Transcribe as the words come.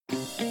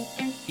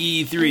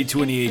E3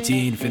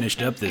 2018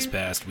 finished up this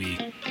past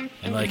week,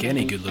 and like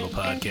any good little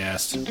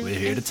podcast, we're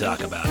here to talk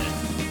about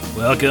it.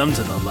 Welcome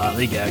to the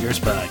Lollygaggers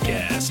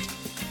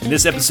Podcast. In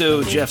this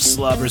episode, Jeff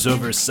slobbers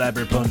over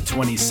Cyberpunk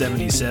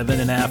 2077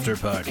 and After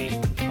Party,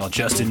 while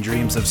Justin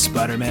dreams of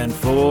Spider-Man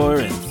 4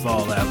 and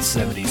Fallout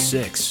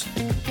 76.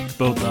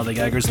 Both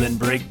Lollygaggers then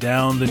break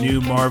down the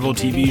new Marvel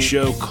TV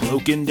show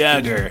Cloak and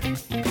Dagger,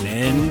 and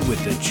end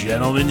with the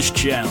Gentleman's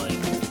Challenge.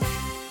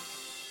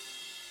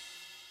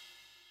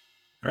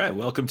 All right,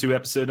 welcome to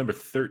episode number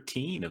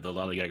 13 of the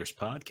Lollygaggers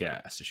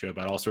Podcast, a show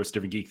about all sorts of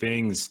different geek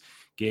things,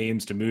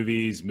 games to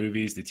movies,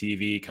 movies to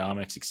TV,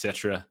 comics,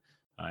 etc.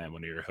 I am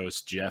one of your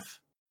hosts,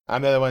 Jeff.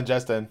 I'm the other one,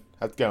 Justin.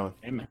 How's it going?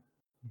 Hey, man.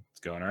 It's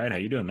going all right. How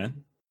you doing,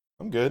 man?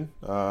 I'm good.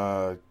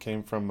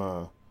 Came from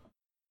a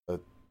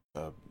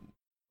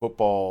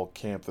football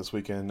camp this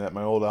weekend at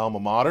my old alma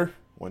mater.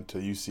 Went to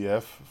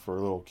UCF for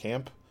a little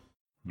camp,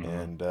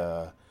 and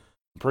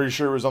I'm pretty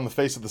sure it was on the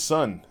face of the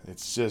sun.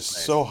 It's just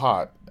so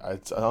hot.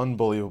 It's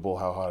unbelievable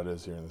how hot it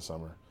is here in the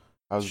summer.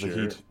 How's the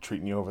heat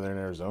treating you over there in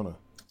Arizona?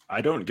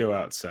 I don't go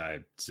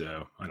outside,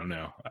 so I don't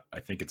know. I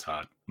think it's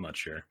hot. I'm not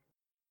sure.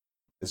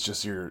 It's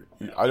just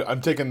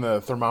I'm taking the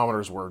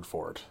thermometer's word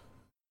for it.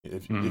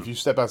 If you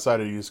step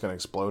outside, are you just going to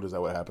explode? Is that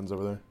what happens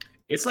over there?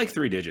 It's like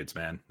 3 digits,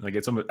 man. Like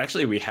it's almost,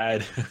 actually we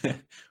had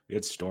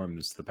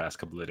storms the past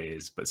couple of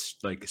days, but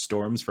like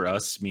storms for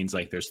us means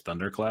like there's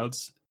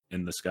thunderclouds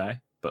in the sky,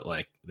 but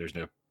like there's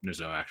no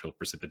actual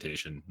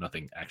precipitation.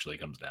 Nothing actually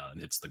comes down and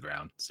hits the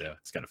ground. So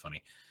it's kind of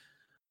funny.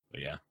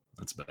 But yeah,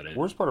 that's about it. The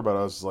worst part about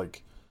us is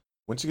like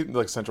once you get into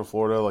like Central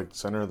Florida, like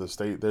center of the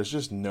state, there's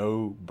just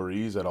no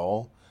breeze at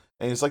all.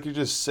 And it's like you're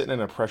just sitting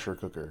in a pressure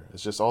cooker.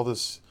 It's just all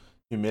this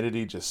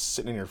humidity just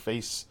sitting in your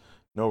face,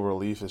 no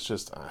relief. It's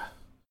just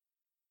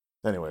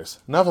anyways,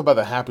 enough about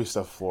the happy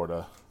stuff,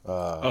 Florida.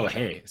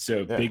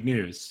 Big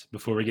news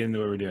before we get into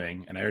what we're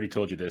doing, and I already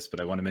told you this, but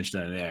I want to mention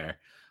that in there.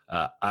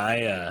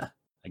 I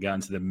got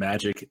into the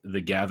Magic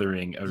the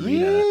Gathering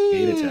Arena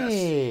beta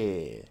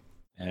test,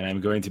 and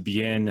I'm going to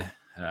begin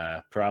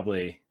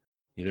probably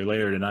either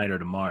later tonight or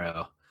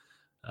tomorrow.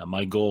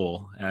 My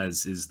goal,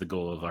 as is the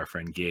goal of our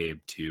friend Gabe,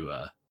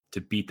 to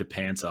beat the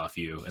pants off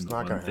you and the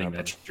one thing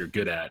that you're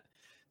good at,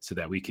 so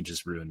that we can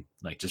just ruin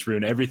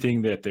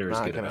everything that there is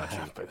good about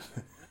you.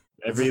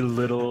 Every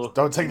little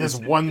don't take this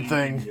one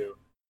thing,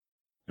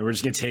 and we're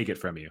just gonna take it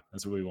from you.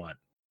 That's what we want.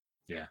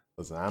 Yeah.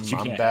 Listen,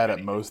 I'm bad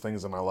at most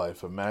things in my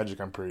life, but Magic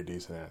I'm pretty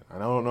decent at. I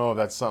don't know if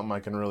that's something I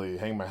can really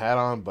hang my hat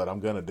on, but I'm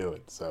gonna do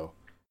it. So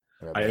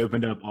I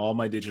opened up all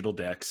my digital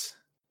decks.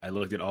 I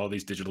looked at all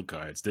these digital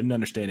cards. Didn't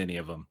understand any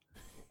of them.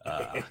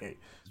 It's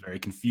very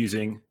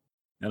confusing.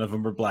 None of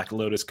them were Black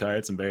Lotus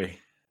cards. I'm very,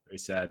 very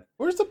sad.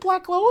 Where's the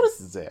Black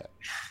Lotus at?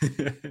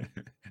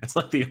 That's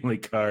like the only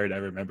card I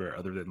remember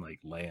other than like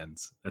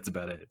lands. That's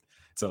about it.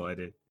 That's all I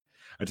did.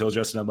 I told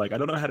Justin, I'm like, I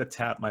don't know how to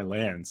tap my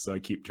lands, so I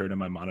keep turning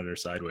my monitor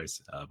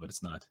sideways, but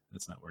it's not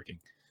working.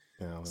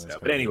 Yeah,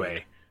 but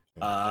anyway,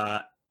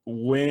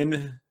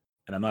 when,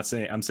 and I'm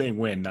saying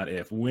when, not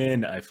if,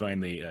 when I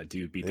finally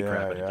do beat the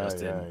crap out of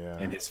Justin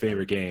in his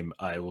favorite game,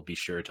 I will be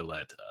sure to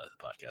let the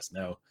podcast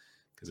know,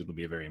 because it will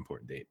be a very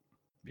important date.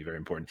 Be very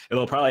important.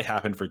 It'll probably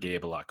happen for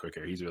Gabe a lot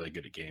quicker. He's really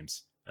good at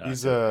games.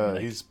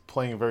 He's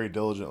playing very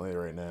diligently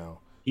right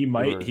now. He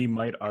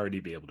might already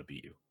be able to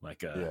beat you. I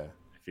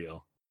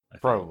feel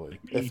probably.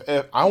 Like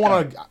if I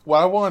want to, what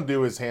I want to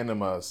do is hand him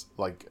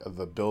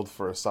the build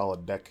for a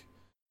solid deck,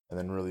 and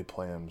then really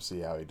play him,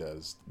 see how he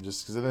does.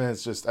 Just because then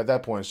it's just at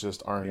that point it's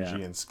just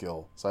RNG and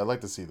skill. So I'd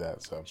like to see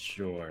that. So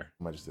sure,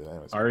 I might just do that.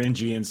 Anyways.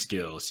 RNG and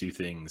skill, two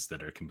things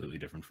that are completely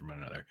different from one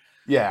another.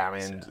 Yeah, I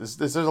mean,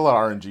 there's a lot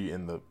of RNG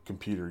in the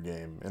computer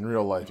game. In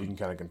real life, you can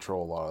kind of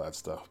control a lot of that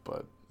stuff,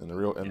 but in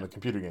the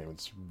computer game,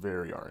 it's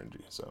very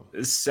RNG. So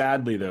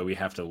sadly, though, we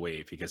have to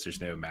wait because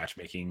there's no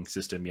matchmaking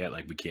system yet.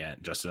 Like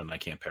Justin and I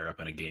can't pair up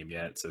in a game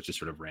yet, so it's just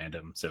sort of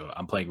random. So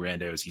I'm playing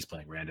randos, he's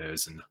playing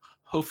randos, and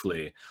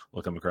hopefully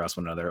we'll come across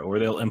one another, or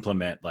they'll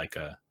implement like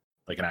an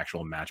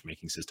actual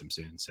matchmaking system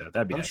soon. So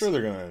that'd be nice. I'm sure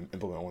they're gonna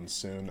implement one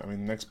soon. I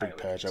mean, next big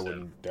patch, I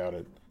wouldn't doubt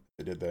it.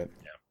 They did that.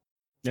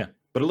 Yeah,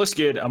 but it looks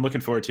good. I'm looking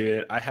forward to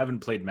it. I haven't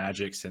played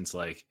Magic since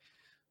like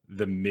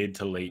the mid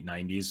to late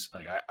 90s.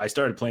 Like I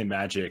started playing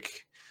Magic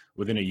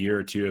within a year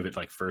or two of it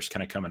like first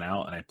kind of coming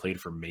out, and I played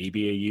for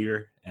maybe a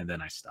year, and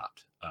then I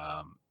stopped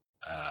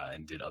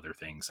and did other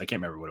things. I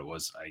can't remember what it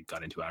was I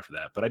got into after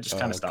that, but I just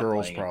kind of stopped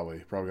girls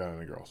playing. Probably got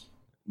into girls.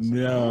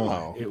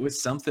 No, it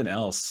was something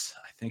else.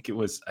 I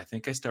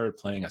think I started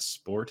playing a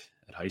sport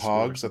at high school.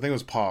 Pogs? I think it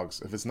was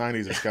Pogs. If it's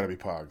 90s, it's got to be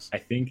Pogs. I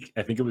think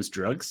it was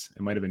drugs.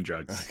 It might have been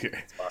drugs. Okay.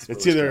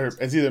 It's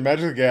either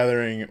Magic the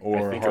Gathering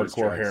or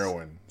hardcore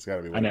heroin. It's got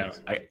to be one. I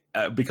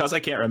know. Because I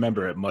can't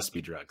remember, it must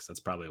be drugs. That's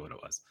probably what it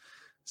was.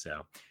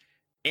 So,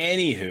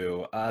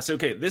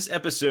 anywho, this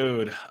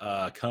episode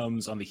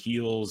comes on the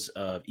heels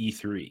of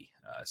E3.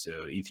 So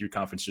E3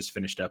 conference just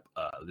finished up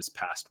this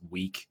past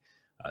week.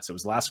 So it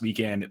was last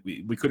weekend.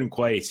 We couldn't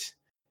quite.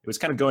 It was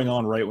kind of going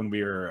on right when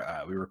we were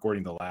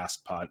recording the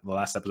last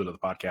episode of the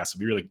podcast. So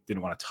we really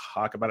didn't want to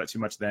talk about it too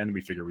much then.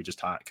 We figured we just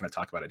kind of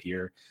talk about it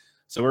here.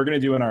 So we're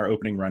going to do in our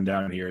opening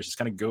rundown here is just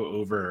kind of go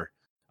over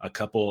a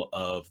couple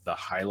of the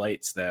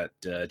highlights that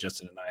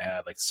Justin and I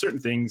had, like certain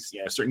things,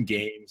 certain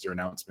games or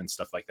announcements,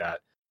 stuff like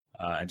that,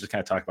 and just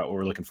kind of talk about what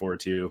we're looking forward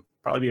to.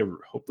 Probably be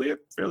hopefully a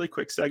fairly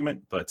quick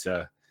segment, but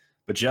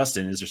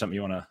Justin, is there something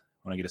you want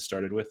to get us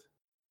started with?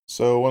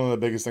 So one of the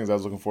biggest things I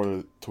was looking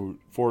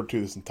forward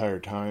to this entire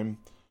time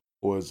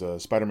was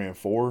Spider-Man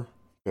 4,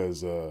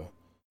 because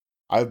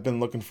I've been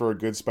looking for a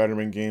good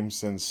Spider-Man game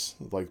since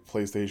like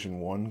PlayStation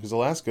 1, because the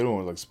last good one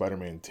was like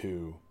Spider-Man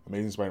 2,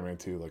 Amazing Spider-Man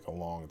 2, like a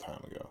long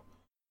time ago.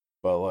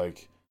 But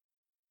like,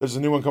 there's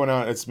a new one coming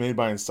out. It's made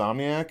by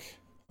Insomniac.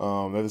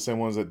 They're the same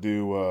ones that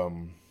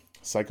do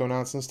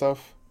Psychonauts and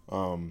stuff.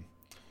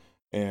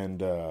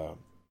 And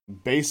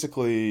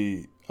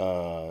basically,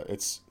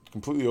 it's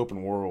completely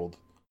open world,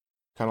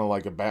 kind of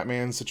like a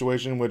Batman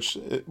situation, which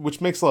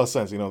makes a lot of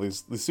sense.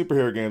 These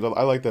superhero games.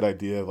 I like that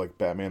idea of like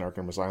Batman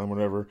Arkham Asylum, or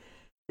whatever.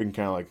 We can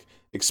kind of like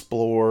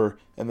explore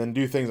and then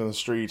do things on the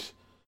street,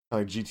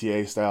 kind of like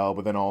GTA style,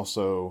 but then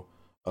also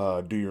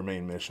do your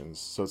main missions.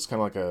 So it's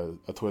kind of like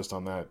a twist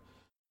on that.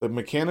 The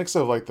mechanics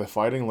of like the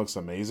fighting looks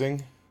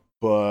amazing,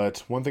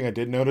 but one thing I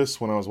did notice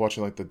when I was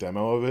watching like the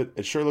demo of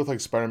it sure looked like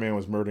Spider-Man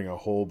was murdering a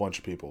whole bunch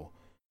of people.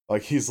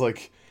 Like he's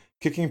like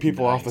kicking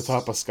people off the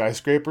top of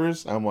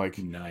skyscrapers. I'm like,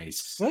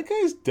 nice. That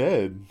guy's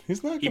dead.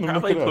 He's not gonna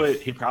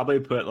He probably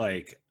put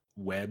like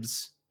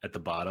webs at the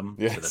bottom.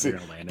 Yeah, so that they're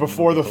gonna land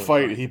before the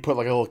fight, he put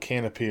like a little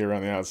canopy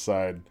around the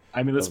outside.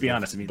 I mean, let's be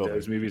honest. I mean,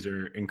 those movies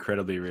are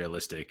incredibly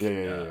realistic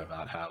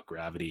about how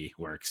gravity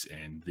works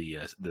and the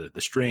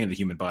strain the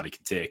human body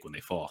can take when they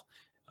fall.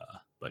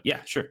 But yeah,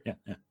 sure,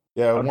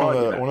 yeah. One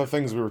of the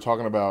things we were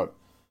talking about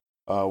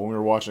when we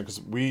were watching,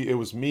 because it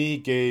was me,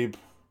 Gabe,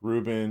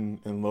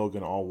 Ruben, and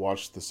Logan all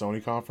watched the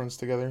Sony conference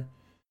together,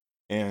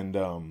 and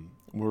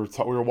we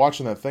were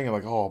watching that thing and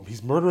like, oh,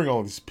 he's murdering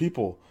all these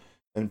people.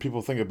 And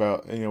people think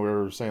about, we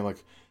were saying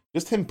like,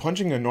 just him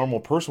punching a normal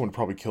person would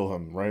probably kill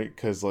him, right?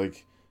 Because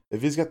like,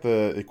 if he's got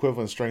the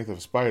equivalent strength of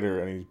a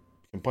spider and he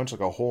can punch like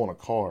a hole in a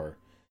car,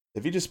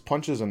 if he just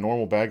punches a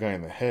normal bad guy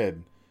in the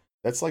head,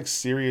 that's like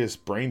serious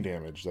brain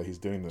damage that he's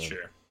doing to them.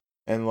 Sure.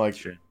 And like,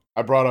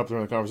 I brought up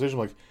during the conversation,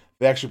 like,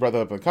 they actually brought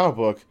that up in the comic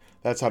book.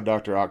 That's how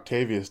Dr.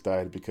 Octavius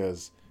died,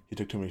 because he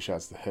took too many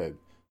shots to the head.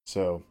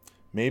 So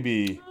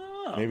maybe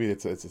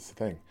it's a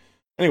thing.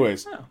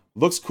 Anyways,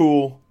 looks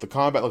cool. The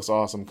combat looks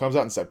awesome. Comes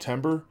out in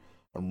September.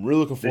 I'm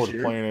really looking forward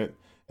to playing it.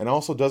 And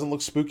also doesn't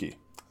look spooky.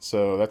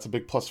 So that's a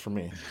big plus for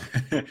me.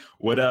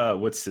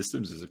 What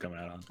systems is it coming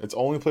out on? It's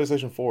only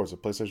PlayStation 4. It's a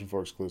PlayStation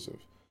 4 exclusive.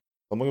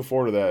 I'm looking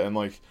forward to that. And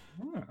like,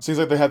 seems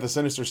like they have the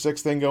Sinister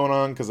Six thing going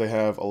on, because they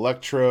have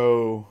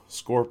Electro,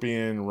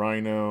 Scorpion,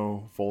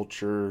 Rhino,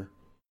 Vulture.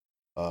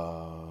 There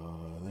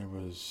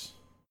was,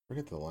 I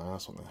forget the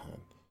last one they had.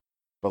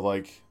 But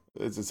like,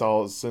 it's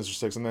all Sinister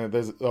Six, and then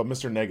there's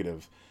Mr.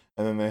 Negative,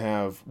 and then they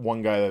have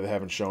one guy that they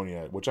haven't shown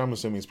yet, which I'm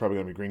assuming is probably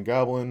going to be Green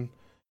Goblin.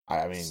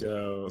 I mean,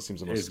 so it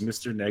seems is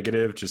Mr.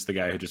 Negative just the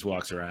guy who just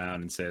walks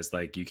around and says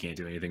like, you can't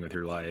do anything with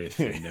your life,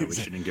 and no, we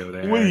shouldn't go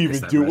there. What do you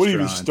even do? What are you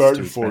even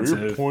starting for?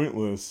 You're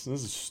pointless.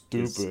 This is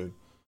stupid.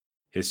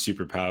 His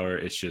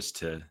superpower is just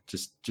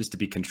to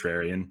be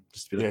contrarian,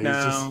 just to be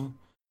like,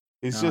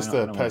 he's just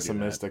a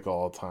pessimistic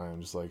all the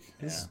time, just like,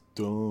 it's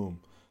dumb.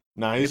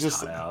 No, he's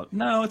just out.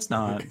 No, it's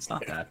not. It's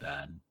not that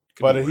bad.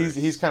 But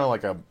he's kind of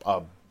like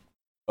a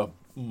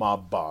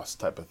mob boss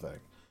type of thing.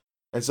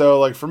 And so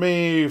like for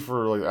me,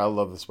 I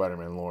love the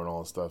Spider-Man lore and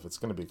all this stuff. It's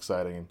gonna be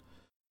exciting.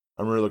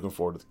 I'm really looking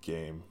forward to the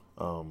game.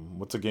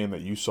 What's a game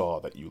that you saw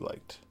that you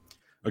liked?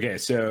 Okay,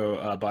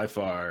 so by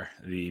far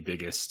the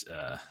biggest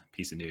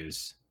piece of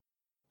news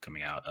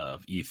coming out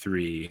of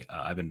E3.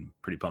 I've been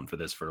pretty pumped for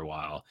this for a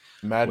while.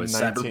 Madden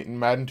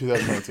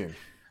 2019.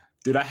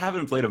 Dude, I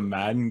haven't played a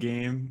Madden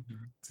game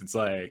since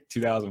like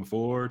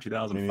 2004,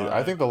 2005.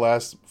 I think the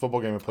last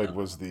football game I played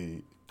was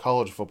the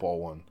college football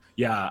one.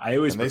 Yeah,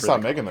 and they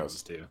stopped making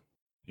those too.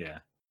 Yeah,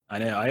 I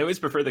know. I always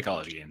prefer the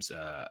college games.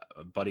 A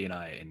buddy and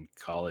I in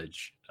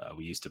college,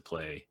 we used to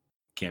play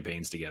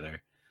campaigns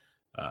together,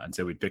 and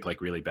so we'd pick like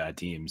really bad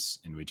teams,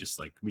 and we just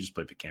played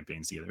the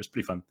campaigns together. It was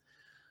pretty fun.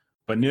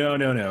 But no,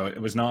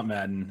 it was not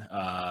Madden.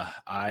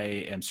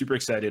 I am super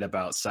excited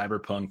about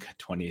Cyberpunk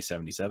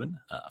 2077.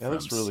 That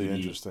looks really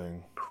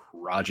interesting.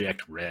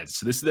 Project Red.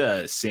 So this is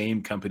the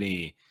same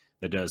company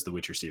that does the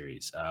Witcher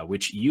series,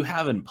 which you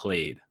haven't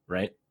played,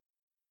 right?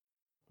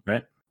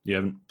 Right? You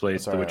haven't played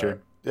The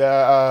Witcher?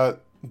 Yeah,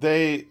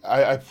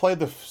 I played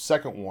the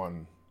second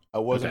one. I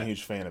wasn't a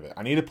huge fan of it.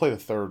 I need to play the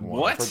third one.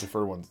 What? I've heard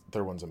the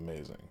third one's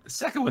amazing. The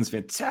second one's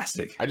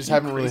fantastic. I just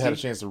haven't really had a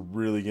chance to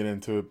really get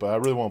into it, but I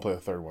really want to play the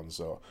third one.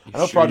 So I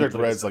know Project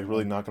Red's like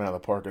really knocking it out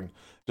of the park, and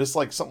just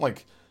like something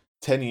like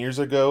 10 years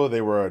ago,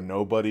 they were a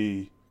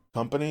nobody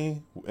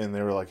company, and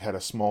they were like had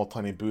a small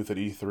tiny booth at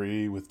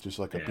E3 with just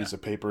like a piece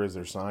of paper as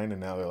their sign, and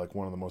now they're like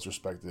one of the most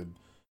respected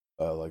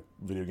like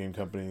video game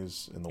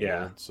companies in the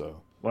world. So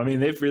well, I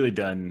mean, they've really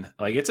done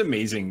like, it's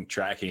amazing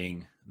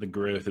tracking the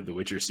growth of the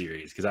Witcher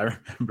series, because I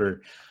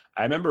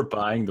remember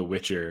buying The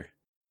Witcher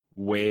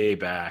way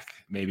back,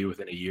 maybe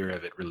within a year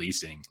of it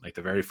releasing, like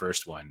the very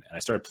first one. And I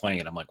started playing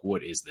it. I'm like,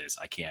 what is this?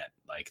 I can't.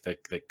 Like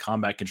the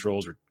combat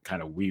controls are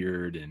kind of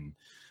weird, and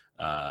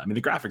I mean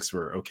the graphics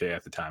were okay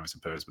at the time, I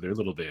suppose, but they're a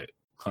little bit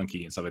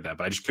clunky and stuff like that.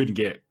 But I just couldn't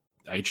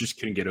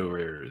get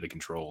over the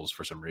controls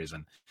for some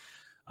reason.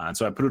 And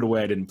so I put it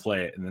away. I didn't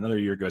play it. And another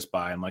year goes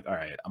by. I'm like, all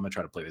right, I'm going to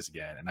try to play this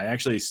again. And I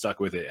actually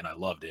stuck with it and I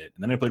loved it.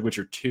 And then I played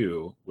Witcher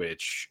 2,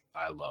 which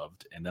I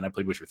loved. And then I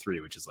played Witcher 3,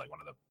 which is like one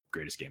of the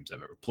greatest games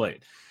I've ever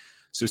played.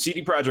 So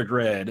CD Projekt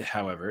Red,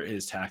 however,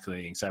 is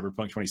tackling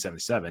Cyberpunk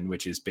 2077,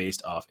 which is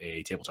based off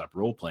a tabletop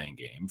role-playing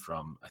game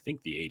from, I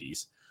think, the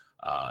 80s.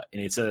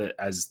 And it's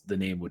as the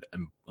name would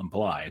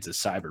imply, it's a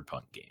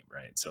cyberpunk game,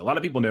 right? So a lot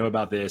of people know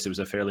about this. It was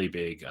a fairly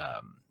big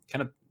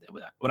kind of,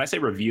 when I say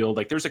revealed,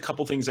 like there's a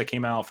couple things that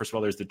came out. First of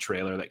all, there's the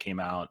trailer that came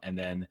out, and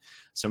then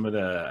some of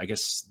the, I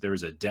guess there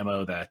was a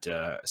demo that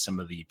some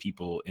of the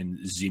people in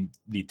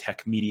the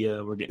tech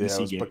media were getting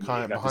to see.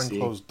 Behind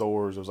closed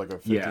doors. It was like a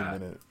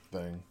 15-minute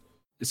thing.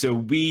 So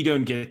we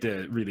don't get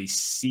to really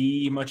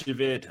see much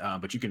of it,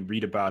 but you can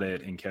read about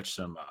it and catch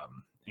some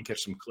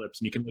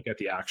clips, and you can look at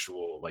the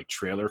actual like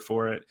trailer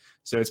for it.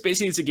 So it's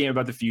a game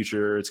about the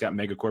future. It's got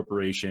mega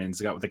corporations.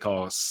 It's got what they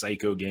call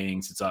psycho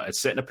gangs. It's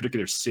set in a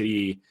particular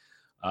city,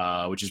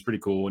 which is pretty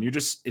cool. And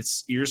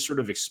you're sort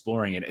of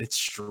exploring it. It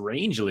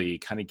strangely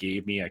kind of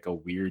gave me like a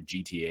weird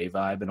GTA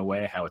vibe in a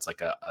way. How it's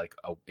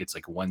it's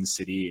like one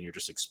city, and you're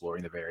just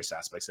exploring the various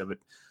aspects of it.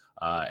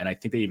 And I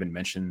think they even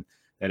mentioned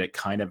that it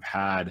kind of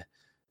had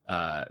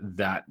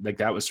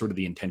that was sort of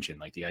the intention,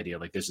 like the idea,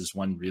 like there's this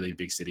one really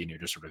big city and you're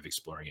just sort of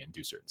exploring it and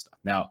do certain stuff.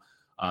 Now,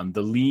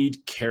 the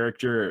lead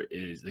character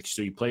is like,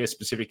 so you play a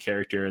specific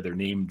character, they're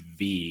named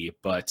V,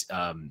 but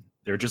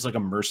they're just like a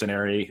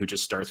mercenary who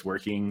just starts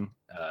working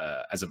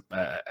as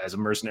a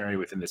mercenary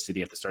within the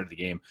city at the start of the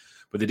game.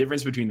 But the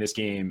difference between this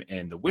game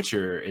and The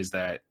Witcher is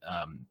that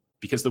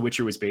because The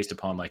Witcher was based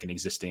upon like an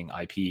existing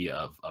IP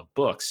of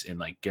books, and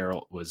like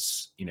Geralt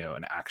was,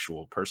 an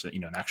actual person,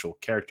 an actual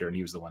character, and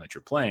he was the one that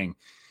you're playing.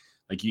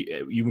 Like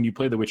you when you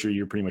play The Witcher,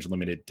 you're pretty much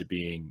limited to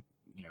being,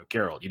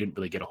 Geralt. You didn't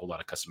really get a whole lot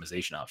of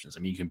customization options. I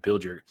mean, you can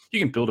build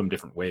them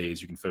different ways.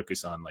 You can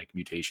focus on like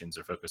mutations,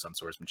 or focus on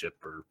swordsmanship,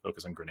 or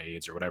focus on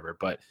grenades, or whatever.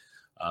 But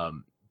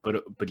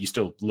you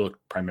still look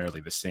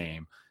primarily the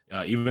same.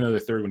 Even though the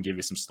third one gave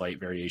you some slight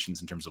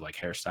variations in terms of like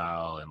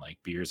hairstyle and like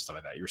beards and stuff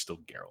like that, you're still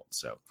Geralt.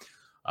 So.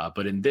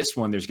 But in this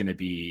one, there's going to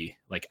be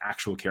like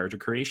actual character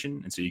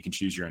creation. And so you can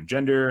choose your own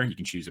gender, you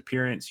can choose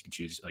appearance, you can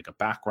choose like a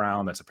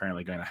background that's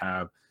apparently going to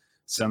have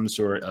some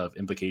sort of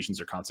implications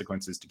or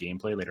consequences to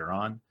gameplay later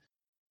on.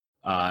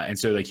 And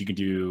so like you can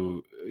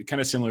do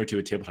kind of similar to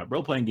a tabletop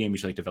role-playing game, you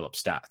should like develop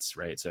stats,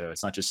 right? So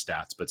it's not just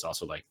stats, but it's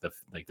also like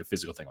the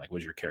physical thing, like what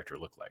does your character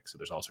look like? So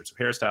there's all sorts of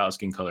hairstyles,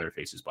 skin color,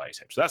 faces, body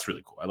type. So that's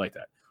really cool. I like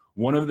that.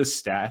 One of the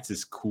stats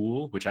is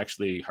cool, which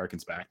actually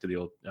harkens back to the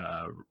old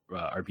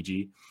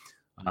RPG.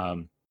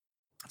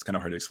 It's kind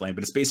of hard to explain,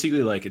 but it's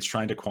basically like it's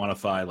trying to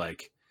quantify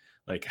like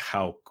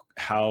how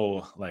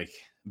like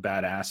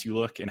badass you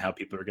look and how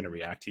people are going to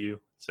react to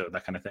you. So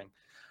that kind of thing.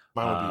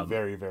 Mine would be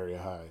very, very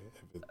high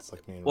if it's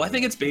like me. Well, I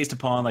think it's based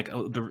upon like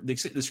the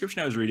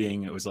description I was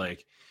reading. It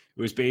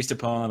was based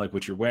upon like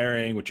what you're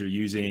wearing, what you're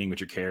using, what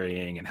you're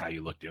carrying, and how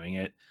you look doing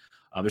it.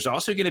 There's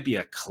also going to be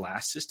a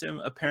class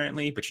system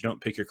apparently, but you don't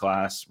pick your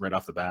class right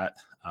off the bat.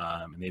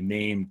 And they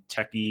named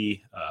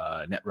Techie,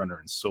 Netrunner,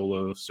 and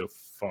Solo so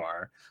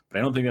far, but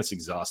I don't think that's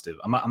exhaustive.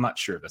 I'm not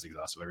sure if that's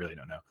exhaustive. I really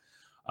don't know.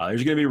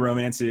 There's going to be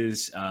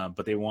romances,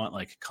 but they want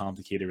like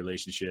complicated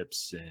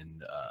relationships,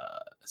 and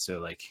so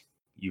like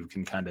you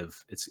can kind of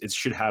it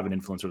should have an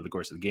influence over the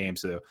course of the game.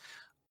 So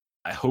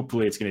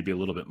hopefully it's going to be a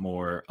little bit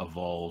more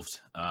evolved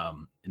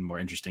and more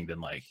interesting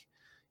than like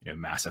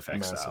Mass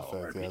Effect style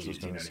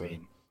RPGs. You know what I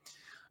mean?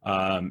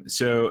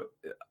 So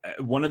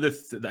one of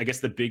I guess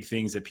the big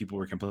things that people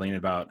were complaining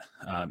about,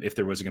 if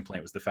there was a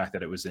complaint, was the fact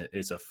that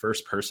it's a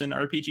first person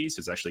RPG.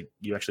 So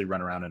you actually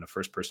run around in a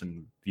first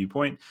person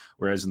viewpoint,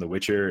 whereas in The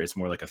Witcher, it's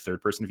more like a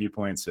third person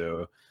viewpoint.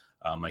 So,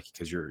 like,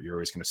 cause you're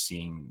always kind of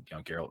seeing,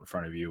 Geralt in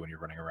front of you when you're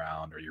running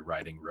around, or you're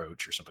riding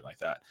Roach or something like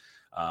that.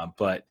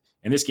 But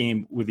in this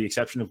game, with the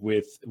exception of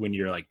when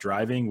you're like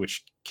driving,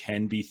 which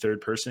can be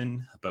third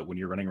person, but when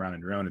you're running around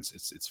on your own,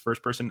 it's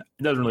first person.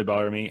 It doesn't really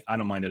bother me. I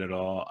don't mind it at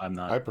all.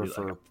 I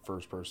prefer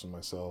first person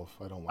myself.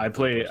 I don't. I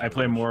play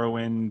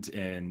Morrowind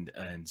and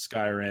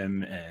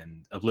Skyrim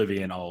and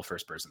Oblivion all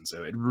first person,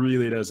 so it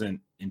really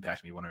doesn't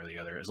impact me one or the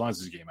other. As long as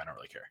it's a game, I don't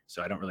really care.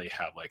 So I don't really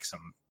have like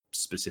some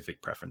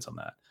specific preference on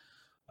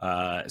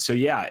that. So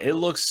yeah, it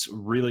looks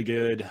really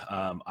good.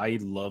 I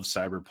love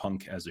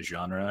cyberpunk as a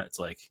genre. It's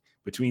like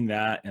between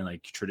that and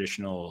like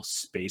traditional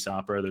space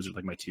opera, those are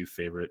like my two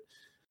favorite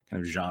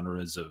kind of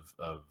genres of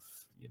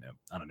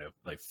I don't know,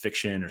 like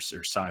fiction or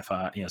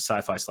sci-fi,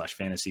 sci-fi /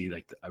 fantasy.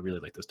 Like I really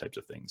like those types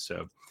of things.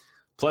 So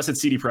plus it's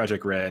CD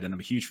Projekt Red, and I'm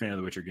a huge fan of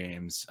the Witcher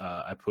games.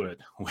 I put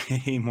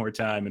way more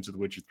time into the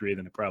Witcher 3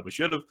 than I probably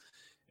should have,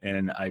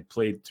 and I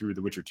played through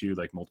the Witcher 2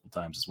 like multiple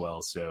times as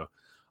well. So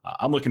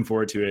I'm looking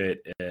forward to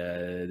it.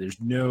 There's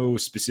no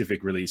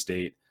specific release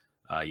date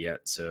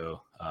yet,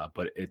 so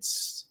but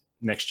it's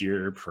next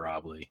year,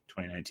 probably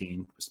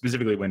 2019,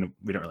 specifically when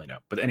we don't really know.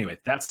 But anyway,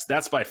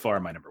 that's by far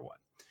my number one.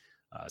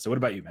 So what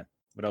about you, man?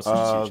 What else did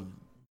you see?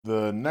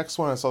 The next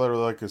one I saw that I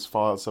really like is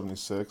Fallout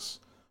 76.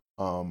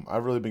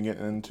 I've really been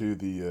getting into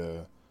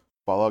the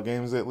Fallout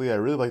games lately. I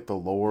really like the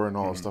lore and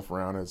all the stuff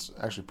around it. It's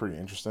actually pretty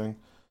interesting.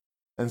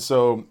 And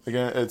so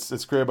again,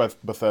 it's created by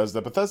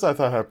Bethesda. Bethesda I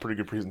thought had a pretty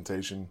good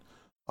presentation.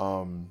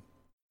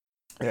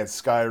 They had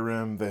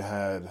Skyrim, they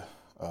had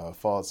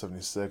Fallout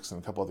 76,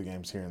 and a couple other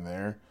games here and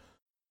there.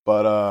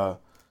 But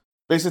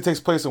basically, it takes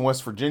place in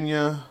West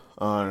Virginia,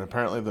 and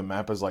apparently the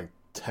map is like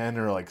 10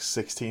 or like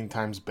 16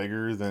 times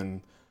bigger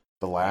than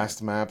the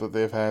last map that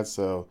they've had.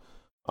 So,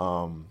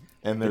 and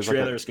there's the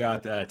trailer's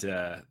got that.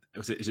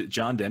 Is it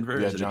John Denver?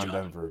 Yeah, is it John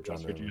Denver.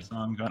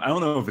 Song going? I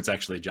don't know if it's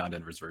actually John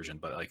Denver's version,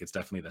 but like it's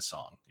definitely the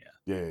song.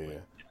 Yeah.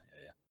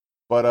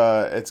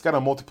 But it's got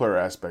a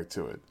multiplayer aspect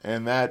to it,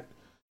 and that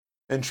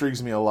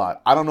intrigues me a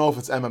lot. I don't know if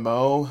it's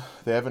MMO.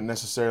 They haven't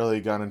necessarily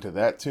gone into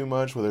that too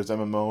much, whether it's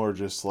MMO or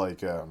just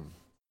like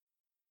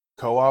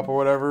co-op or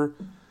whatever.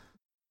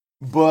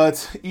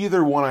 But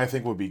either one I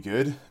think would be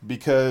good,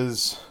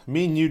 because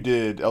me and you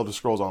did Elder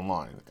Scrolls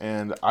Online,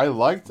 and I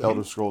liked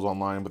Elder Scrolls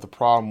Online, but the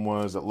problem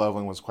was that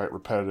leveling was quite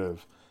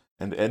repetitive,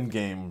 and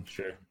endgame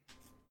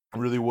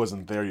really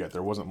wasn't there yet.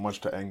 There wasn't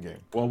much to endgame.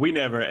 Well, we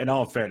never, in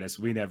all fairness,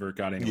 we never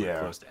got anywhere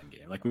close to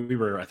endgame. Like we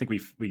were, I think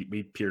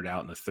we peered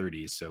out in the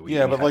 30s. So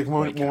but like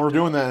when we're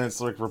doing that, and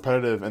it's like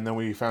repetitive, and then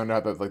we found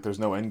out that like there's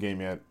no endgame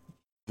yet.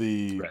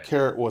 The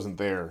carrot wasn't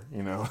there,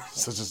 you know.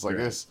 So it's just like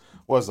this.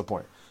 What's the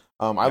point?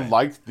 I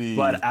liked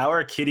but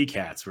our kitty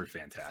cats were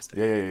fantastic.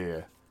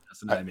 Yeah.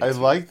 I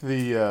liked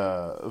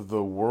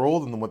the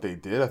world and what they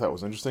did. I thought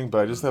was interesting, but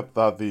I just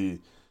thought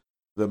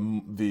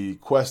the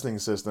questing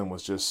system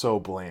was just so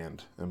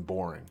bland and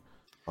boring.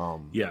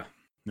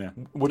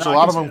 Which a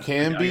lot of them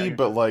can be,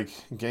 but like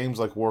games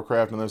like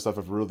Warcraft and other stuff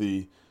have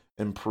really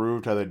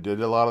improved how they did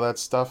a lot of that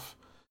stuff.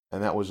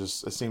 And that was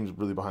just, it seems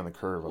really behind the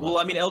curve. Well,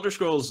 I mean, Elder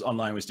Scrolls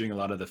Online was doing a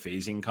lot of the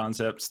phasing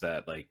concepts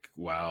that like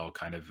WoW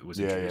kind of was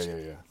introduced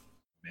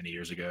many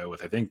years ago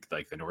with, I think,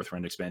 like the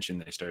Northrend expansion.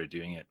 They started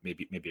doing it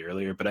maybe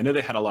earlier, but I know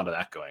they had a lot of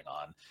that going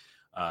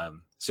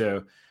on.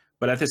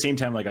 But at the same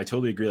time, like I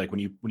totally agree. Like when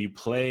you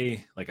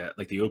play like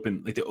the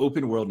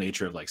open world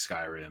nature of like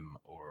Skyrim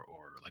or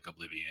like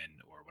Oblivion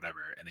or whatever,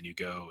 and then you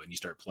go and you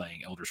start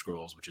playing Elder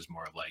Scrolls, which is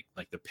more of like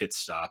the pit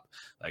stop.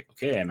 Like,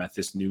 okay, I'm at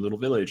this new little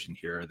village, and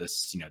here are the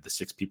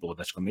 6 people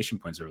with exclamation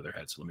points over their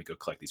heads. So let me go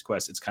collect these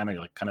quests. It's kind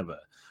of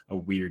a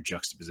weird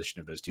juxtaposition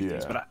of those two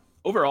things. But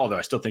overall, though,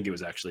 I still think it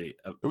was actually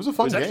a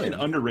fun game. Actually an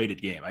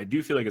underrated game. I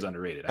do feel like it's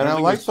underrated. And I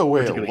like the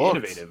way it looked.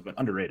 Innovative, but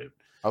underrated.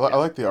 I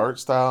like the art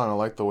style, and I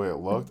like the way it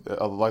looked.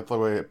 I like the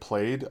way it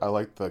played. I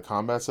like the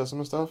combat system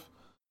and stuff.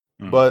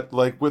 But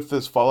like with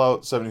this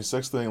Fallout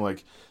 76 thing,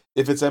 like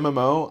if it's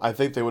MMO, I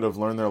think they would have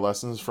learned their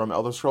lessons from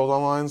Elder Scrolls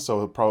Online, so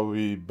they'll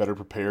probably be better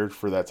prepared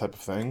for that type of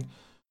thing.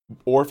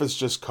 Or if it's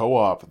just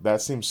co-op,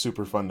 that seems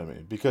super fun to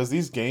me, because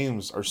these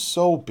games are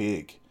so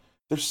big.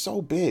 They're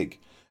so big.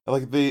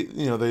 Like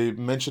they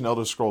mentioned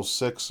Elder Scrolls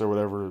 6 or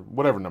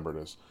whatever number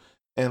it is.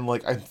 And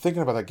like I'm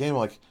thinking about that game,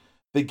 like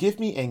they give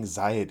me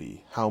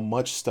anxiety how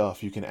much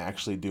stuff you can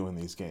actually do in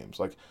these games.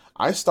 Like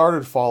I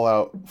started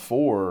Fallout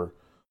 4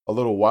 a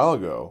little while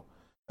ago,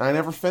 and I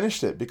never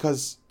finished it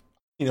because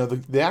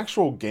the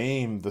actual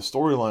game, the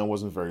storyline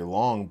wasn't very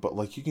long, but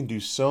like you can do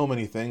so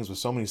many things with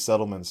so many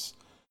settlements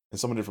in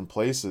so many different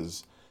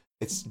places.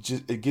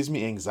 It gives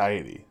me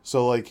anxiety.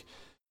 So like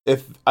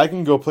if I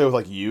can go play with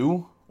like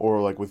you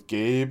or like with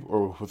Gabe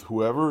or with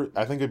whoever,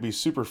 I think it'd be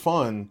super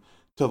fun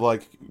to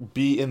like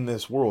be in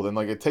this world. And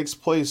like it takes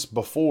place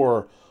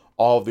before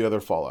all of the other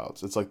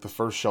Fallouts. It's like the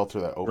first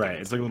shelter that opens. Right,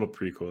 it's like a little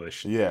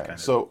prequel-ish. Yeah,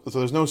 so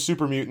there's no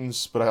super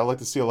mutants, but I like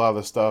to see a lot of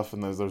this stuff,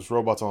 and there's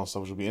robots and all that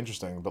stuff, which will be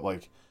interesting. But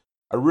like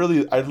I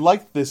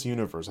like this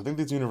universe. I think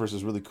this universe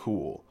is really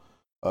cool.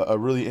 A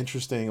really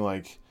interesting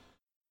like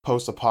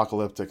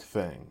post-apocalyptic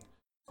thing.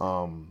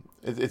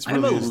 It's really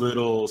I'm a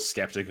little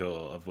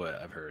skeptical of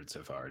what I've heard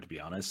so far, to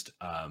be honest,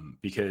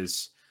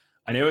 because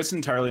I know it's an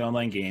entirely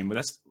online game, but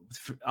that's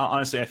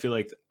honestly, I feel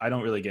like I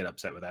don't really get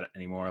upset with that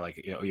anymore.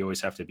 Like you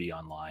always have to be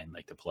online,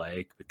 like to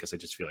play, because I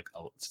just feel like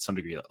to some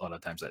degree, a lot of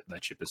times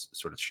that ship is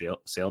sort of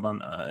sailed on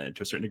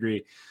to a certain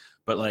degree.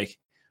 But like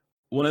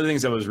one of the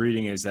things I was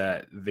reading is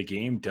that the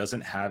game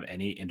doesn't have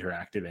any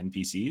interactive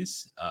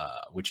NPCs,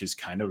 which is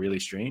kind of really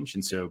strange.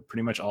 And so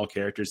pretty much all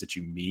characters that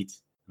you meet,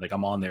 like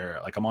I'm on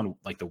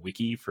the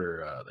wiki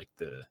for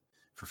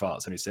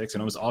Fallout 76,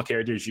 and almost all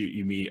characters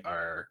you meet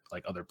are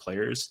like other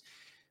players.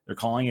 They're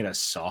calling it a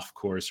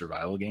softcore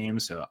survival game,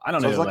 so I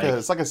don't know.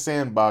 It's like a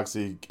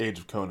sandboxy Age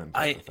of Conan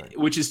type of thing.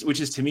 Which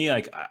is to me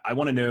like I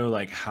want to know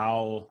like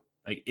how,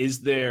 like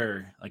is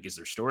there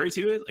story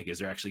to it? Like is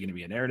there actually going to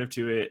be a narrative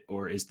to it,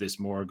 or is this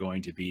more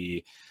going to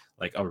be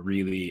like a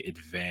really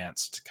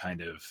advanced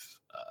kind of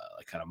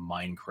like kind of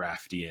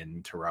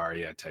Minecraftian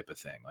Terraria type of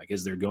thing? Like,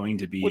 is there going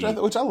to be which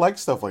I like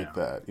stuff like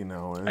that, you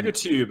know? I do And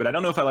too, but I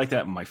don't know if I like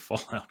that in my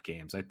Fallout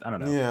games. I don't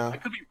know. yeah, I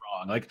could be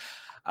wrong. Like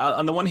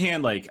on the one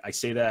hand, like I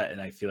say that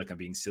and I feel like I'm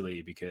being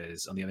silly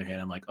because on the other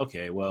hand, I'm like,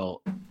 okay,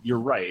 well, you're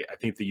right. I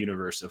think the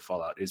universe of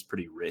Fallout is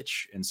pretty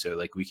rich, and so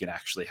like we can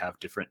actually have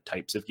different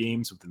types of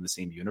games within the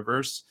same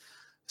universe.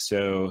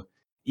 So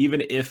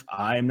even if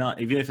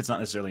it's not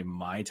necessarily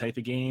my type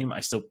of game, I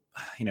still,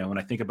 when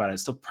I think about it,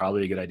 it's still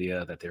probably a good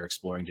idea that they're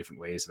exploring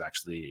different ways of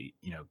actually,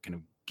 kind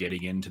of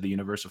getting into the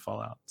universe of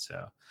Fallout.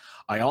 So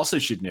I also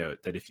should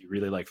note that if you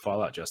really like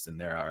Fallout, Justin,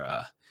 there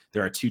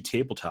are 2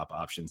 tabletop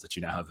options that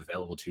you now have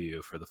available to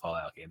you for the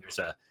Fallout game.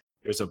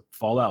 There's a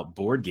Fallout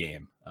board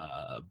game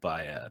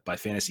by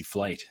Fantasy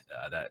Flight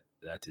that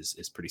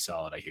is pretty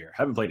solid. I hear.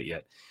 Haven't played it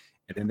yet.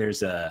 And then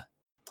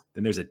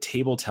there's a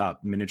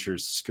tabletop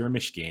miniatures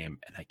skirmish game,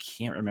 and I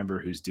can't remember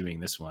who's doing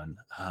this one.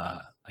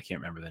 I can't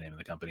remember the name of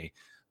the company,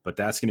 but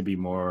that's going to be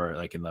more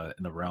like in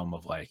the realm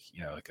of like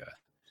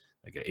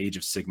an Age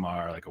of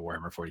Sigmar, like a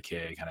Warhammer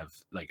 40K kind of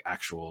like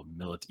actual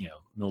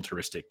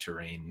militaristic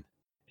terrain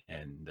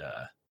and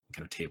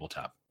kind of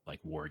tabletop like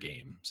war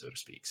game, so to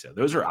speak. So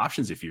those are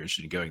options if you're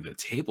interested in going the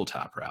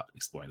tabletop route,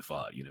 exploring the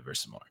Fallout universe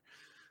some more.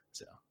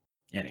 So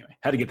anyway,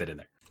 had to get that in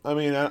there. I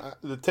mean,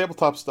 the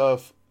tabletop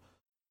stuff.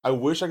 I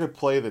wish I could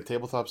play the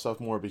tabletop stuff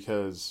more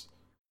because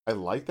I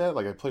like that.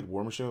 Like I played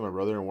War Machine with my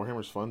brother, and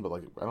Warhammer's fun, but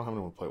like I don't have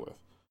anyone to play with.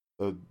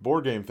 The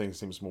board game thing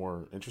seems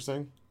more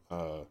interesting.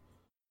 But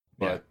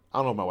I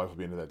don't know if my wife would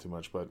be into that too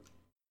much. But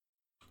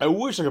I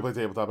wish I could play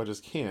tabletop. I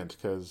just can't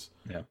because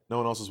no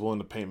one else is willing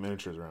to paint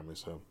miniatures around me.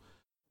 So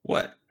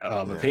what?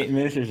 The painting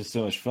miniatures is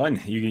so much fun.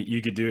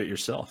 You could do it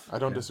yourself. I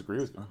don't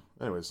disagree with you.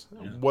 Anyways,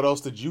 what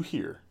else did you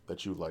hear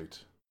that you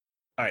liked?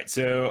 All right,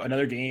 so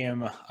another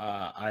game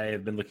I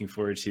have been looking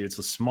forward to. It's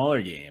a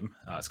smaller game.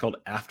 It's called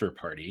After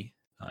Party.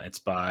 It's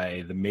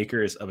by the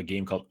makers of a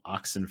game called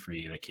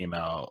Oxenfree that came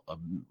out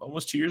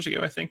almost 2 years ago,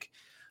 I think.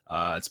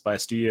 It's by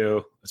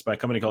a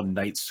company called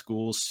Night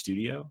School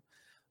Studio.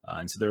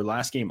 And so their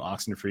last game,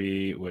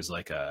 Oxenfree, was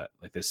like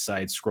this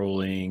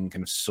side-scrolling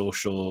kind of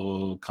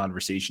social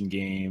conversation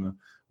game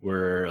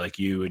where like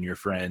you and your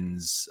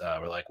friends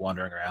were like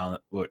wandering around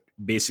what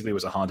basically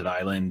was a haunted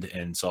island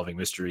and solving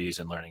mysteries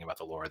and learning about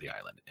the lore of the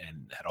island,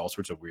 and had all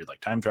sorts of weird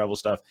like time travel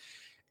stuff.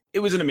 It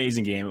was an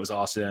amazing game. It was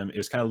awesome. It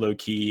was kind of low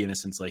key in a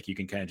sense, like you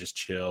can kind of just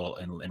chill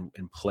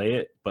and play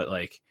it, but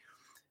like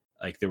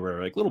there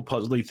were like little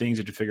puzzly things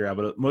you had to figure out,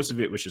 but most of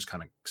it was just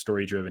kind of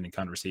story driven and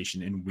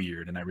conversation and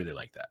weird, and I really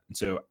like that. And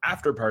so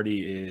After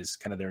Party is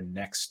kind of their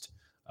next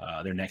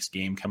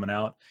game coming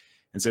out.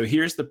 And so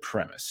here's the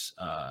premise.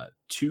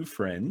 2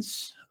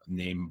 friends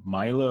named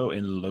Milo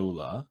and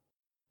Lola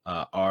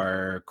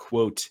are,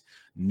 quote,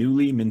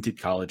 newly minted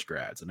college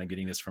grads. And I'm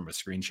getting this from a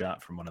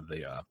screenshot from one of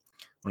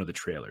the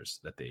trailers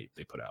that they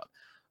put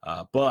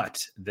out.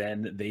 But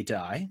then they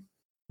die,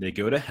 they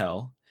go to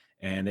hell,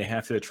 and they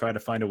have to try to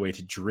find a way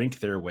to drink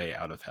their way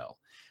out of hell.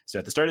 So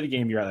at the start of the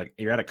game, you're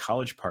at a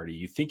college party.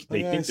 You think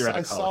they're at a college party.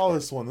 I saw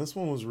this one. This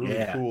one was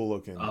really cool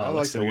looking. I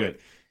like so good.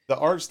 The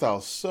art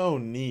style's so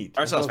neat.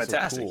 Art style's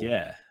fantastic. So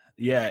cool.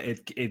 Yeah.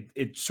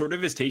 It sort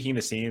of is taking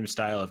the same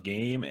style of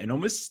game and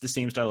almost the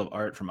same style of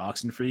art from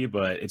Oxenfree,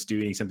 but it's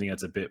doing something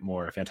that's a bit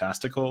more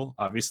fantastical,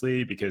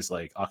 obviously, because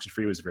like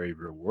Oxenfree was very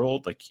real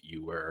world. Like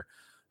you were,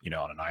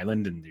 on an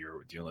island and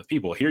you're dealing with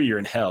people. Here you're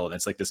in hell, and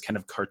it's like this kind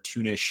of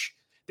cartoonish.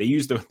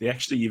 They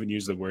actually even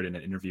use the word in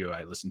an interview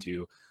I listened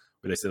to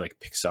where they say like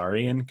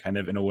Pixarian kind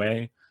of in a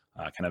way,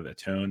 kind of a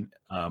tone.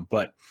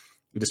 But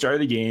at the start of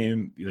the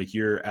game, like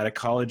you're at a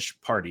college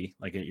party,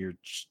 like at your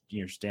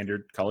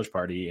standard college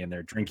party, and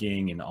they're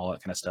drinking and all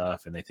that kind of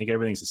stuff, and they think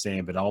everything's the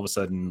same, but all of a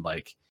sudden,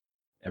 like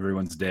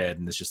everyone's dead,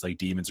 and it's just like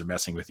demons are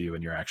messing with you,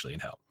 and you're actually in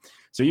hell.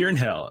 So you're in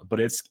hell, but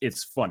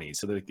it's funny.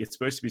 So it's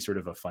supposed to be sort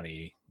of a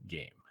funny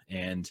game,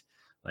 and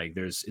like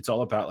it's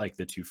all about like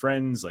the 2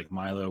 friends. Like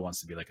Milo wants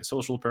to be like a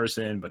social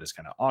person, but is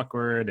kind of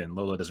awkward, and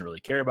Lola doesn't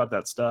really care about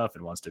that stuff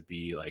and wants to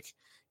be like,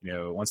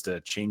 wants to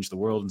change the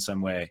world in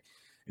some way.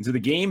 And so the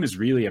game is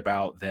really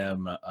about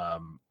them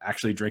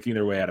actually drinking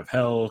their way out of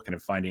hell, kind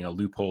of finding a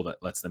loophole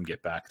that lets them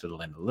get back to the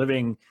land of the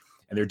living.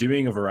 And they're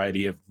doing a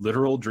variety of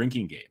literal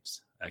drinking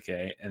games.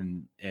 Okay.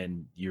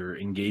 And you're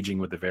engaging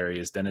with the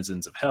various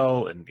denizens of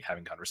hell and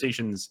having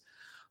conversations.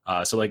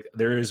 So like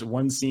there is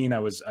one scene I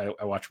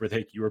watched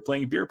where you were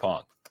playing beer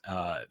pong.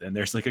 And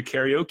there's like a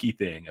karaoke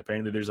thing.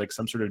 Apparently there's like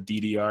some sort of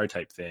DDR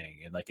type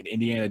thing, and like an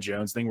Indiana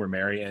Jones thing where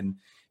Marion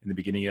in the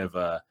beginning of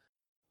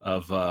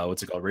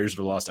what's it called, Raiders of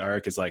the Lost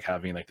Ark, is like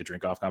having like the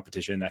drink off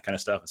competition, that kind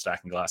of stuff, and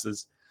stacking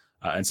glasses.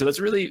 And so that's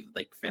really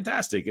like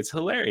fantastic. It's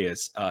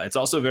hilarious. It's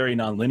also very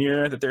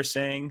non-linear that they're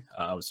saying.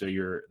 So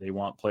they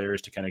want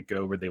players to kind of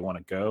go where they want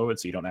to go, and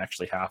so you don't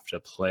actually have to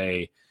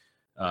play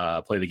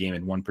the game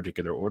in one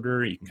particular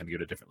order. You can kind of go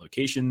to different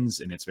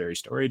locations, and it's very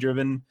story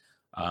driven.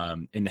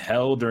 In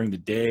hell during the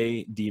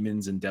day,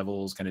 demons and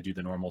devils kind of do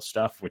the normal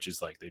stuff, which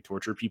is like they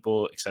torture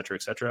people, etc.,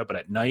 etc. But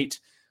at night,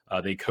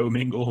 they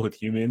commingle with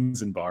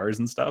humans in bars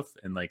and stuff,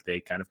 and like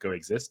they kind of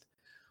coexist.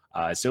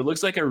 So it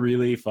looks like a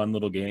really fun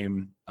little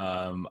game.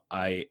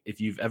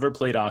 If you've ever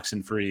played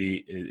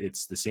Oxenfree,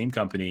 it's the same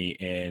company,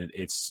 and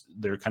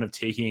they're kind of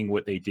taking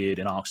what they did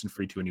in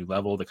Oxenfree to a new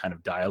level. The kind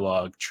of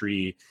dialogue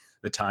tree,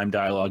 the time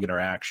dialogue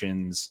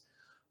interactions,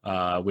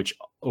 which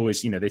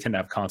always, they tend to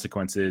have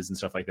consequences and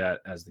stuff like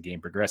that as the game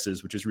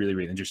progresses, which is really,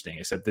 really interesting.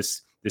 Except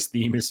this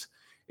theme is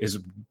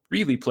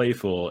really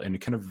playful and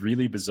kind of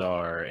really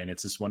bizarre, and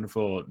it's this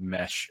wonderful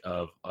mesh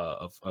of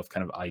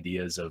kind of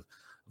ideas of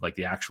like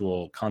the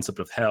actual concept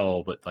of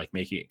hell, but like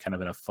making it kind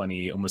of in a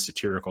funny, almost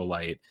satirical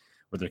light,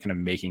 where they're kind of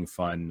making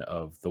fun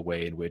of the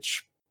way in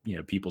which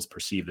people's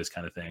perceive this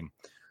kind of thing,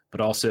 but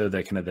also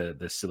the kind of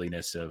the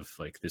silliness of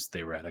like this.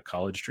 They were at a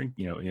college drink,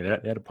 they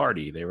had a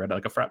party, they were at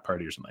like a frat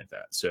party or something like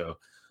that. So,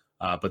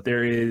 but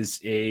there's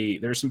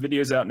some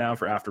videos out now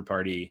for After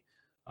Party.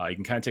 You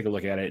can kind of take a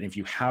look at it, and if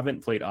you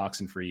haven't played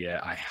Oxenfree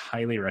yet, I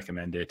highly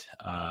recommend it.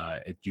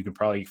 You can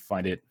probably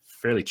find it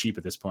fairly cheap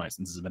at this point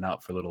since it's been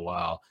out for a little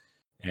while.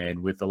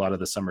 And with a lot of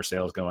the summer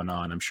sales going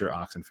on, I'm sure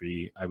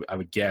Oxenfree, I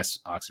would guess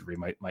Oxenfree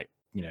might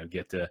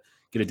get a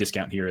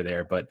discount here or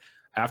there. But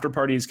After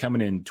Party is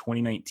coming in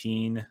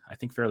 2019, I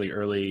think fairly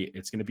early.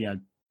 It's going to be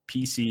on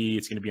PC,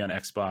 it's going to be on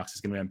Xbox, it's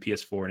going to be on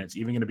PS4, and it's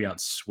even going to be on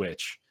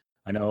Switch.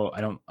 I know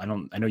you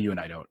and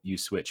I don't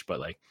use Switch,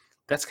 but like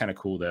that's kind of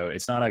cool though.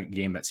 It's not a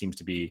game that seems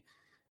to be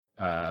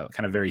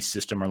kind of very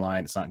system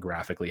reliant. It's not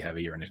graphically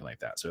heavy or anything like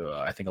that. So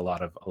I think a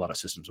lot of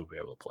systems will be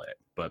able to play it.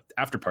 But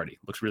After Party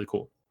looks really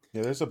cool.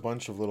 Yeah, there's a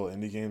bunch of little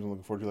indie games I'm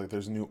looking forward to. Like,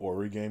 there's a new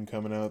Ori game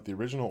coming out. The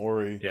original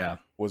Ori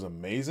was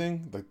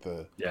amazing. Like,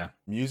 the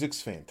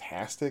music's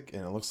fantastic,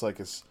 and it looks like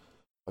it's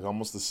like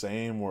almost the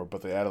same,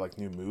 but they added like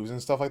new moves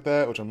and stuff like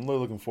that, which I'm really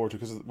looking forward to.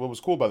 Because what was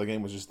cool about the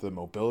game was just the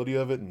mobility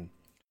of it. And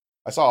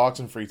I saw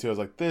Oxenfree too. I was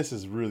like, this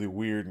is really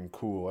weird and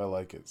cool. I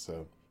like it.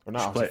 So, or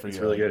not Oxenfree. It's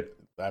really good.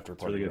 After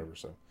Party, really whatever.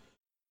 So,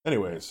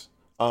 anyways,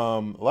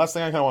 last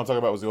thing I kind of want to talk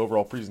about was the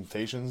overall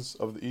presentations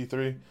of the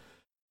E3.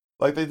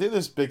 Like, they did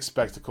this big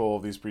spectacle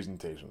of these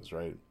presentations,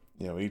 right?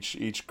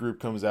 Each group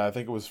comes out. I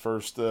think it was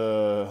first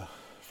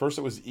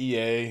it was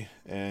EA,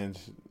 and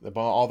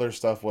all their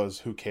stuff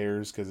was who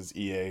cares because it's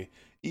EA.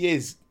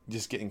 EA's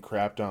just getting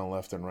crapped on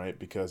left and right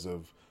because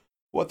of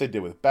what they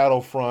did with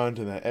Battlefront,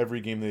 and that every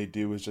game they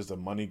do is just a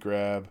money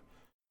grab.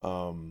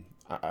 Aren't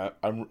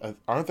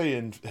they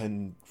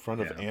in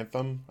front of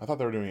Anthem? I thought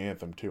they were doing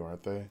Anthem too,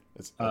 aren't they?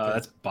 That's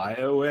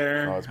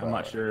BioWare. I'm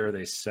not sure are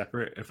they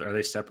separate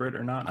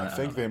or not. I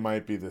think they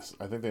might be this.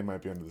 I think they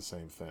might be under the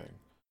same thing.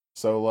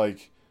 So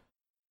like,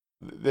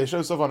 they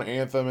show stuff on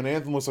Anthem, and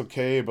Anthem looks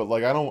okay, but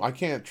like I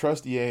can't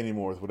trust EA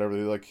anymore with whatever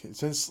they like.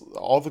 Since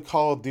all the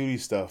Call of Duty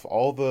stuff,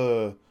 all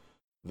the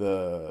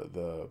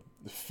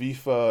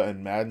FIFA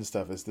and Madden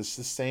stuff is the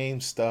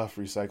same stuff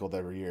recycled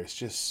every year. It's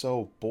just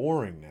so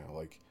boring now.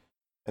 Like.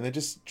 And they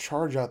just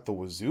charge out the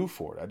wazoo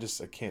for it. I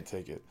can't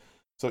take it.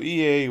 So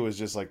EA was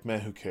just like, man,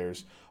 who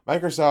cares?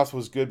 Microsoft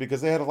was good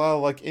because they had a lot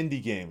of like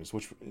indie games,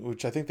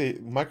 which I think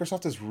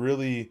Microsoft is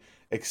really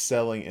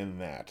excelling in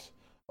that.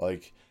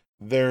 Like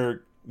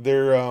their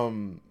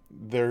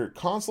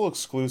console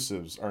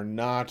exclusives are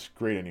not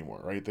great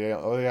anymore, right? They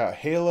got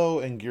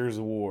Halo and Gears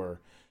of War,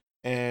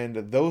 and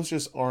those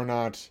just are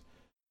not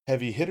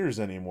heavy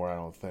hitters anymore. I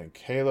don't think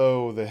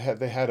Halo they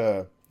had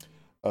a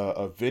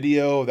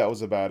video, that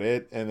was about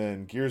it. And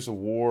then Gears of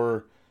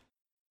War,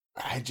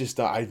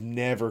 I've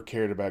never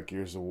cared about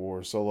Gears of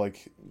War. So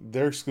like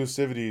their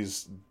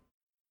exclusivities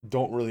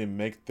don't really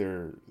make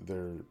their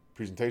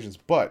presentations,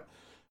 but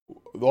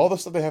all the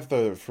stuff they have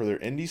for their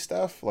indie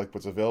stuff, like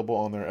what's available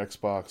on their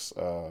Xbox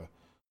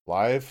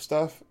Live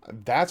stuff,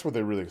 that's where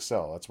they really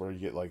excel. That's where you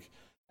get like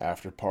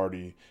After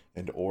Party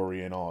and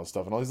Ori and all that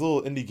stuff, and all these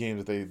little indie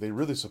games that they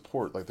really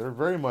support. Like they're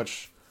very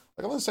much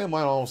like on the same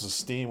line almost as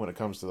Steam when it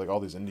comes to like all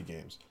these indie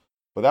games.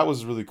 But that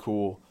was really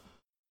cool.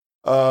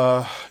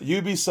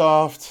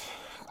 Ubisoft,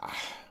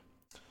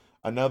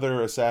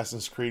 another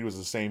Assassin's Creed was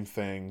the same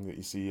thing that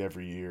you see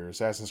every year.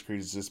 Assassin's Creed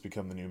has just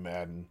become the new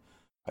Madden.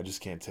 I just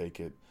can't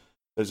take it.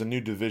 There's a new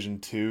Division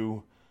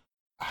 2.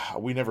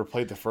 We never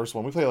played the first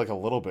one. We played like a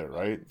little bit,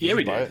 right? Yeah,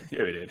 we did.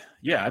 Yeah, we did.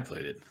 Yeah, I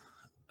played it.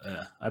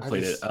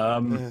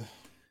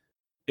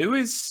 It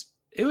was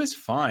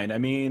fine. I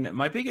mean,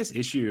 my biggest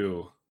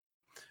issue,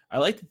 I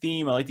like the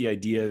theme, I like the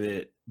idea of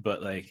it,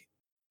 but like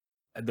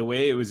the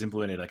way it was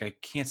implemented, like I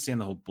can't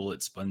stand the whole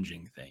bullet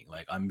sponging thing.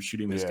 Like I'm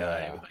shooting this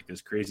guy with like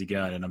this crazy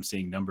gun, and I'm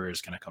seeing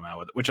numbers kind of come out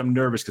with it, which I'm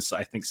nervous because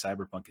I think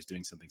Cyberpunk is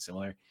doing something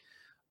similar.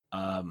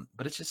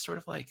 But it's just sort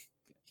of like,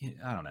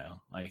 I don't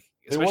know, like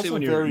especially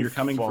when you're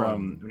coming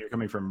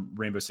from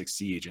Rainbow Six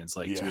Siege, and it's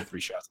like 2 or 3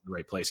 shots in the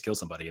right place kill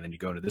somebody, and then you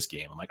go into this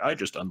game. I'm like, I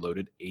just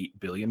unloaded 8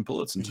 billion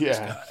bullets into this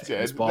guy.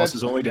 Yeah, this boss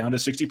is only down to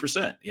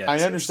 60%. Yeah, I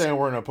understand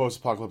we're in a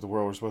post-apocalyptic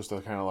world. We're supposed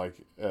to kind of like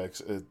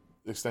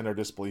extend our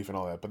disbelief and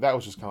all that, but that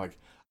was just kind of like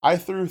I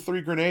threw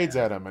 3 grenades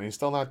at him and he's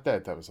still not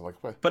dead. That was like,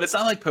 what? But it's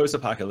not like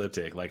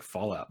post-apocalyptic, like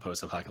Fallout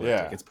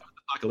post-apocalyptic. It's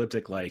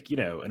apocalyptic, like, in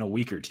a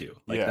week or two,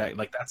 like Yeah, that.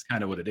 Like that's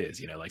kind of what it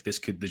is. Like this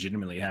could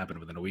legitimately happen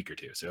within a week or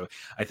two. So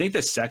I think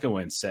the second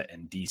one's set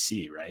in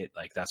DC, right?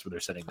 Like that's where they're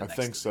setting the I next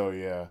think event. so.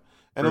 Yeah,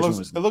 and First one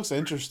was it looks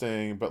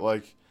interesting, but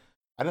like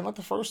I didn't like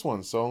the first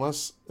one. So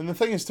and the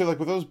thing is too, like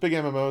with those big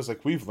MMOs,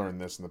 like we've learned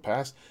this in the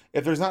past,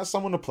 if there's not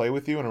someone to play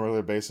with you on a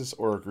regular basis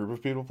or a group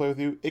of people to play with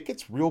you, it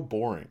gets real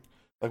boring.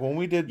 Like when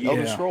we did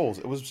Elder yeah, Scrolls,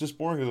 it was just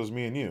boring because it was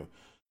me and you.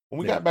 When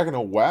we yeah. got back into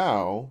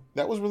WoW,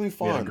 that was really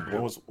We had a fun. group. Yeah,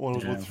 we had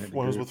a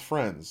When it was group. with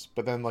friends,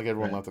 but then like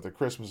everyone Right. left after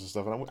Christmas and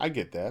stuff, and I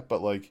get that,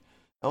 but like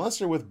unless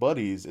you're with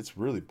buddies, it's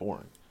really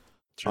boring.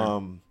 Sure.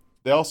 Um,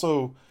 they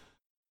also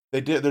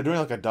they're doing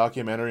like a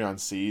documentary on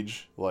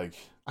Siege. Like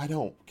I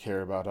don't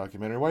care about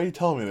documentary. Why are you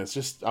telling me this?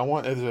 Just I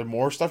want. Is there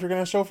more stuff you're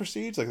gonna show for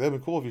Siege? Like that'd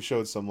be cool if you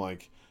showed some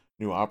like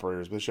new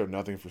operators, but they showed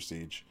nothing for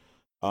Siege.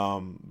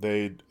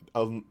 They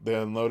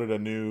unloaded a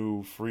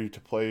new free to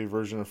play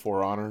version of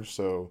For Honor,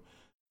 so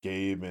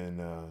Gabe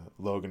and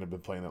Logan have been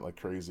playing that like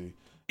crazy.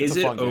 It's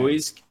a fun game.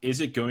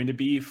 Is it going to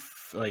be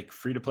like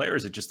free to play, or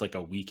is it just like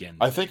a weekend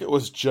I think thing? it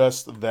was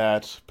just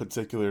that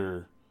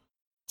particular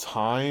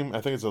time.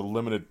 I think it's a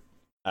limited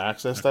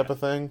access Okay. type of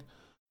thing.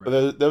 But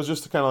Right. that was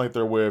just kind of like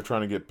their way of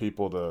trying to get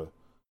people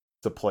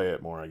to play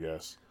it more, I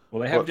guess.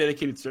 Well, they have But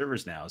dedicated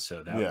servers now,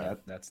 so yeah,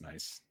 that's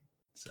nice.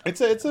 So yeah.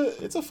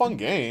 it's a fun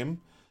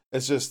game.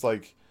 It's just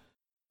like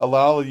a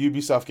lot of the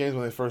Ubisoft games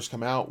when they first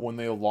come out, when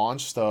they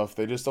launch stuff,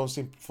 they just don't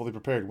seem fully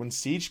prepared. When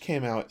Siege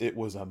came out, it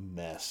was a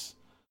mess,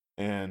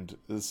 and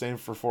the same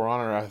for For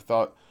Honor. I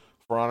thought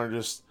For Honor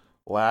just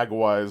lag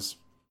wise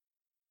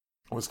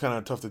was kind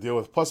of tough to deal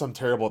with. Plus, I'm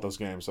terrible at those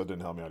games, so it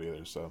didn't help me out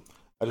either. So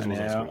I I just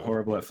wasn't know, screwed up.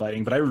 horrible at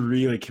fighting, but I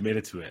really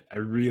committed to it. I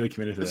really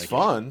committed to It's that game.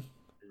 fun.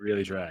 I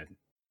really tried.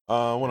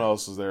 What Yeah.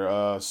 else is there?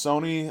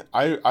 Sony.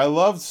 I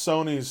loved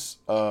Sony's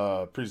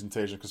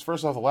presentation because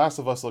first off, The Last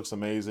of Us looks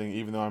amazing,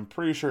 even though I'm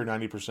pretty sure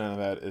 90% of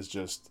that is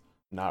just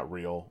not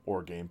real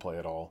or gameplay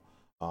at all.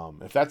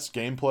 If that's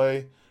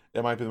gameplay,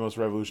 it might be the most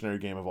revolutionary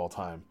game of all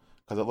time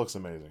because it looks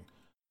amazing,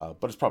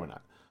 but it's probably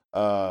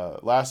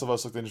not. Last of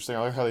Us looked interesting. I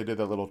like how they did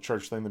that little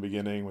church thing in the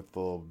beginning with the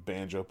little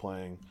banjo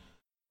playing.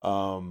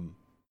 Um,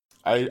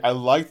 I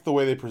liked the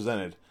way they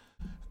presented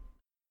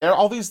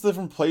all these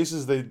different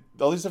places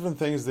all these different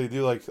things they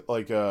do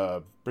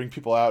bring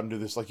people out and do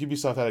this like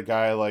Ubisoft had a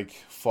guy like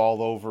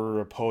fall over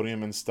a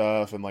podium and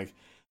stuff and like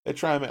they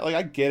try and like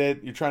I get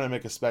it you're trying to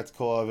make a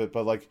spectacle of it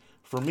but like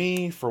for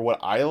me for what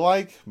I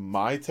like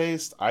my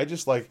taste I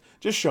just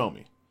show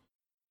me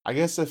I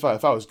guess if I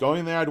was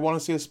going there I'd want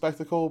to see a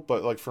spectacle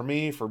but like for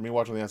me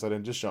watching the outside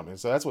and just show me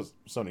so that's what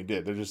Sony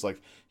did they're just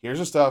like here's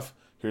the stuff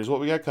here's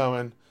what we got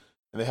coming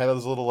and they had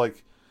those little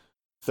like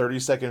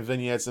 30-second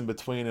vignettes in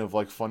between of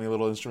like funny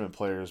little instrument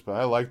players, but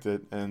I liked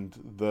it. And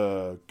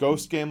the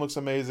Ghost game looks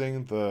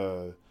amazing.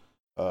 The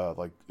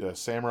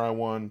Samurai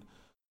one,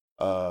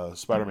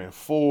 Spider-Man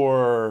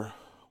 4.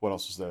 What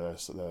else was there?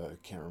 I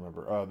can't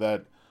remember.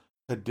 That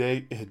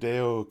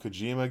Hideo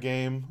Kojima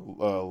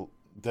game,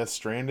 Death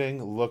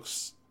Stranding,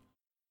 looks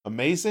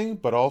amazing,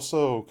 but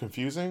also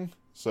confusing.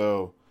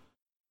 So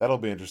that'll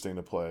be interesting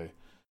to play.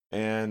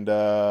 And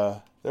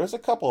there's a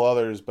couple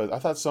others, but I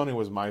thought Sony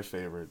was my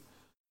favorite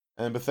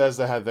and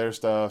Bethesda had their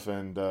stuff,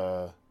 and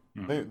I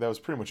Hmm. think that was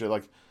pretty much it.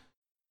 Like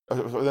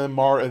then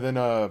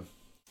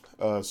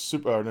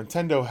Super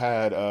Nintendo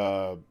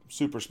had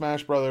Super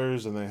Smash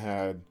Brothers, and they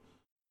had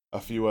a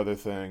few other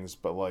things,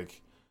 but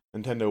like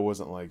Nintendo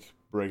wasn't like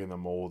breaking the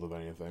mold of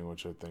anything,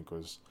 which I think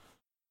was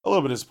a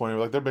little bit disappointing.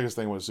 Like their biggest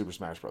thing was Super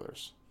Smash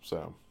Brothers,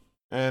 so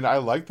and I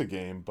like the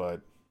game,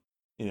 but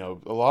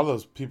a lot of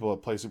those people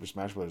that play Super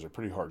Smash Brothers are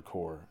pretty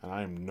hardcore, and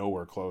I am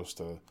nowhere close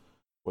to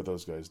what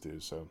those guys do.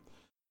 So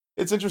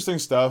it's interesting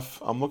stuff.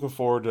 I'm looking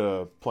forward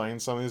to playing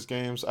some of these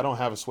games. I don't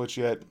have a Switch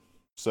yet,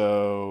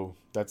 so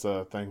that's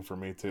a thing for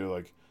me too.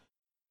 Like,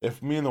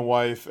 if me and the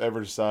wife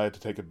ever decide to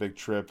take a big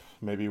trip,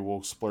 maybe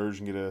we'll splurge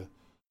and get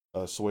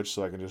a Switch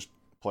so I can just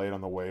play it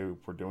on the way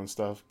we're doing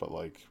stuff. But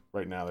like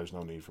right now, there's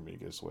no need for me to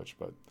get a Switch.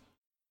 But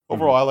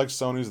overall, Hmm. I like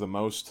Sony's the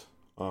most.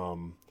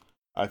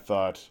 I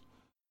thought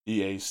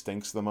EA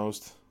stinks the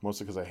most,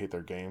 mostly because I hate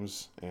their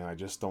games, and I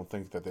just don't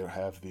think that they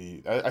have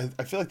the.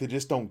 I feel like they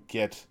just don't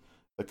get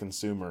the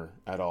consumer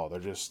at all. They're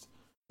just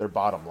their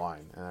bottom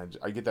line, and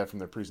I get that from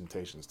their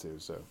presentations too.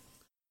 So,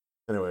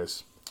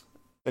 anyways,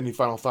 any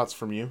final thoughts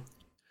from you?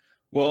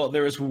 Well,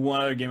 there was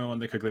one other game I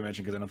wanted to quickly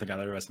mention because I don't think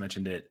either of us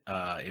mentioned it.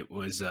 It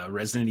was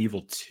Resident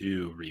Evil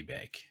 2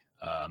 remake.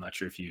 I'm not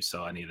sure if you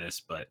saw any of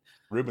this, but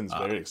Ruben's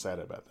uh, very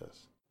excited about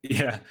this.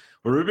 yeah,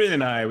 well, Ruben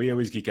and I, we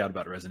always geek out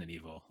about Resident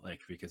Evil,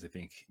 like because I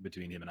think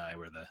between him and I,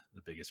 we're the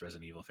biggest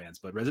Resident Evil fans.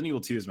 But Resident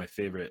Evil 2 is my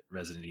favorite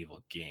Resident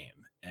Evil game,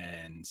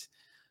 and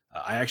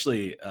I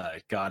actually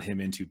got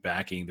him into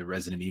backing the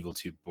Resident Evil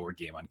 2 board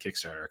game on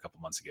Kickstarter a couple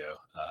months ago.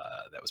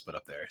 That was put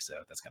up there, so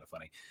that's kind of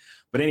funny.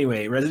 But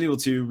anyway, Resident Evil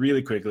 2,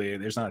 really quickly,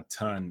 there's not a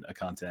ton of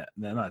content,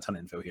 not a ton of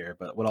info here,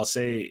 but what I'll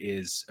say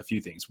is a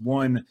few things.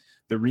 One,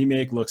 the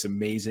remake looks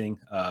amazing.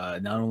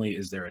 Not only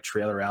is there a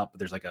trailer out, but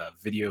there's like a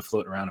video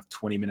floating around of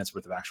 20 minutes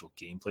worth of actual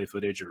gameplay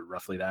footage, or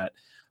roughly that.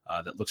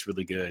 That looks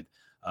really good.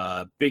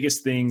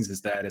 Biggest things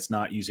is that it's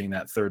not using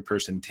that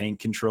third-person tank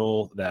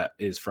control that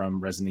is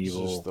from Resident It's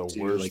Evil just the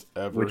 2, worst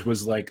ever. which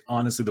was like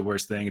honestly the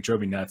worst thing. It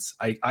drove me nuts.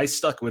 I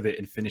stuck with it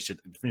and finished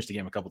the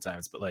game a couple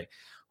times, but like,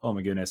 oh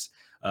my goodness.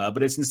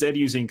 But it's instead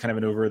using kind of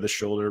an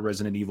over-the-shoulder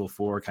Resident Evil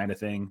 4 kind of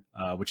thing,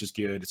 which is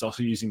good. It's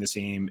also using the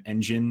same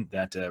engine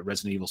that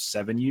Resident Evil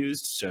 7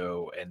 used,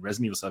 and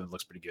Resident Evil 7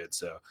 looks pretty good.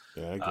 So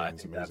yeah, that I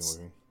game's think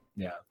amazing looking.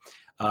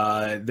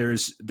 yeah.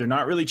 They're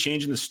not really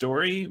changing the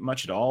story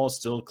much at all.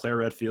 Still Claire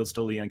Redfield,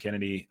 still Leon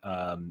Kennedy.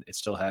 It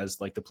still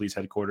has like the police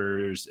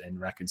headquarters in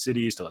Raccoon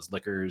City, still has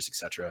liquors,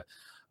 etc.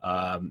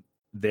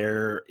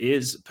 There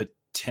is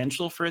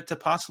potential for it to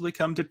possibly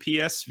come to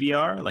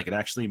PSVR. Like it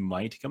actually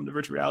might come to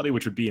virtual reality,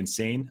 which would be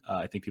insane.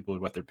 I think people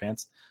would wet their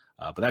pants,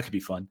 but that could be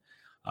fun.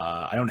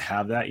 I don't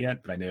have that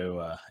yet, but I know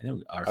our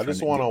I friend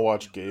just want to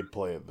watch Gabe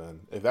play it then.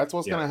 If that's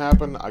what's going to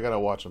happen, I got to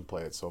watch him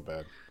play it so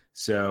bad.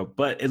 So,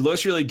 but it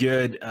looks really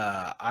good.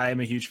 I'm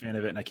a huge fan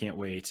of it, and I can't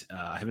wait.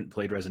 I haven't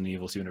played Resident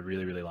Evil 2 in a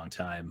really, really long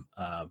time,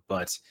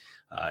 but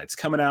it's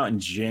coming out in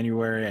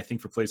January, I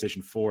think, for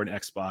PlayStation 4 and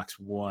Xbox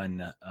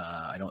One.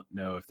 I don't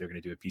know if they're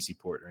going to do a PC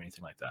port or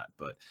anything like that,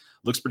 but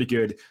looks pretty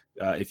good.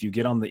 If you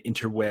get on the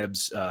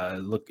interwebs,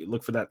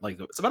 look for that. Like,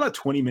 it's about a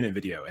 20-minute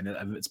video, and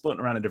it's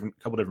floating around a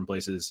couple different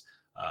places.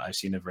 I've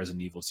seen of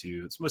Resident Evil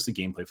 2. It's mostly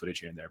gameplay footage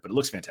here and there, but it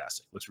looks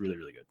fantastic. Looks really,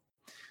 really good.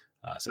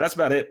 So that's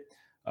about it.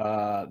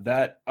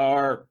 That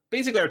are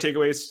basically our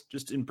takeaways,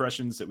 just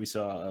impressions that we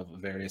saw of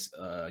various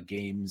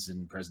games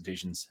and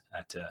presentations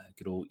at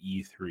good old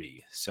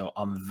E3. So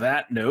on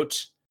that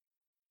note,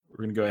 we're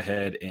going to go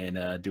ahead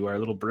and do our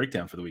little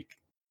breakdown for the week.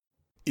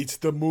 It's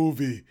the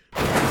movie.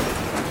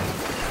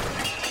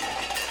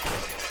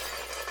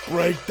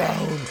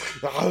 Breakdown.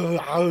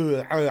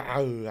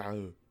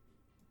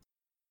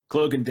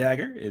 Cloak and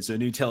Dagger is a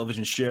new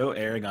television show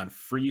airing on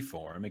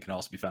Freeform. It can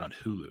also be found on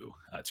Hulu.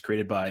 It's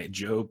created by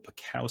Joe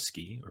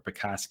Pakowski,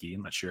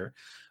 I'm not sure.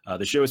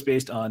 The show is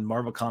based on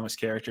Marvel Comics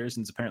characters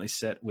and is apparently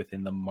set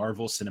within the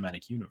Marvel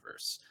Cinematic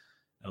Universe.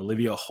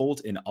 Olivia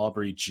Holt and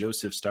Aubrey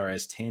Joseph star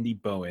as Tandy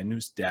Bowen,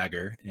 who's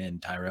Dagger,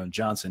 and Tyrone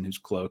Johnson, who's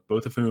Cloak,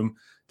 both of whom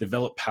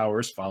develop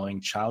powers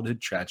following childhood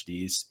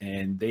tragedies,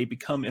 and they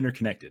become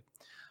interconnected.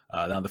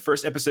 Now, the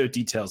first episode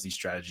details these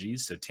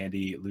strategies. So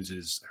Tandy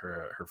loses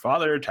her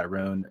father,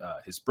 Tyrone,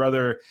 his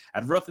brother,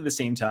 at roughly the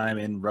same time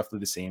in roughly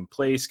the same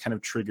place, kind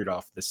of triggered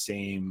off the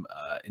same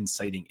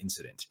inciting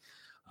incident.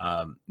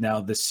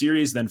 Now, the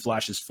series then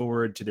flashes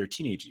forward to their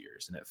teenage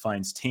years, and it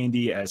finds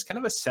Tandy as kind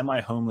of a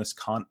semi-homeless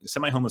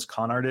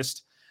con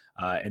artist,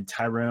 and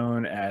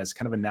Tyrone as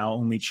kind of a now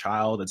only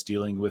child that's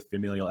dealing with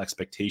familial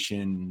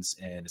expectations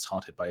and is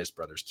haunted by his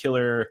brother's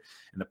killer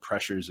and the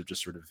pressures of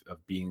just sort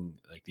of being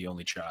like the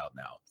only child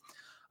now.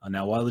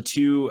 Now, while the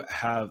two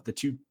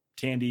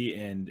Tandy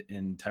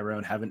and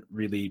Tyrone haven't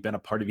really been a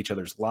part of each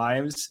other's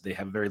lives, they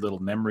have very little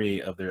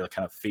memory of their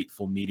kind of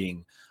fateful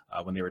meeting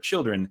when they were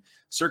children.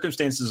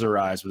 Circumstances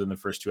arise within the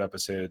first two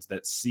episodes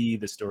that see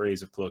the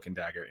stories of Cloak and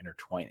Dagger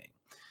intertwining.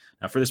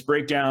 Now, for this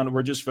breakdown,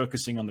 we're just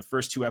focusing on the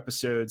first two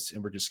episodes,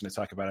 and we're just going to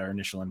talk about our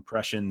initial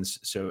impressions.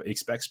 So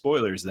expect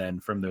spoilers then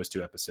from those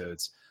two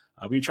episodes.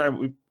 We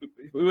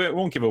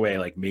won't give away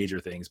like major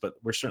things, but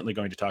we're certainly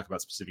going to talk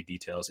about specific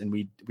details, and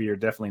we are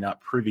definitely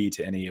not privy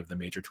to any of the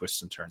major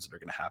twists and turns that are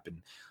going to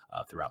happen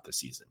throughout the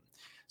season.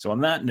 So on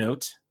that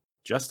note,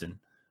 Justin,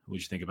 what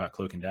did you think about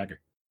Cloak and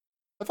Dagger?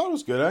 I thought it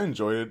was good. I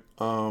enjoyed it.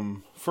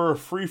 For a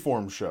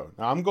freeform show.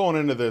 Now I'm going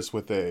into this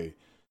with a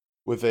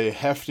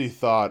hefty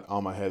thought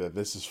on my head that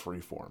this is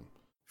Freeform.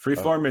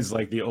 Freeform is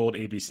like the old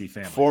ABC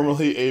Family.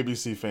 Formerly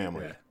ABC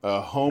Family.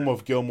 Yeah. Home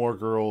of Gilmore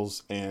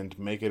Girls and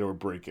Make It or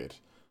Break It.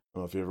 I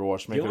don't know if you ever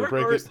watched Make It or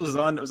Break It. Was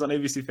on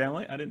ABC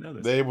Family? I didn't know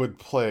this. They would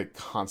play it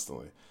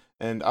constantly.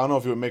 And I don't know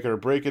if you would Make It or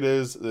Break It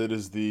is. It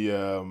is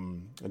the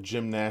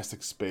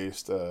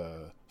gymnastics-based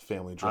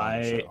family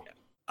drama show.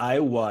 I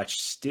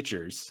watched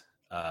Stitchers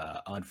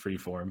on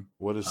Freeform.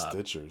 What is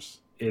Stitchers?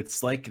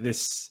 It's like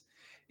this...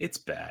 It's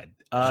bad.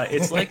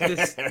 It's like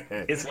this.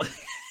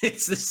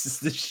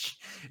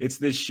 It's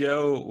this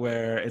show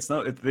where it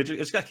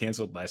just got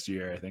canceled last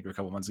year, I think, or a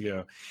couple months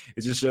ago.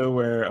 It's a show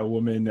where a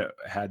woman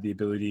had the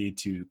ability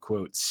to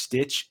quote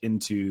stitch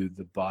into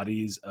the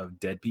bodies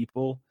of dead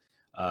people,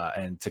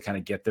 and to kind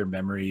of get their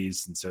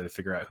memories, and so to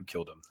figure out who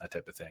killed them, that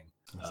type of thing.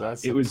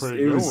 That's a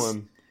pretty good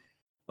one.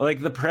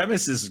 Like the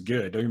premise is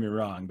good. Don't get me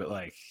wrong, but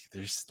like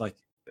there's like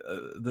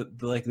the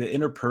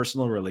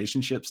interpersonal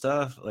relationship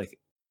stuff, like.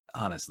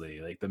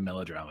 Honestly, like the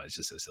melodrama is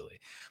just so silly.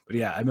 But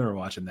yeah, I remember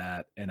watching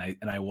that, and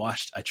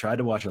I tried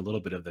to watch a little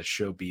bit of the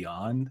show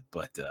Beyond,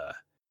 but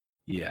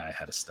yeah, I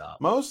had to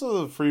stop. Most of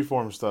the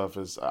freeform stuff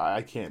is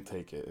I can't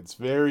take it.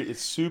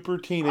 It's super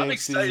teenage. I'm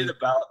excited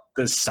about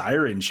the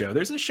Siren show.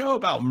 There's a show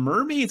about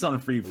mermaids on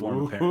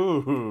Freeform.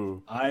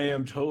 Apparently. I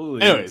am totally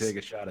gonna take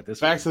a shot at this.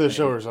 Back to the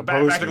show.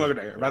 Back to Cloak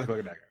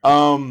and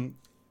Dagger.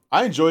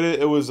 I enjoyed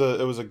it. It was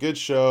a good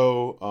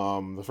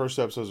show. The first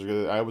two episodes are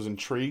good. I was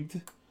intrigued.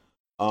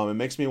 It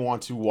makes me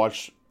want to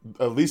watch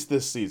at least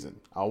this season.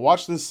 I'll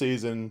watch this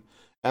season,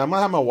 and I'm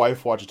gonna have my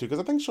wife watch it too because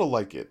I think she'll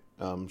like it.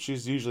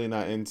 She's usually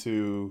not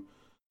into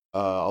a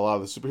lot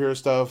of the superhero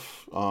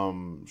stuff.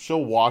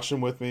 She'll watch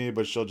them with me,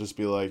 but she'll just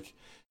be like,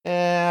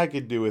 I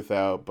could do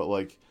without. But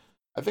like,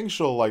 I think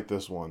she'll like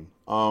this one.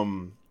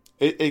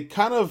 It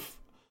kind of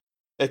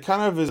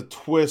is a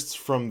twist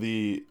from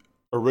the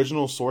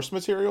original source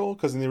material,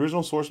 because in the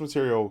original source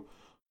material,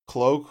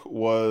 Cloak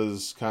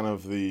was kind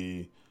of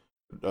the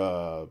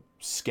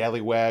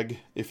scallywag,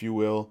 if you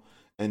will,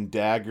 and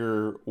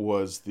Dagger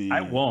was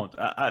I the. won't.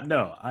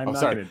 No, I'm Oh, not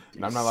sorry, gonna do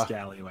I'm not.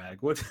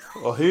 scallywag. What?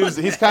 Well, What he's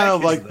the kind heck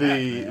of is like that,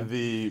 the man?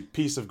 the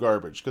piece of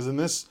garbage, because in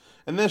this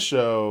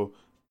show,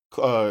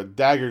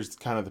 Dagger's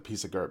kind of the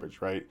piece of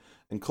garbage, right?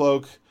 And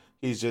Cloak,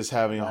 he's just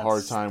having a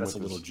hard time That's with a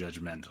little his.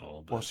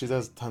 judgmental, Well, but she I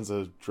does mean, tons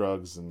of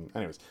drugs and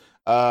anyways.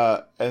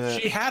 And then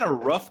she had a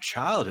rough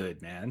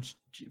childhood, man.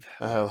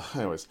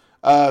 anyways,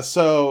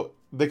 so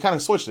they kind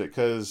of switched it,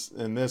 because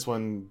in this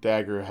one,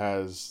 Dagger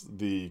has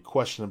the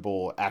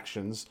questionable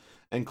actions,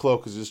 and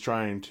Cloak is just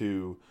trying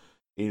to,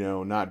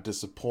 not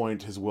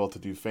disappoint his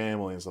well-to-do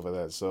family and stuff like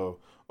that. So,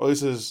 or at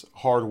least his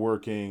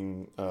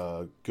hardworking,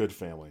 good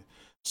family.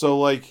 So,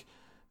 like,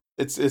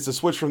 it's a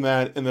switch from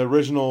that. In the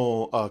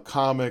original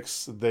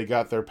comics, they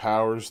got their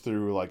powers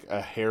through like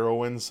a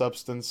heroin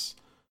substance,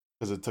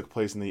 because it took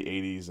place in the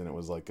 '80s, and it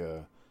was like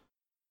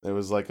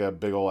a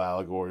big old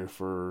allegory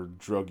for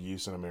drug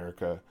use in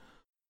America.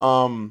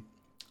 Um,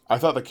 I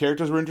thought the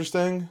characters were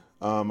interesting.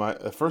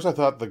 At first I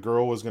thought the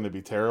girl was going to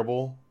be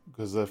terrible,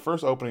 because the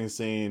first opening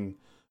scene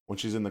when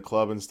she's in the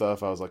club and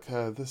stuff, I was like,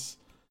 this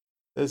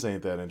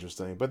ain't that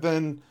interesting. But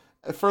then,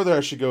 further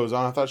as she goes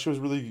on, I thought she was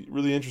really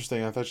really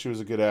interesting. I thought she was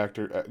a good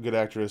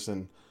actress,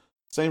 and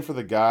same for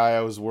the guy.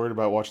 I was worried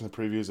about watching the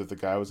previews if the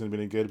guy was going to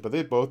be any good, but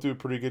they both do a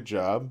pretty good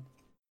job.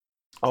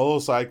 All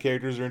those side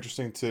characters are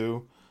interesting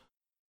too.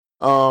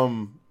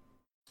 Um,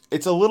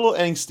 it's a little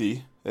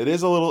angsty. It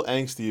is a little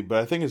angsty, but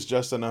I think it's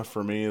just enough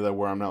for me that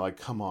where I'm not like,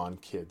 come on,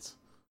 kids,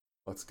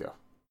 let's go.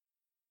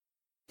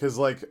 Because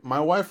like my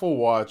wife will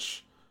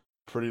watch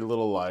Pretty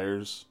Little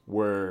Liars,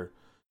 where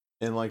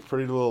in like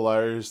Pretty Little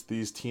Liars,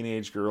 these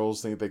teenage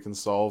girls think they can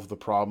solve the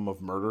problem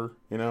of murder,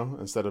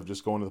 instead of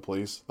just going to the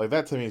police. Like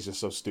that to me is just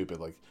so stupid.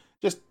 Like,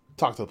 just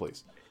talk to the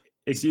police.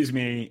 Excuse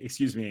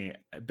me.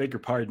 I beg your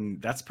pardon.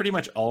 That's pretty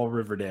much all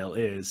Riverdale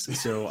is.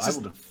 So I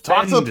will Just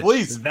talk to the defend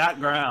police. that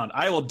ground.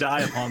 I will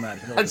die upon that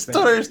hill. I just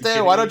don't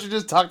understand. Why don't you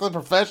just talk to the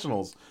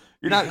professionals?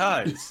 You're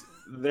not. Because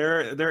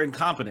they're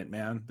incompetent,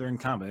 man. They're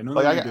incompetent. They know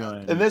Like what they're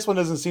and doing. this one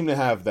doesn't seem to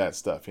have that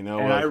stuff, And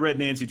I like, read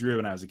Nancy Drew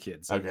when I was a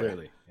kid, so okay.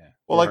 clearly, yeah,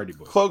 Well, we're like Hardy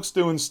Boys. Cloak's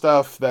doing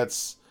stuff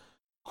that's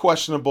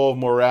questionable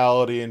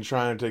morality and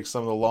trying to take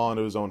some of the law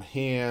into his own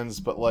hands,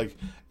 but like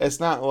it's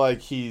not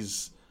like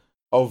he's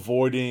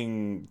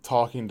avoiding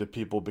talking to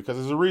people because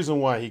there's a reason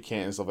why he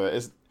can't and stuff like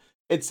that.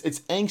 It's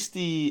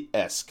angsty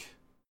esque,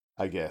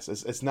 I guess.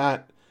 It's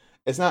not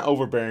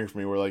overbearing for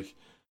me. Where like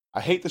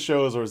I hate the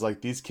shows where it's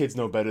like these kids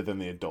know better than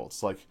the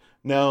adults. Like,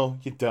 no,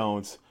 you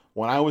don't.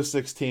 When I was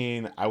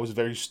 16, I was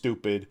very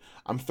stupid.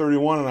 I'm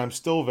 31 and I'm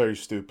still very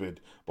stupid.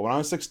 But when I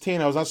was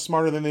 16, I was not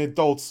smarter than the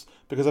adults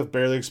because I've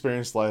barely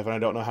experienced life and I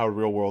don't know how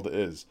real world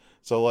is.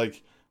 So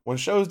like when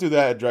shows do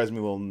that, it drives me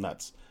a little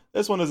nuts.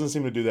 This one doesn't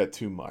seem to do that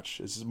too much.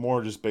 It's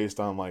more just based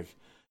on like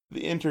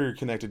the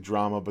interconnected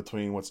drama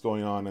between what's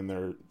going on in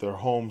their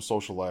home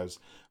social lives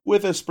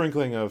with a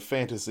sprinkling of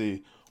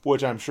fantasy,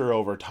 which I'm sure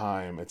over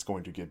time it's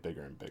going to get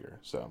bigger and bigger.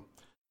 So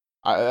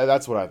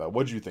that's what I thought.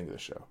 What did you think of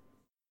this show?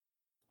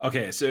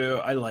 Okay, so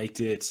I liked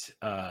it.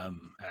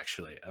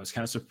 Actually, I was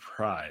kind of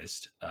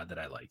surprised that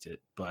I liked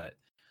it, but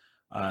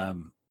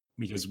um,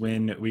 because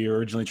when we were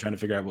originally trying to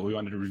figure out what we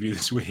wanted to review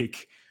this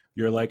week,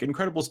 you're like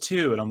Incredibles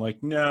 2, and I'm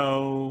like,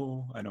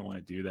 no, I don't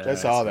want to do I that.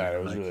 saw And that.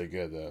 It you're was like, really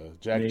good though.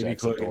 Jack maybe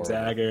Jack's Cloak and adorable.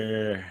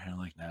 Dagger. And I'm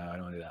like, no, I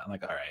don't want to do that. I'm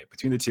like, all right,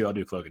 between the two, I'll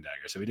do Cloak and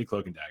Dagger. So we did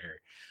Cloak and Dagger.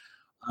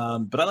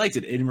 But I liked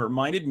it. It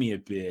reminded me a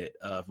bit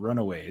of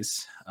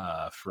Runaways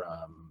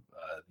from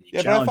the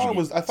Yeah, but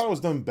challenging. I thought it was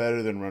done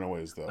better than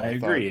Runaways though. I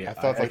agree. I I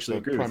thought like actually the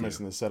agree with premise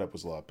you. and the setup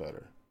was a lot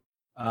better.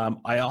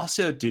 I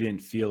also didn't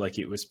feel like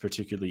it was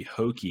particularly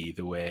hokey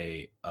the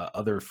way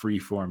other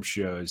freeform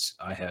shows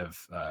I have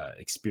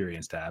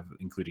experienced have,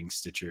 including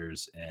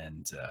Stitchers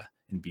and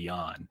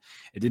Beyond.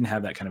 It didn't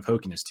have that kind of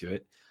hokiness to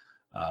it,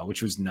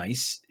 which was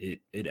nice.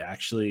 It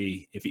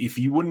actually, if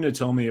you wouldn't have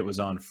told me it was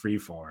on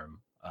freeform,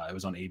 it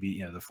was on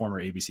the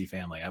former ABC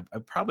Family, I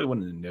probably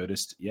wouldn't have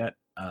noticed yet.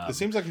 It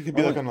seems like it could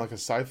be like on like a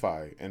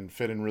sci-fi and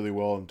fit in really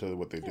well into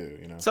what they do,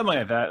 Something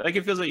like that. Like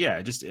it feels like, yeah,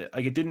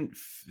 like it didn't.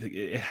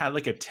 It had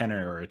like a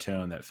tenor or a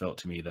tone that felt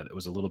to me that it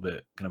was a little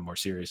bit kind of more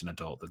serious and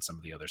adult than some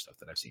of the other stuff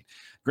that I've seen.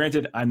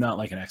 Granted, I'm not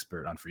like an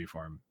expert on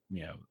freeform,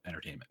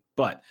 entertainment,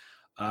 but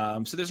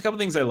so there's a couple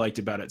things I liked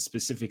about it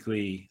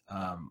specifically.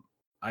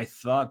 I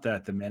thought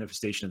that the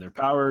manifestation of their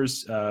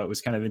powers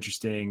was kind of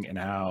interesting, and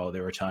how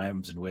there were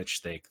times in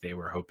which they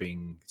were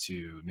hoping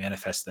to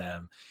manifest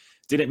them,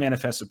 didn't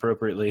manifest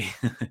appropriately.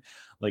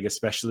 like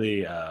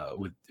especially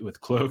with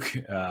Cloak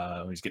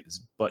when he's getting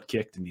his butt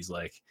kicked and he's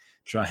like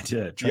trying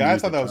to Yeah, I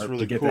use thought the that was tarp to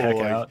really get the cool. heck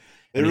Like out.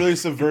 they And really he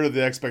subverted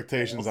the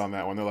expectations falls. on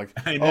that one. They're like,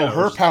 I "Oh, know.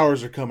 her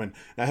powers are coming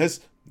now."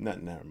 His no,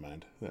 never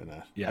mind. No.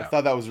 I Yeah.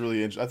 thought that was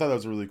really I thought that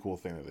was a really cool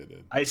thing that they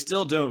did. I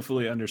still don't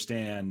fully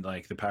understand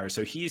like the power.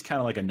 So he's kind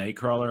of like a night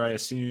crawler, I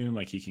assume.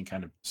 Like he can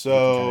kind of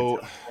So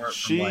teleport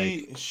from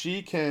like.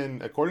 she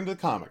can, according to the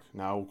comic.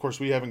 Now, of course,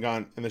 we haven't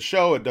gone in the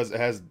show. It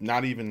has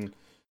not even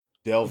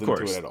delved Of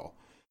into it course, at all.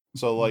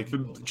 So like,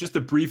 just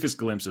the briefest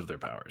glimpse of their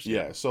powers.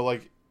 yeah. So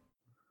like,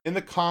 in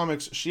the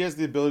comics, she has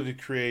the ability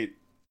to create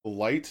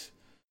light,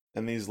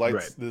 and these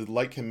lights, Right. the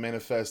light can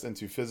manifest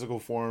into physical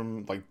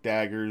form, like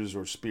daggers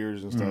or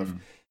spears and stuff. Mm,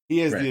 He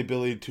has right. the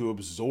ability to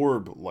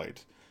absorb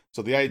light.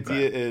 So the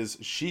idea Okay. is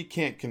she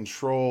can't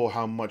control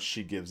how much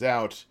she gives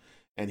out,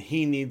 and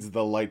he needs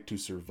the light to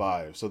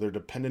survive. So they're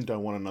dependent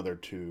on one another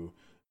to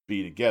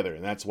be together,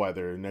 and that's why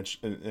they're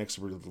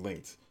inextricably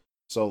linked.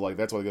 So like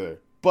that's why they're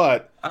together.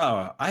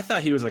 Oh, I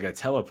thought he was like a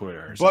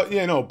teleporter or But something.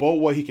 yeah, no. But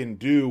what he can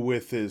do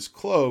with his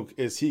cloak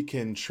is he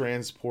can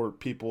transport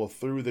people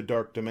through the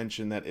dark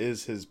dimension that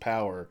is his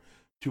power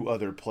to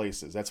other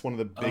places. That's one of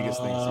the biggest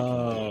things he can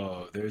do.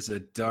 Oh, there's a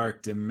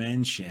dark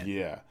dimension.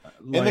 Yeah.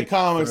 In the Like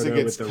comics, it Frodo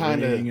gets with the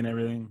kind of ring and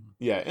everything.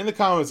 yeah. In the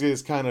comics, it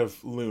gets kind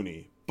of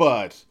loony,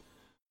 but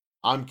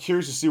I'm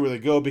curious to see where they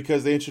go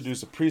because they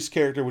introduced a priest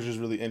character, which is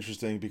really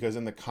interesting. Because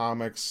in the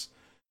comics,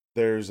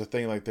 there's a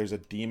thing like there's a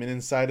demon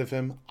inside of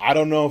him. I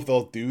don't know if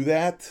they'll do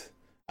that.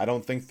 I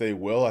don't think they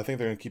will. I think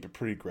they're gonna keep it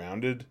pretty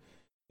grounded,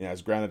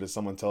 as grounded as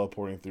someone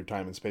teleporting through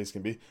time and space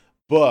can be.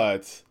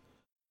 But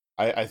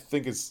I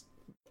think it's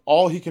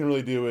all he can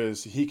really do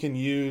is he can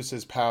use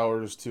his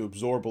powers to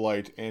absorb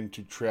light and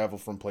to travel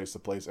from place to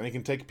place, and he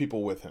can take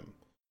people with him.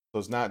 So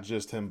it's not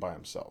just him by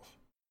himself.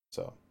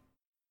 So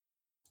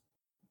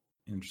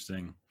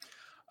Interesting.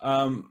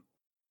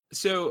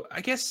 So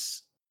I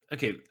guess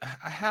okay,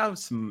 I have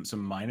some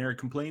minor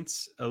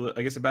complaints,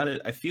 I guess, about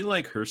it. I feel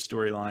like her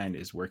storyline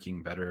is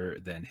working better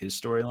than his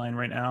storyline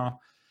right now.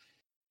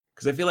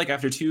 Because I feel like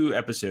after 2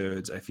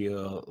 episodes, I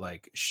feel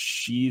like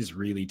she's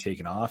really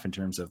taken off in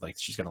terms of like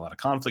she's got a lot of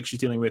conflict she's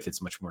dealing with.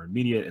 It's much more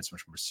immediate, it's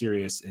much more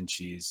serious, and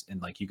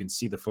like you can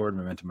see the forward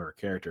momentum of her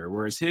character.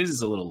 Whereas his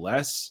is a little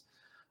less.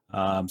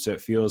 So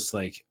it feels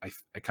like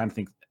I kind of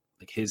think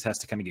like his has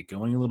to kind of get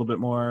going a little bit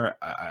more.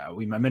 I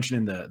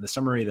mentioned in the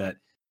summary that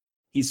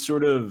he's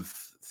sort of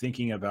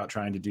thinking about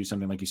trying to do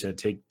something like you said,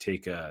 take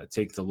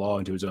the law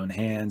into his own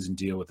hands and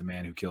deal with the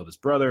man who killed his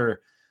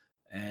brother.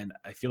 And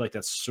I feel like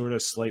that's sort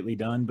of slightly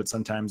done, but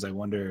sometimes I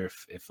wonder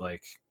if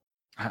like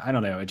I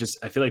don't know.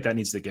 I feel like that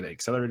needs to get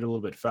accelerated a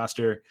little bit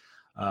faster.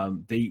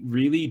 They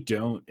really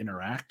don't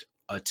interact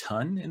a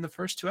ton in the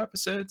first 2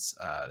 episodes.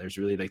 There's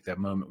really like that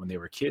moment when they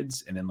were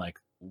kids, and then like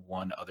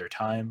one other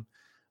time,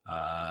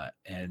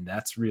 and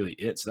that's really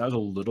it. So that was a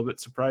little bit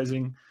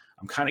surprising.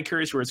 I'm kind of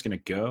curious where it's going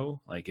to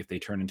go, like if they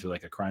turn into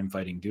like a crime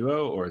fighting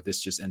duo, or if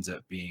this just ends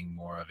up being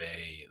more of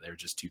they're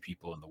just 2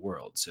 people in the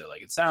world. So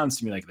like it sounds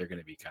to me like they're going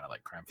to be kind of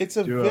like crime it's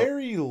fighting a duo.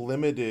 very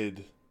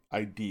limited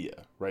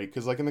idea, right?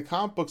 Because like in the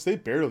comic books, they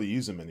barely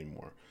use him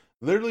anymore.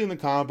 Literally in the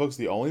comic books,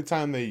 the only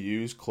time they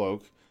use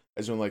Cloak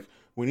is when like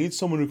we need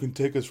someone who can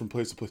take us from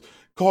place to place.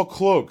 Call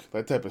Cloak,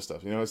 that type of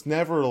stuff. It's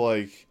never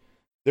like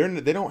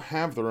they don't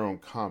have their own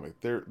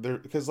comic. They're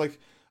because like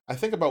I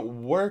think about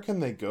where can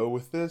they go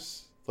with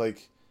this,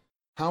 like.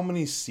 How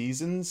many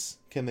seasons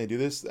can they do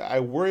this? I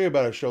worry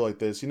about a show like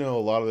this. A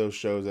lot of those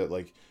shows that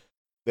like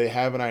they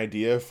have an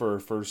idea for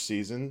a first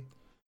season,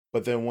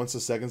 but then once the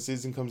second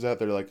season comes out,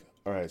 they're like,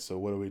 all right, so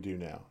what do we do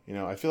now?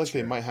 I feel like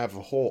they might have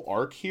a whole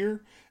arc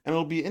here and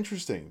it'll be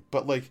interesting.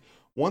 But like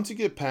once you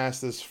get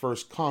past this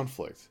first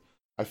conflict,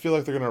 I feel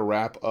like they're going to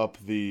wrap up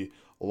the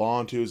law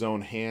into his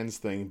own hands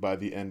thing by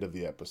the end of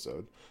the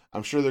episode.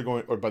 I'm sure they're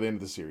going, or by the end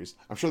of the series,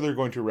 I'm sure they're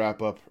going to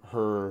wrap up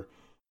her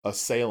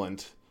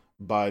assailant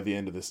by the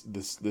end of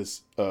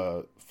this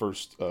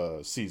first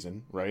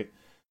season, right?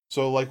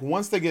 So like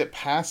once they get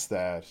past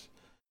that,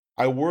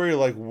 I worry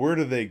like where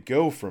do they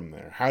go from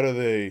there? How do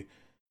they?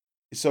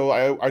 So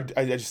I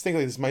just think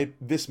like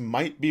this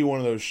might be one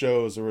of those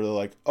shows where they're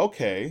like,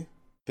 okay,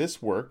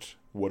 this worked.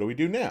 What do we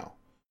do now?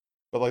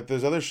 But like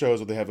there's other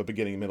shows where they have a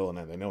beginning, middle, and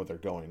end. They know what they're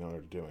going, know what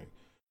they're doing.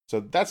 So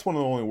that's one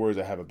of the only worries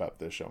I have about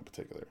this show in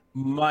particular.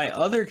 My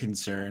other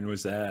concern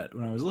was that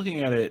when I was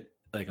looking at it,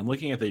 like I'm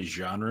looking at the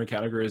genre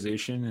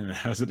categorization and it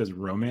has it as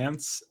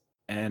romance,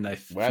 and I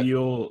What?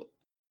 feel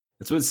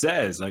that's what it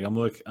says. Like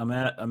I'm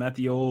at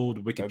the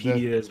old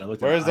Wikipedia's and I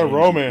looked at Where's the the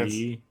romance?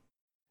 IMDb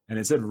and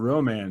it said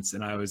romance,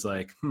 and I was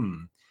like,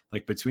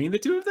 like between the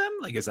two of them,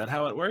 like is that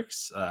how it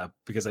works?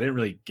 Because I didn't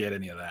really get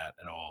any of that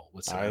at all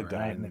whatsoever.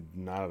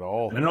 Not at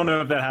all. And I don't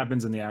know if that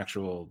happens in the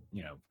actual,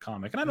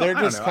 comic. And They're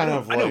I don't just know. kind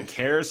of I don't like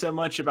care so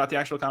much about the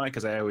actual comic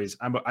because I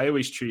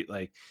always treat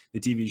like the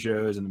TV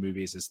shows and the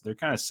movies as they're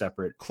kind of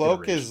separate.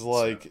 Cloak is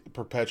like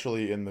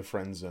perpetually in the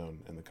friend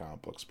zone in the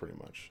comic books, pretty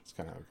much. It's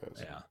kind of how it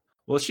goes. Yeah.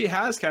 Well, she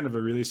has kind of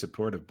a really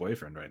supportive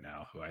boyfriend right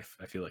now who I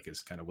feel like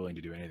is kind of willing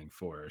to do anything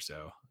for her.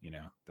 So,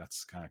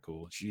 that's kind of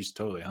cool. She's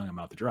totally hung him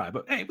out to dry,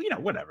 but hey,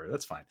 whatever.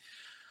 That's fine.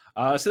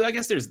 So I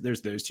guess there's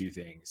those two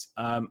things.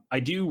 I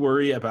do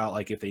worry about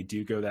like if they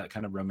do go that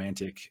kind of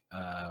romantic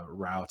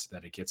route,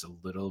 that it gets a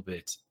little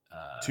bit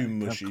Too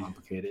kind of mushy.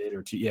 complicated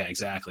or too, yeah,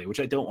 exactly. Which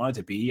I don't want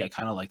it to be. I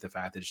kind of like the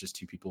fact that it's just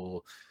two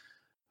people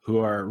who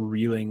are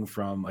reeling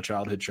from a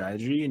childhood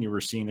tragedy, and you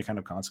were seeing the kind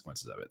of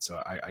consequences of it.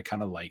 So I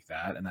kind of like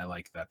that, and I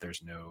like that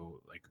there's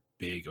no like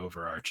big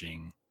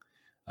overarching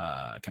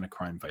kind of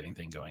crime fighting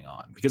thing going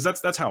on, because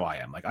that's how I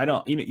am. Like I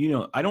don't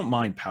I don't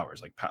mind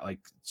powers, like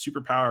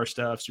superpower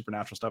stuff,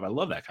 supernatural stuff. I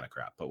love that kind of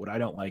crap. But what I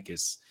don't like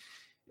is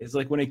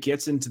like when it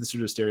gets into the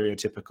sort of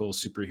stereotypical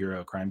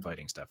superhero crime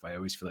fighting stuff. I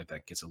always feel like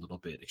that gets a little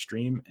bit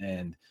extreme,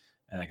 and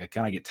like I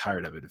kind of get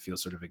tired of it. It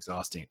feels sort of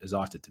exhausted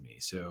to me.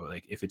 So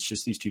like if it's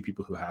just these two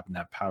people who happen to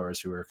have powers,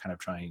 who are kind of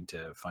trying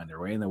to find their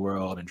way in the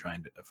world and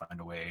trying to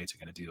find a way to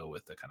kind of deal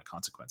with the kind of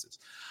consequences,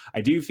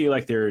 I do feel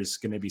like there's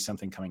going to be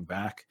something coming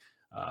back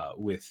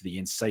with the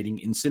inciting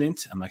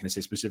incident. I'm not going to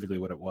say specifically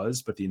what it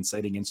was, but the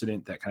inciting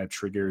incident that kind of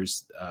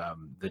triggers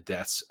the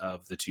deaths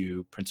of the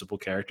two principal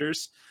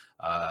characters,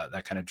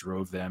 that kind of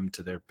drove them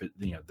to their,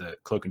 the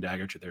cloak and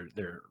dagger to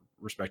their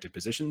respective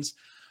positions.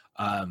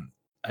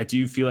 I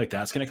do feel like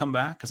that's going to come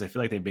back, because I feel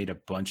like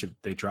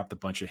they dropped a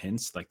bunch of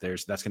hints. Like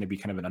that's going to be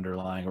kind of an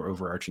underlying or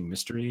overarching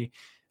mystery.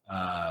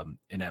 And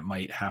that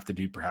might have to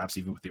do perhaps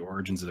even with the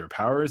origins of their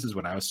powers, is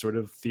what I was sort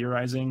of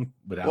theorizing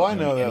without Well, I knowing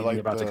know that anything like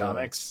about the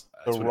comics.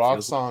 the That's what it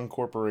feels like. Roxxon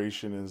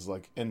Corporation is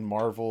like in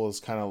Marvel is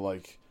kind of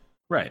like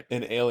Right.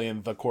 in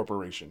Alien the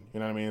Corporation.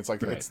 You know what I mean? It's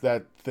like Right. it's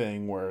that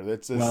thing where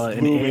it's this Well,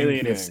 in looming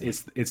Alien, thing.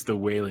 it's the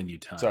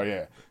Weyland-Yutani. Sorry,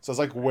 yeah. So it's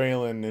like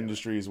Wayland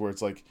Industries, where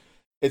it's like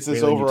it's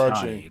this Weyland-Yutani.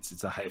 overarching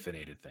It's a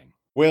hyphenated thing.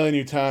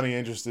 Weyland-Yutani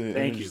interested.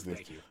 Thank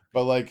you.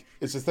 But like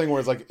it's this thing where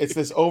it's like it's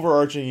this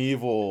overarching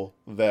evil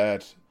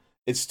that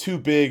it's too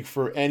big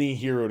for any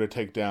hero to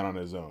take down on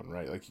his own,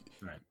 right? Like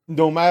Right.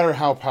 no matter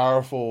how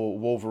powerful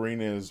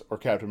Wolverine is or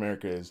Captain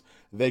America is,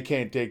 they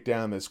can't take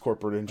down this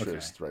corporate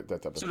interest, right?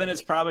 That type of So thing. then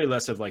it's probably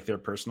less of like their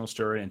personal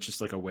story and just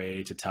like a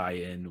way to tie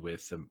in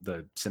with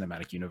the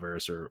cinematic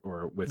universe or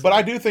with. But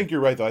I do think you're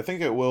right, though. I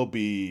think it will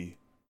be.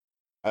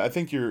 I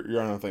think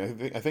you're on a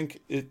thing. I think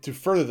to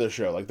further the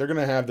show, like they're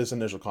gonna have this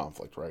initial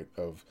conflict, right?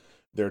 Of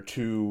their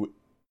two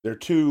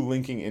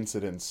linking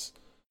incidents.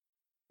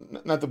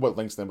 Not what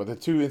links them, but the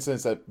two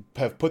incidents that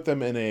have put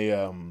them in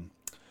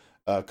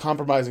a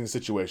compromising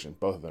situation,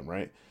 both of them,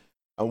 right?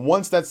 And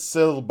once that's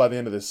settled by the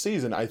end of this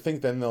season, I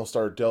think then they'll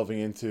start delving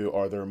into,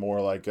 are there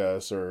more like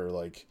us, or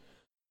like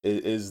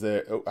is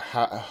there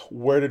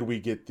where did we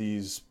get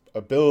these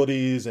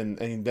abilities, and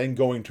then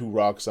going to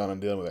Roxxon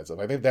and dealing with that stuff.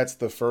 I think that's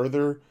the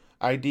further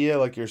idea,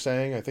 like you're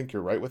saying. I think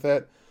you're right with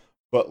that,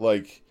 but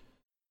like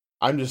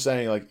I'm just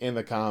saying, like in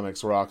the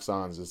comics,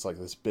 Roxxon's it's like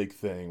this big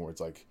thing where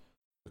it's like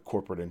the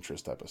corporate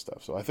interest type of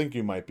stuff. So I think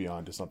you might be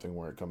onto something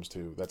where it comes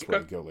to that's where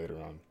we go later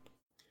on.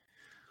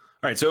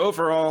 All right. So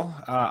overall,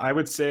 I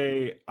would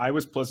say I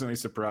was pleasantly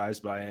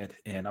surprised by it,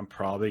 and I'm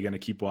probably going to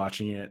keep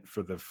watching it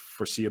for the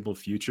foreseeable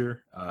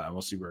future. And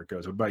we'll see where it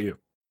goes. What about you?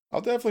 I'll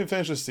definitely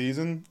finish this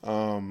season.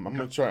 I'm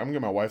gonna try. I'm gonna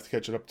get my wife to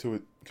catch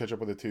up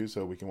with it too,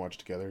 so we can watch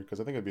together, because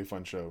I think it'd be a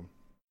fun show.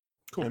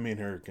 Cool. And me and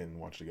her can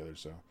watch together.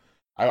 So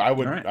I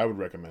would right. I would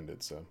recommend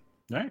it. So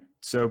all right.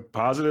 So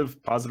positive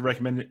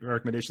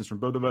recommendations from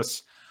both of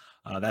us.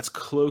 That's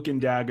Cloak and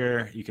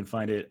Dagger. You can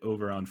find it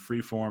over on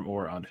Freeform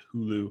or on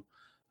Hulu.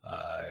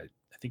 I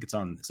think it's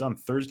on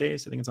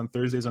Thursdays. I think it's on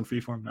Thursdays on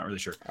Freeform. Not really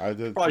sure.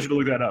 Probably should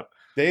look that up.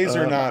 Days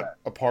are not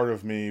a part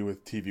of me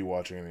with TV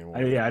watching anymore.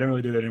 I don't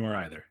really do that anymore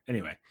either.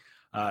 Anyway,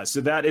 so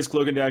that is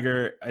Cloak and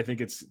Dagger. I think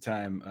it's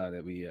time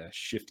that we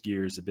shift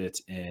gears a bit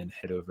and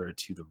head over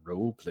to the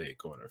role play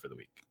corner for the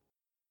week.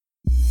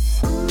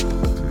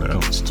 Now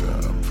it's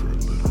time for a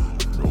little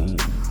role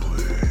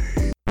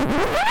play.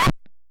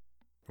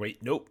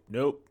 Wait, nope.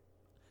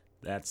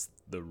 That's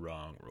the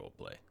wrong role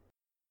play.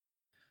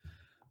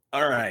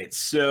 All right,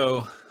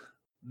 so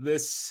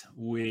this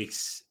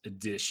week's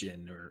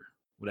edition, or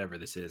whatever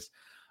this is,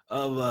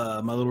 of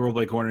my little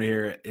roleplay corner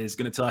here is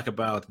going to talk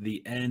about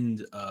the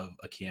end of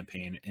a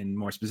campaign, and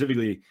more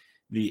specifically,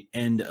 the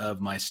end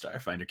of my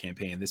Starfinder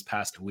campaign. This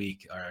past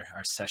week,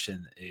 our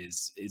session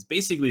is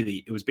basically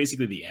the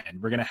end.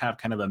 We're going to have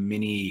kind of a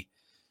mini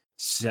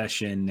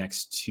session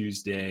next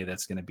Tuesday.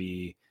 That's going to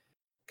be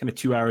kind of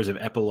 2 hours of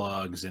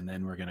epilogues, and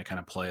then we're going to kind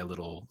of play a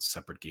little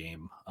separate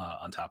game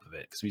on top of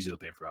it, because we usually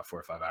play for about 4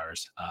 or 5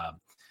 hours.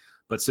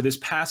 But so this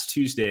past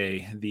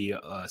Tuesday, the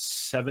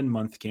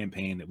 7-month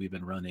campaign that we've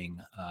been running,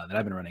 that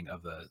I've been running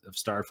of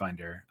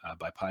Starfinder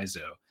by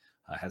Paizo,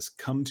 has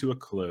come to a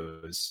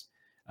close,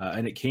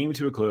 and it came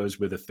to a close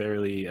with a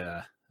fairly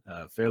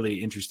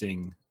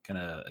interesting kind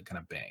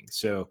of bang.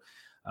 So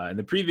in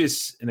the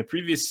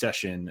previous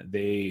session,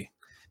 they've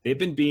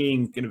been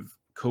being kind of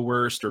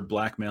coerced or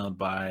blackmailed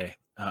by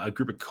a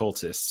group of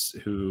cultists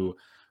who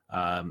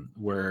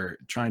were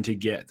trying to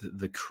get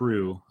the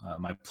crew,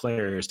 my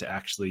players, to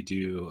actually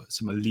do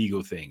some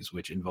illegal things,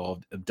 which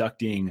involved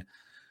abducting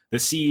the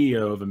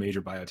CEO of a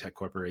major biotech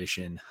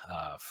corporation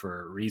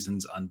for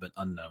reasons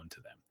unknown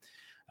to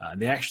them.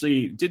 They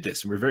actually did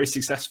this and were very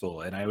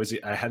successful. And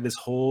I had this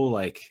whole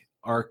like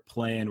arc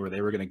plan where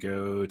they were going to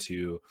go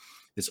to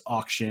this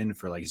auction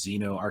for like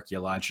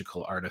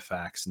xenoarchaeological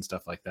artifacts and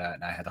stuff like that.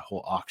 And I had a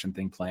whole auction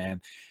thing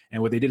planned.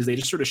 And what they did is they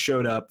just sort of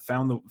showed up,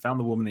 found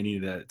the woman they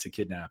needed to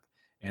kidnap,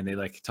 and they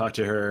like talked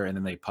to her, and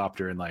then they popped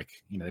her in like,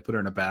 you know, they put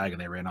her in a bag and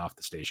they ran off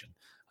the station.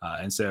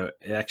 And so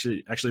it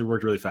actually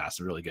worked really fast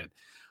and really good.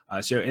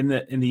 So in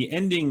the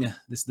ending,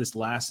 this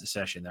last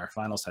session, our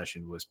final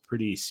session was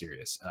pretty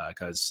serious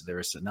because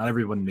not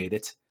everyone made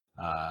it.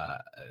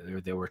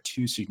 There were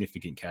 2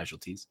 significant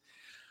casualties.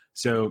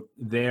 So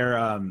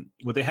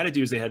what they had to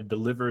do is they had to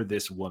deliver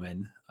this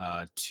woman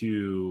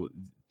to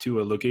a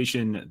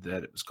location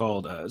that was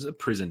called it was a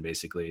prison.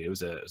 Basically, it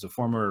was a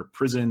former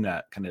prison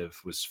that kind of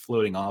was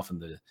floating off in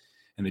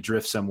the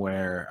drift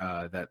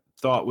somewhere that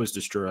thought was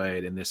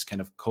destroyed, and this group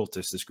of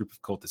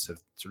cultists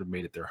have sort of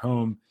made it their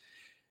home.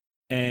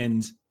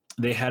 And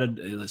they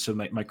so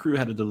my crew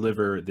had to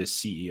deliver this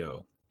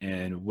CEO,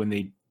 and when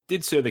they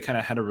did so, they kind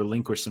of had to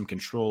relinquish some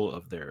control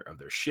of their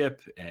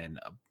ship, and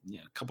a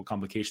couple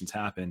complications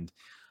happened.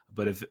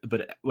 But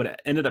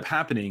what ended up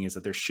happening is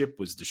that their ship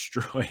was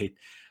destroyed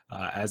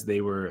as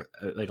they were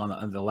like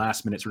on the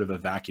last minute, sort of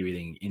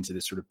evacuating into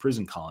this sort of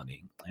prison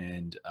colony.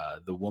 And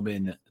the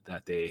woman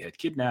that they had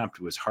kidnapped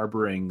was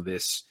harboring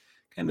this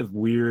kind of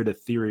weird,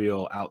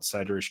 ethereal,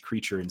 outsiderish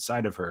creature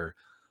inside of her.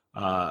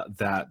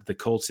 That the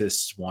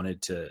cultists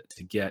wanted to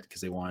get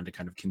because they wanted to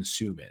kind of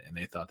consume it, and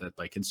they thought that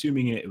by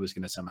consuming it, it was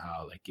going to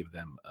somehow like give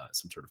them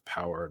some sort of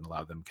power and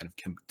allow them kind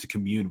of to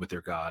commune with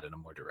their god in a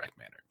more direct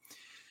manner.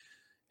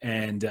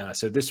 And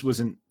so this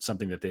wasn't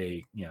something that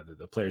they,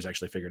 the players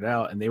actually figured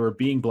out, and they were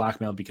being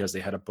blackmailed because they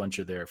had a bunch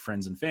of their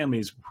friends and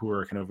families who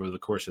were kind of over the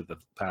course of the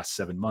past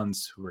 7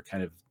 months who were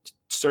kind of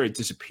started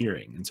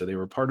disappearing, and so they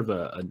were part of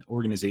an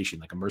organization,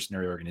 like a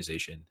mercenary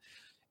organization,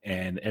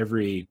 and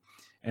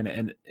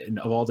and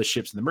of all the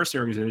ships in the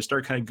mercenary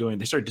organization,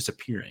 they started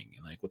disappearing,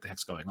 and like, what the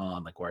heck's going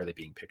on? Like, why are they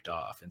being picked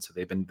off? And so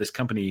this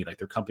company, like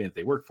their company that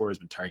they work for, has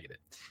been targeted.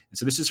 And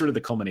so this is sort of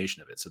the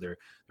culmination of it. So they're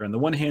on the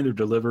one hand, they're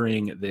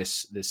delivering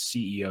this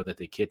CEO that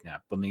they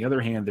kidnapped, but on the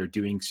other hand, they're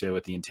doing so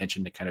with the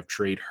intention to kind of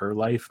trade her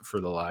life for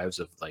the lives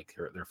of like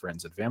their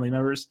friends and family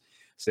members.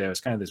 So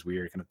it's kind of this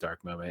weird kind of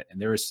dark moment.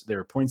 And there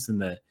were points in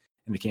the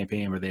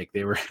campaign where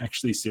they were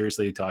actually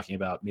seriously talking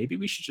about maybe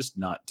we should just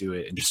not do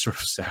it and just sort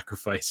of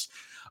sacrifice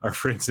our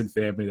friends and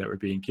family that were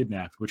being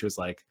kidnapped, which was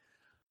like,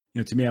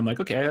 to me, I'm like,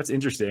 okay, that's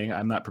interesting.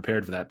 I'm not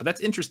prepared for that, but that's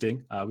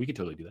interesting. We could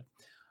totally do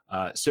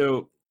that.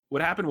 So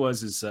what happened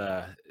was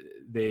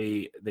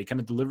they kind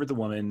of delivered the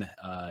woman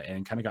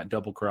and kind of got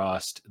double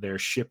crossed. Their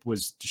ship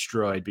was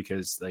destroyed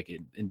because like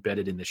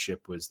embedded in the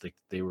ship was like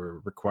they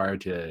were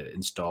required to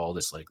install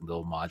this like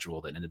little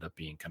module that ended up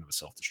being kind of a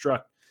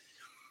self-destruct.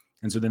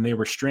 And so then they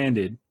were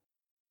stranded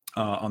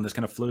on this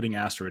kind of floating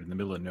asteroid in the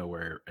middle of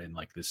nowhere in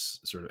like this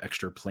sort of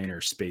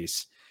extraplanar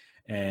space.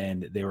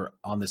 And they were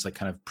on this like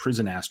kind of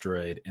prison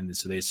asteroid. And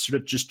so they sort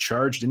of just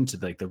charged into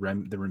like the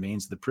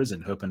remains of the prison,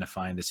 hoping to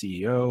find the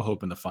CEO,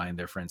 hoping to find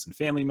their friends and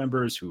family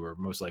members who were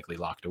most likely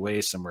locked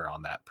away somewhere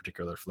on that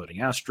particular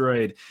floating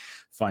asteroid,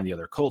 find the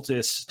other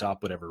cultists,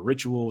 stop whatever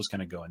ritual was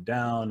kind of going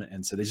down.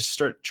 And so they just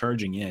start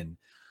charging in.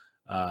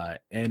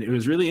 And it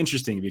was really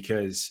interesting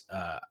because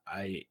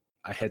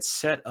I had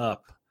set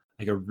up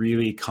like a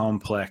really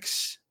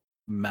complex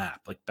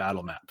map, like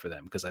battle map for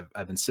them, because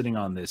I've been sitting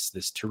on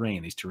these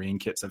terrain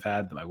kits I've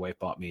had that my wife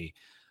bought me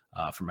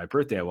for my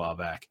birthday a while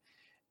back.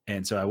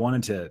 And so I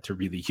wanted to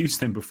really use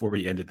them before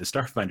we ended the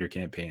Starfinder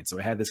campaign. So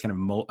I had this kind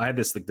of I had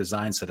this like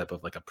design set up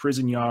of like a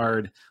prison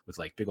yard with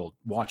like big old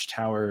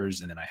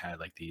watchtowers, and then I had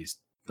like these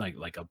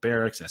like a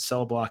barracks and a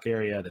cell block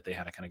area that they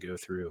had to kind of go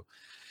through.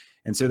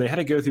 And so they had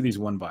to go through these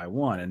one by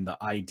one. And the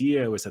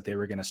idea was that they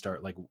were going to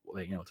start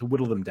to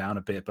whittle them down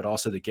a bit, but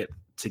also to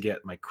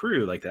get my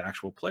crew, like the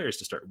actual players,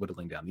 to start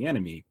whittling down the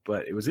enemy.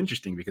 But it was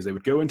interesting because they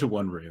would go into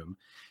one room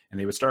and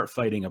they would start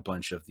fighting a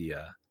bunch of the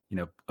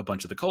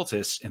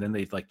cultists. And then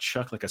they'd like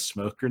chuck like a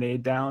smoke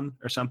grenade down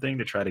or something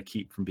to try to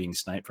keep from being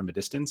sniped from a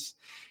distance.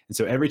 And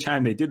so every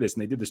time they did this,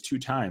 and they did this 2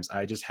 times,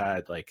 I just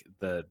had like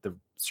the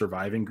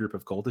surviving group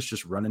of cultists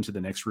just run into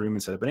the next room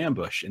and set up an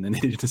ambush. And then they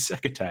did it the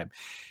second time.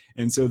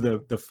 And so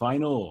the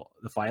final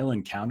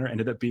encounter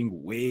ended up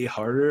being way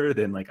harder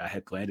than like I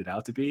had planned it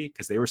out to be,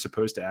 because they were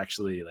supposed to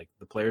actually, like,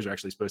 the players are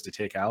actually supposed to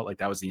take out, like,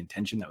 that was the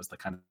intention, that was the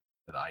kind of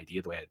the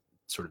idea, the way I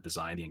sort of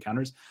designed the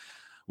encounters,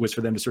 was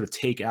for them to sort of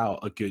take out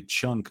a good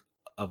chunk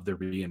of the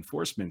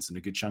reinforcements and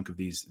a good chunk of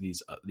these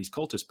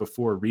cultists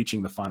before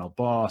reaching the final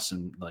boss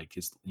and like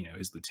his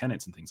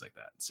lieutenants and things like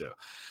that. So,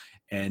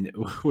 and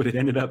what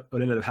ended up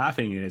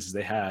happening is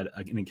they had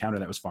an encounter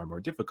that was far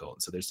more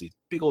difficult. So there's these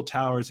big old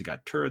towers that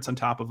got turrets on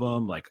top of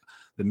them. Like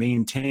the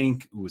main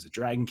tank, who was a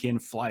dragonkin,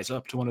 flies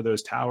up to one of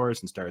those towers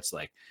and starts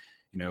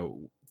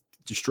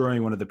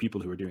destroying one of the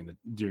people who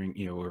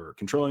were were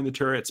controlling the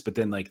turrets. But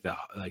then the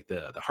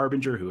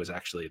harbinger, who was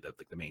actually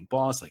the main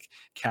boss, like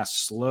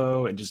casts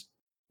slow and just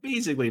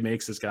basically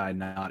makes this guy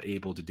not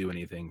able to do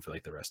anything for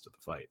like the rest of the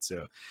fight.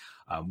 So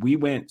we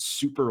went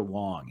super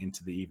long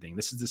into the evening.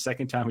 This is the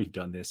second time we've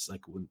done this,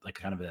 like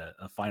kind of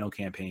a final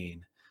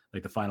campaign,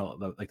 like the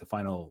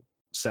final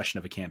session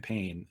of a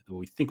campaign, what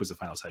we think was the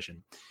final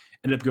session,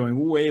 ended up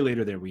going way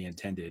later than we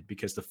intended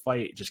because the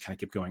fight just kind of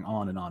kept going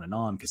on and on and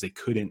on because they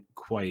couldn't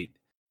quite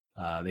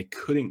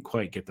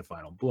get the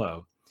final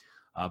blow.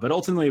 But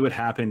ultimately what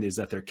happened is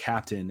that their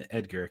Captain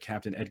Edgar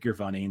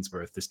von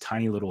Ainsworth, this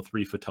tiny little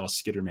 3-foot tall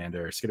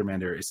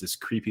Skittermander is this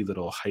creepy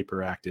little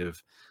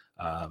hyperactive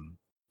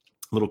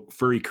little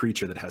furry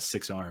creature that has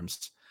 6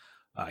 arms.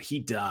 He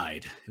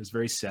died. It was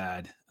very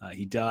sad.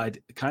 He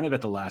died kind of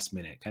at the last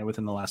minute, kind of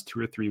within the last 2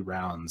 or 3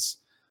 rounds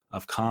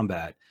of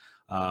combat.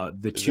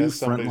 The Is two that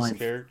somebody's frontline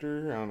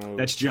character? I don't know.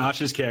 That's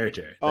Josh's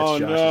character. Oh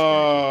Josh's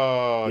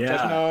no!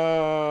 character. Yeah,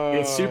 no!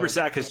 It's super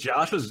sad because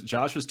Josh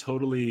was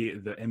totally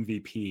the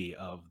MVP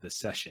of the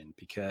session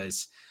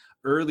because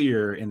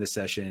earlier in the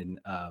session,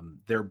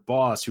 their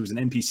boss, who was an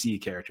NPC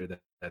character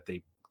that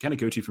they kind of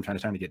go to from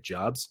time to get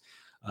jobs,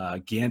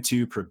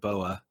 Gantu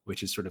Praboa,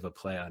 which is sort of a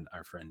play on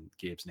our friend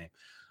Gabe's name.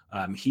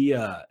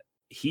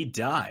 He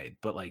died,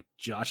 but like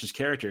Josh's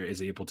character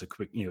is able to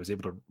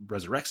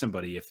resurrect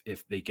somebody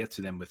if they get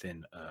to them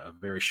within a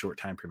very short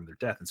time frame of their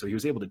death. And so he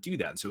was able to do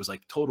that. And so it was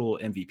like total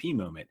MVP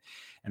moment.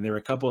 And there were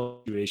a couple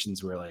of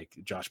situations where like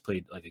Josh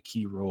played like a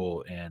key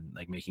role in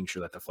like making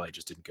sure that the fight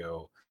just didn't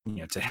go,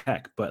 to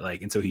heck. But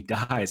like, and so he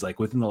dies like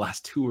within the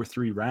last 2 or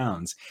 3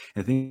 rounds.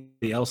 And I think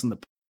anybody else in the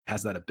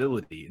has that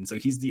ability. And so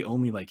he's the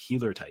only like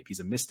healer type. He's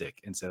a mystic.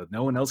 And so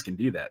no one else can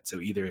do that. So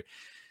either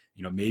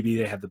maybe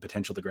they have the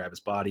potential to grab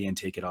his body and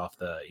take it off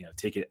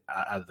take it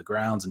out of the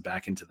grounds and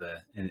back into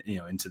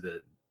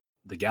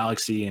the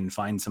galaxy and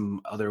find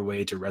some other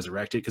way to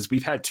resurrect it. Because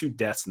we've had 2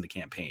 deaths in the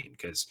campaign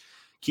because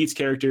Keith's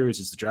character is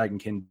just the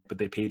Dragonkin, but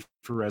they paid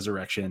for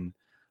resurrection,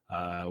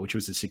 which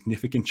was a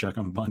significant chunk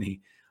of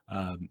money.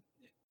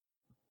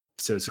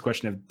 So it's a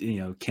question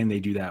of, can they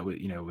do that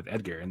with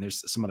Edgar? And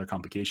there's some other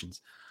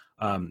complications.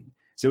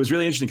 So it was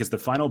really interesting because the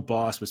final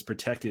boss was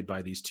protected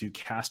by these 2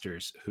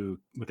 casters who,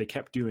 what they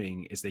kept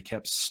doing is they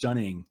kept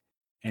stunning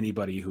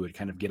anybody who would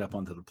kind of get up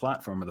onto the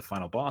platform where the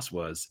final boss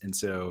was. And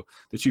so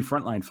the 2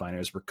 frontline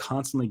fighters were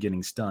constantly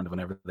getting stunned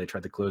whenever they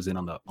tried to close in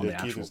on the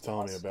actual Keith was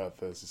telling me boss. about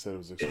this. He said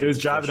it was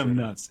driving them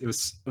nuts. It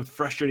was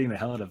frustrating the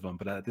hell out of them.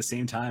 But at the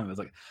same time, it was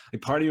like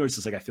part of me was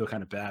just like, I feel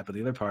kind of bad. But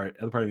the other part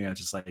of me, I was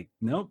just like,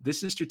 nope,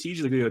 this is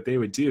strategically what they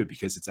would do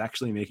because it's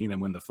actually making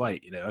them win the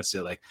fight,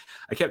 So like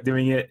I kept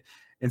doing it.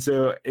 And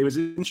so it was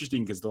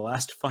interesting because the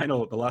last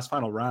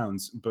final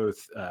rounds,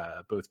 both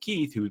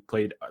Keith, who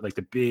played like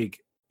the big,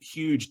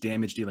 huge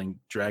damage dealing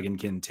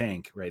Dragonkin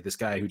tank, right? This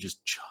guy who just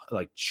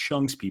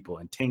chunks people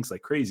and tanks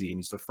like crazy, and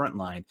he's the front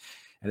line.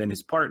 And then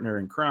his partner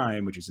in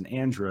crime, which is an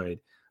android,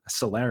 a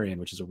Solarian,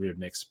 which is a weird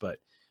mix, but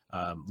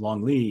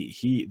Long Lee,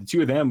 the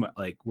 2 of them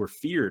like were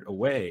feared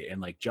away, and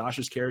like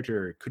Josh's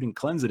character couldn't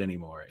cleanse it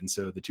anymore. And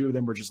so the 2 of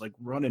them were just like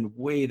running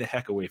way the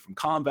heck away from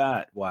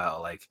combat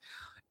while like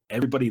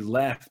everybody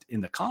left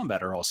in the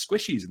combat are all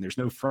squishies and there's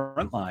no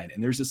front line.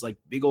 And there's this like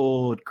big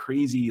old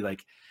crazy,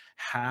 like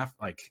half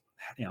like,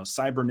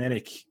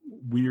 cybernetic,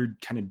 weird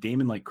kind of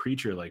Damon-like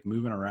creature, like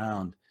moving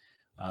around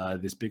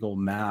this big old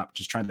map,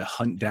 just trying to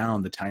hunt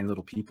down the tiny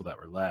little people that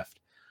were left.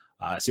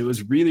 So it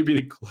was really,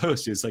 really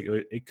close. It's like,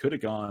 it could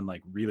have gone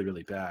like really,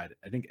 really bad.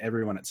 I think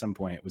everyone at some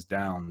point was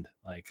downed,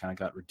 like kind of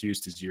got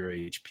reduced to 0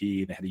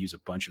 HP. They had to use a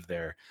bunch of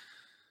their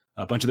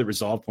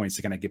resolve points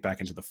to kind of get back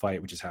into the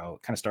fight, which is how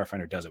kind of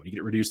Starfinder does it. When you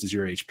get reduced to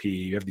 0 HP,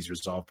 you have these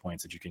resolve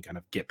points that you can kind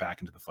of get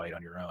back into the fight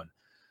on your own.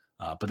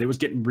 But it was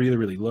getting really,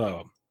 really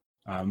low.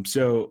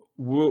 So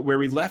where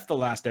we left the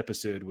last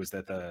episode was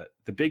that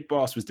the big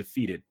boss was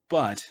defeated,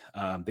 but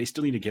they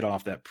still need to get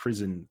off that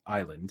prison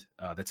island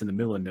that's in the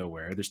middle of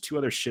nowhere. There's 2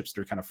 other ships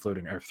that are kind of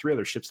floating, or 3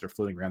 other ships that are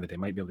floating around that they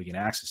might be able to gain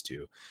access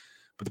to.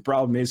 But the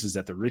problem is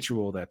that the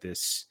ritual that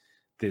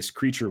this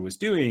creature was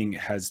doing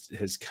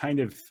has kind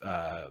of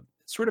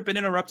sort of been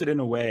interrupted in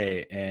a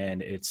way,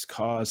 and it's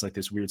caused like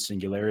this weird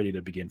singularity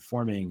to begin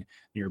forming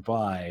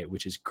nearby,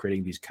 which is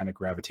creating these kind of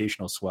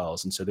gravitational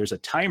swells. And so there's a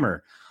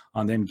timer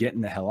on them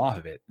getting the hell off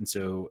of it. And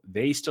so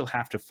they still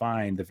have to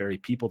find the very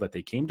people that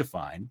they came to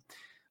find.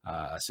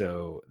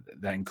 So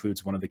that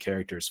includes one of the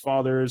characters'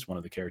 fathers, one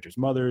of the characters'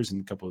 mothers,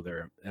 and a couple of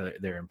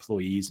their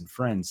employees and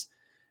friends.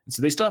 And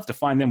so they still have to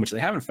find them, which they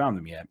haven't found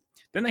them yet.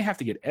 Then they have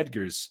to get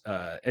Edgar's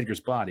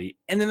body,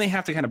 and then they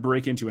have to kind of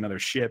break into another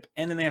ship,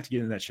 and then they have to get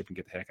into that ship and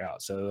get the heck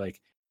out. So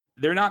like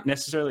they're not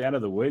necessarily out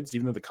of the woods,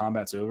 even though the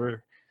combat's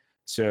over.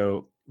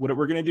 So what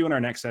we're going to do in our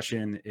next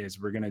session is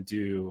we're going to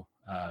do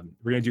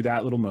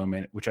that little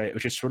moment, which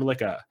is sort of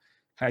like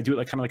I do it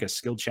like kind of like a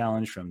skill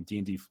challenge from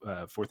D&D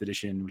 4th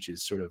edition, which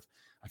is sort of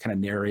I kind of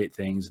narrate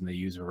things, and they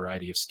use a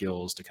variety of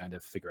skills to kind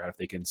of figure out if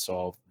they can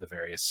solve the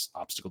various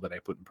obstacle that I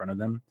put in front of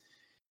them.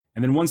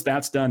 And then once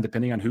that's done,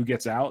 depending on who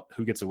gets out,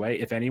 who gets away,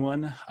 if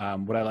anyone,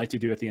 what I like to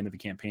do at the end of the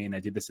campaign,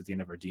 I did this at the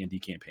end of our D&D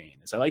campaign,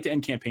 is I like to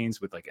end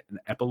campaigns with like an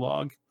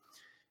epilogue.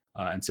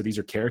 And so these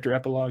are character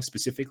epilogues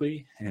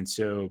specifically. And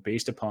so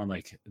based upon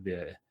like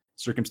the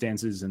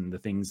circumstances and the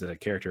things that a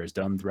character has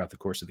done throughout the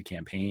course of the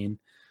campaign.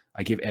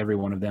 I give every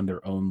one of them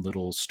their own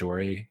little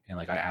story, and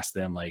like I ask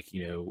them, like,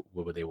 you know,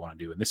 what would they want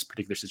to do in this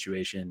particular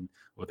situation,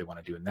 what they want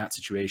to do in that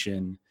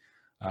situation.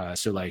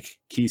 So like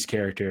Key's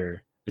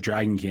character, the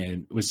Dragon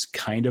King, was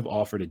kind of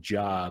offered a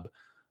job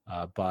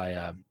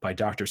by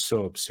Dr.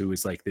 Soaps, who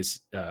is like this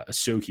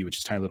Asoki, which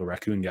is a tiny little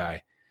raccoon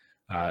guy,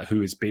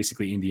 who is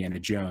basically Indiana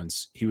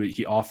Jones.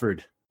 He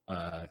offered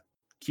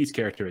Key's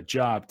character a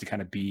job to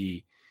kind of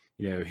be,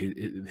 you know,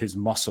 his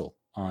muscle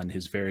on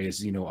his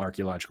various, you know,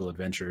 archaeological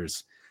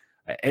adventures.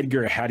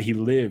 Edgar, had he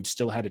lived,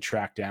 still had to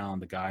track down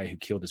the guy who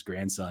killed his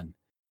grandson.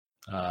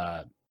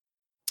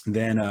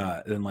 Then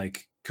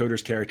like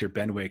Coder's character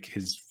Benwick,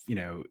 his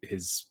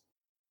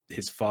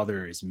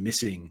father is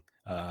missing.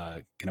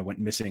 Kind of went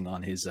missing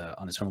on his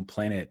home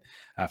planet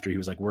after he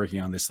was like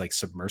working on this like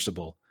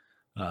submersible.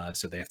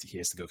 So he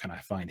has to go kind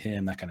of find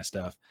him, that kind of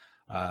stuff.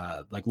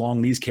 Like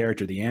Long Lee's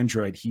character, the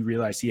android, he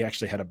realized he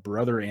actually had a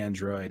brother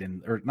android,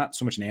 or not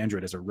so much an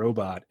android as a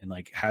robot, and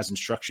like has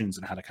instructions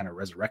on how to kind of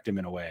resurrect him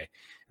in a way.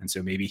 And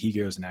so maybe he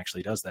goes and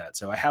actually does that.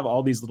 So I have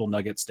all these little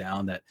nuggets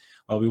down that,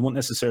 while we won't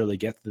necessarily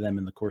get to them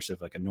in the course of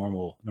like a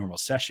normal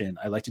session,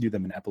 I like to do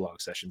them in epilogue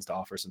sessions to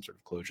offer some sort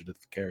of closure to the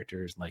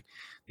characters, and like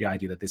the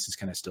idea that this is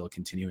kind of still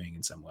continuing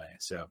in some way.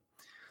 So,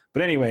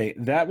 but anyway,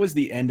 that was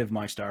the end of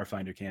my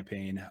Starfinder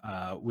campaign,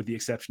 with the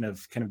exception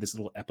of kind of this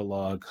little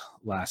epilogue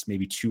last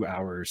maybe 2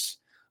 hours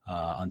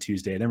on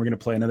Tuesday. Then we're going to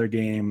play another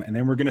game, and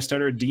then we're going to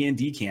start our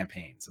D&D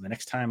campaign. So the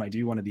next time I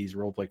do one of these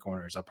roleplay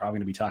corners, I'm probably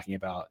going to be talking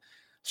about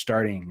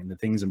starting and the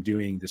things I'm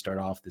doing to start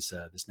off this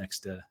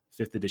next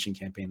 5th edition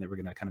campaign that we're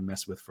going to kind of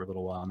mess with for a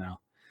little while now.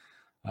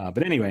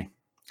 But anyway,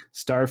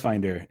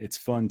 Starfinder, it's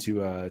fun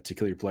to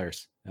kill your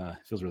players. It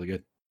feels really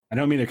good. I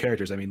don't mean their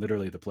characters, I mean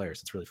literally the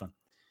players. It's really fun.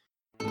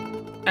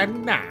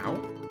 And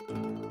now,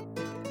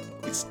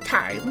 it's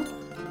time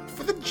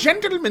for the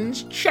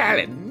Gentleman's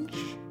Challenge.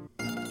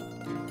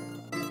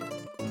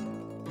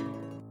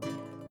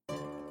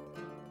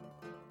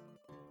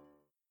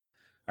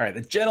 All right,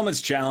 the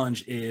Gentleman's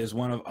Challenge is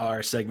one of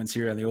our segments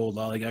here on the Old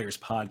Lollygaggers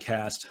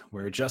podcast,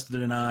 where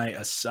Justin and I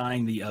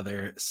assign the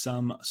other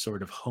some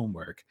sort of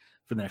homework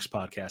for the next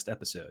podcast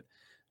episode.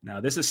 Now,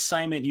 this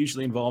assignment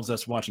usually involves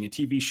us watching a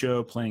TV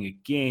show, playing a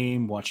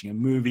game, watching a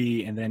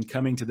movie, and then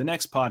coming to the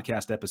next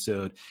podcast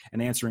episode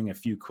and answering a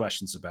few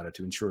questions about it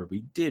to ensure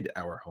we did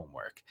our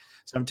homework.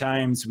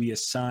 Sometimes we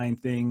assign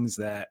things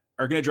that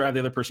are going to drive the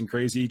other person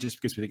crazy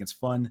just because we think it's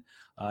fun.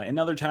 And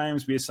other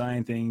times we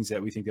assign things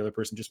that we think the other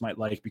person just might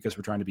like because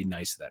we're trying to be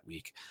nice that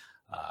week.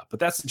 But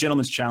that's the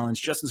Gentleman's Challenge.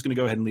 Justin's going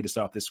to go ahead and lead us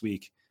off this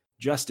week.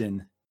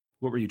 Justin,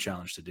 what were you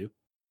challenged to do?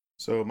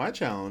 So my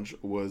challenge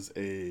was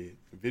a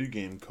video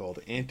game called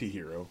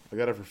Antihero. I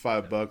got it for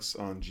 $5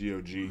 on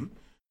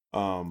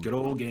GOG. Good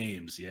old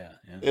games, yeah.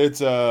 It's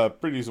a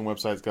pretty decent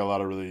website. It's got a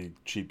lot of really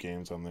cheap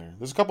games on there.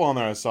 There's a couple on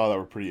there I saw that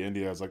were pretty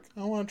indie. I was like,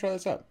 I want to try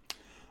this out.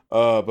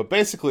 But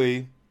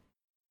basically,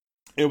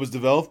 it was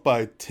developed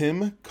by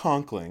Tim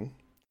Conkling,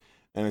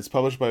 and it's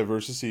published by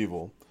Versus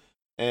Evil.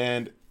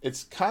 And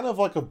it's kind of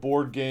like a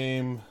board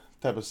game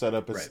type of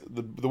setup. It's,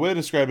 right. The way to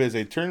describe it is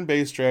a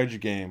turn-based strategy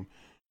game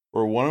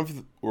where one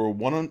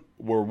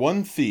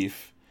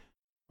thief,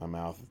 my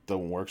mouth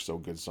don't work so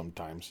good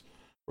sometimes,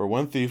 where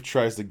one thief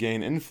tries to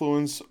gain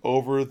influence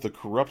over the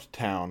corrupt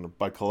town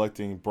by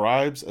collecting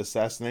bribes,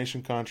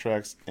 assassination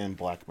contracts, and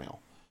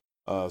blackmail.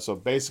 So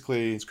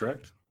basically, that's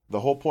correct. The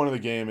whole point of the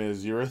game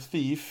is you're a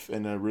thief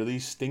in a really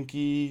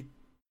stinky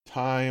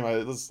time.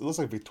 It looks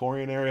like a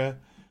Victorian area,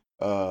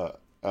 a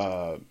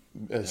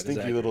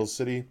stinky little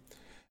city.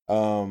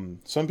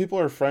 Some people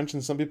are French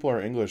and some people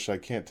are English. I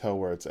can't tell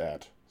where it's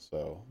at.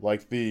 So,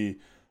 like the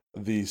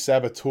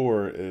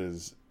saboteur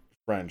is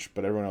French,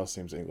 but everyone else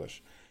seems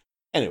English.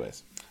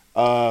 Anyways,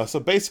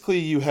 so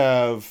basically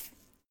it's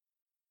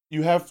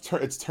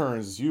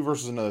turns. It's you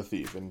versus another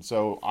thief, and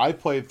so I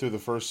played through the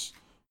first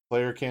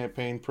player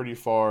campaign pretty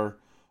far,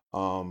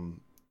 and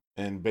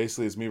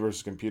basically it's me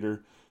versus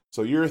computer.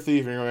 So you're a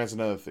thief and you're against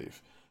another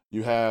thief.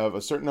 You have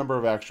a certain number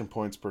of action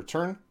points per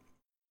turn.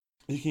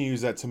 You can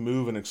use that to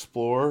move and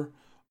explore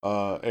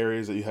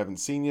areas that you haven't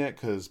seen yet,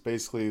 because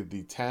basically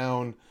the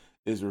town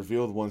is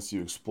revealed once you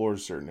explore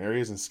certain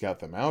areas and scout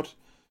them out.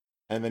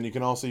 And then you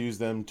can also use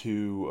them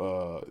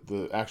to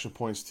the action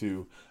points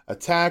to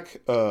attack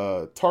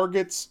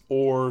targets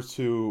or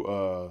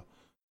to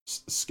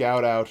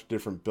scout out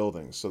different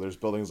buildings. So there's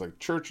buildings like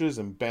churches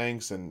and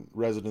banks and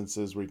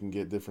residences where you can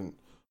get different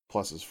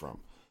pluses from.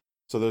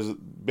 So there's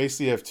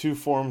basically you have two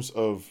forms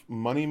of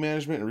money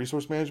management and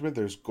resource management.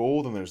 There's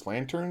gold and there's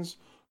lanterns.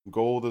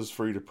 Gold is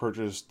for you to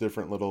purchase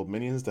different little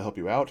minions to help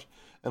you out,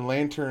 and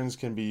lanterns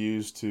can be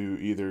used to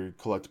either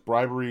collect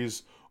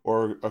briberies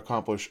or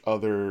accomplish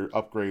other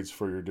upgrades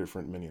for your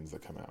different minions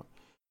that come out.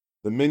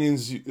 The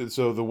minions,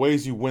 so the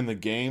ways you win the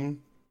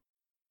game,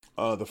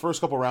 the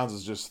first couple rounds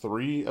is just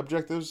 3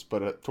 objectives,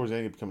 but towards the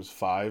end it becomes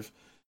 5.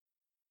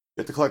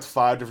 You have to collect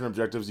 5 different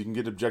objectives. You can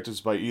get objectives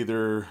by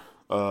either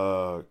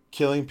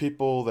killing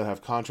people that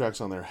have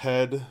contracts on their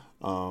head,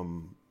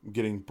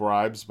 getting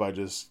bribes by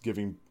just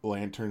giving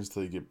lanterns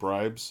till you get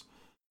bribes,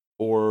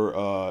 or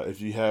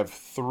if you have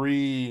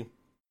 3,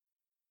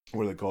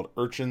 what are they called,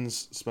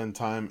 urchins, spend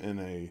time in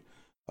a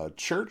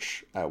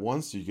church at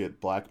once, you get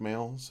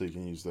blackmail, so you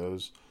can use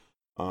those.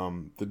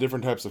 The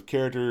different types of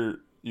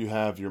character, you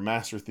have your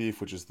master thief,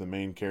 which is the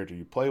main character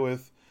you play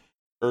with.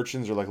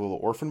 Urchins are like little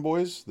orphan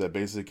boys that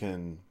basically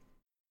can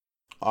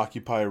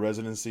occupy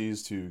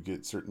residencies to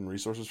get certain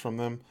resources from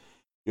them.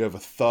 You have a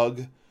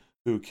thug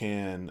who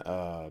can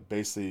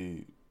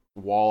basically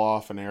wall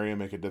off an area,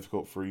 make it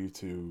difficult for you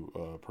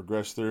to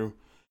progress through.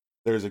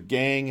 There's a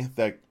gang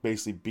that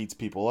basically beats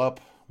people up,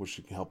 which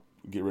can help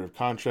get rid of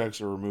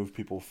contracts or remove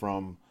people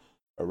from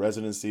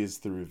residencies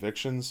through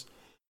evictions.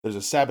 There's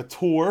a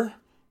saboteur,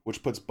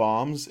 which puts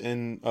bombs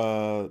in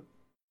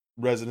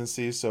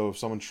residencies. So if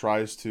someone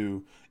tries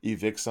to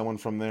evict someone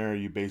from there,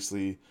 you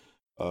basically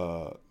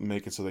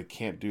make it so they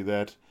can't do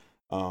that.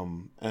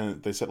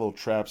 And they set little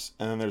traps.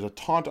 And then there's a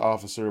taunt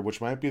officer,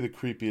 which might be the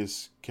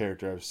creepiest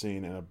character I've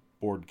seen in a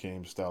board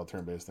game style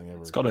turn-based thing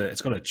ever. It's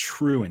called a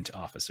truant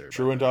officer.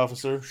 Truant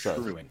officer?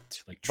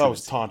 Truant. Like that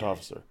was taunt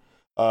officer.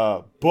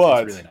 But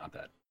it's really not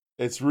that.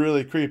 It's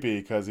really creepy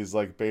because he's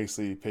like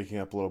basically picking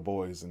up little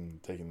boys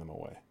and taking them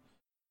away,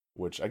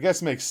 which I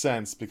guess makes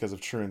sense because of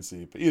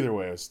truancy. But either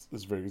way, it's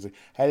very easy.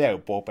 Hello,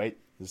 Bobbite.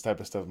 This type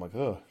of stuff. I'm like,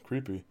 oh,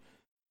 creepy.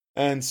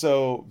 And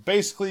so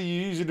basically,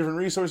 you use your different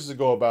resources to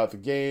go about the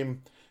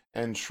game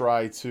and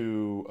try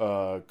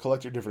to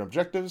collect your different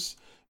objectives.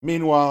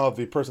 Meanwhile,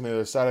 the person on the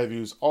other side of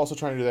you is also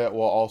trying to do that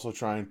while also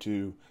trying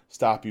to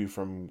stop you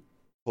from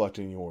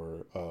collecting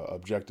your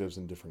objectives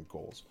and different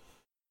goals.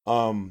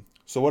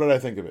 So what did I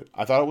think of it?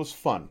 I thought it was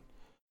fun.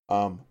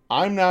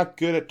 I'm not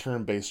good at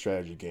turn-based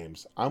strategy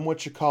games. I'm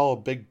what you call a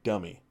big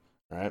dummy,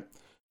 right?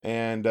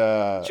 And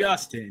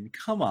Justin,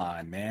 come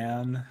on,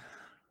 man.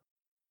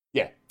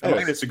 Yeah. I'm not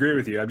going to disagree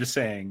with you. I'm just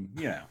saying,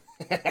 you know.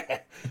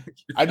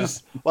 I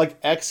just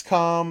like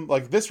XCOM.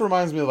 Like this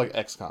reminds me of like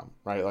XCOM,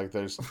 right? Like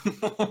there's.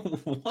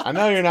 I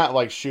know you're not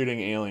like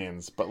shooting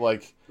aliens, but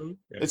like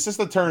it's just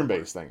a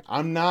turn-based thing.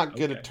 I'm not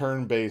good at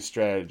turn-based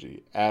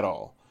strategy at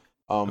all.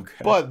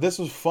 But this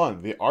was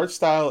fun. The art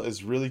style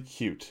is really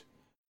cute.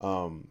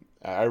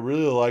 I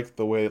really like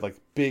the way like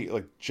big,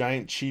 like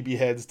giant chibi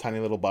heads, tiny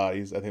little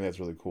bodies. I think that's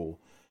really cool.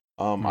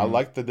 I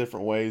like the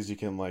different ways you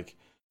can like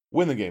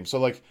win the game. So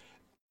like.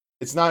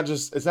 It's not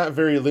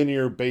very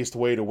linear based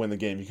way to win the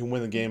game. You can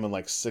win the game in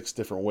like 6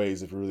 different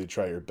ways if you really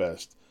try your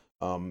best.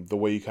 The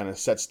way you kind of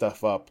set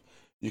stuff up,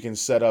 you can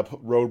set up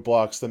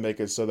roadblocks to make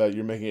it so that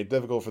you're making it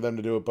difficult for them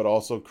to do it, but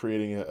also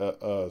creating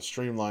a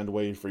streamlined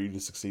way for you to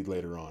succeed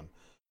later on.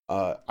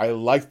 I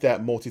like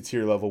that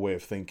multi-tier level way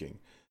of thinking.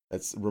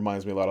 That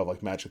reminds me a lot of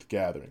like Magic the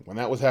Gathering. When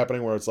that was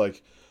happening where it's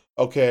like,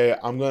 okay,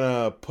 I'm going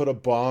to put a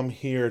bomb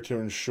here to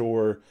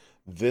ensure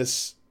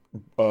this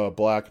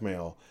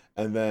blackmail.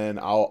 And then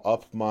I'll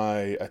up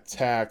my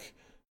attack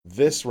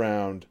this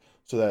round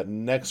so that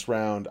next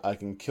round I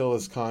can kill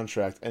this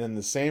contract. And in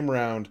the same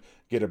round,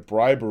 get a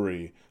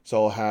bribery.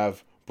 So I'll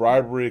have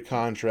bribery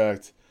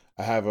contract.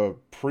 I have a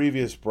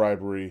previous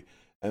bribery,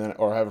 and then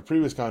or I have a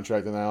previous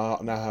contract, and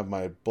I'll now have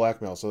my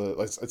blackmail. So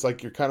it's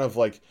like you're kind of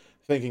like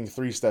thinking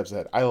 3 steps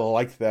ahead. I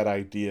like that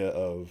idea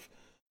of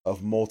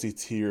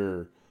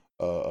multi-tier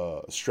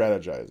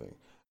strategizing.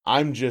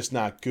 I'm just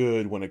not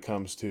good when it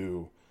comes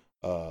to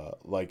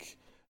like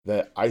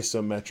that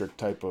isometric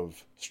type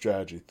of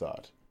strategy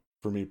thought.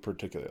 For me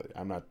particularly,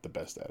 I'm not the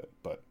best at it,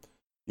 but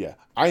yeah,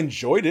 I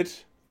enjoyed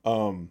it.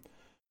 And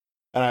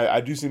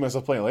I do see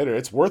myself playing later.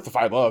 It's worth the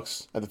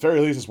 $5. At the very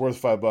least, it's worth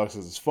 $5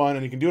 because it's fun,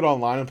 and you can do it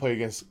online and play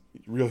against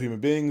real human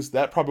beings.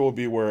 That probably will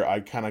be where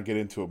I kind of get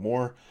into it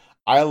more.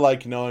 I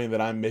like knowing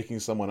that I'm making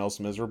someone else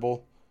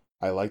miserable.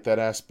 I like that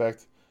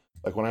aspect.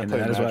 Like when I play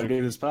Magic. That is why I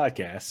do this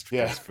podcast.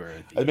 Yeah, for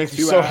it makes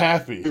me so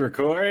happy. To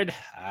record,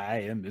 I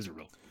am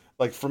miserable.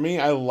 Like for me,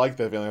 I like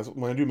that feeling.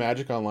 When I do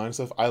Magic Online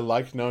stuff, I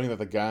like knowing that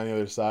the guy on the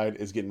other side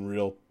is getting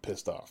real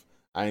pissed off.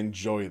 I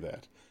enjoy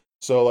that.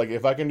 So like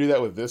if I can do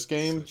that with this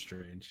game, so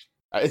strange.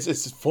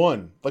 It's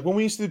fun. Like when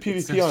we used to do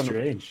PvP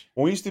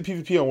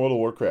on World of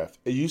Warcraft,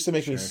 it used to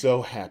make me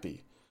so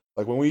happy.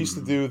 Like when we used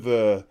to do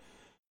the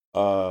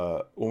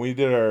when we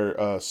did our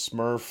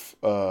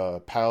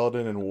Smurf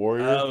Paladin and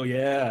Warrior. Oh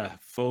yeah,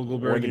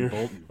 Fogelberg and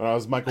Bolton. When I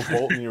was Michael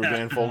Bolton, you were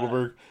Dan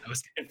Fogelberg. I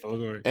was Dan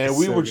Fogelberg. And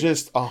we were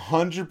just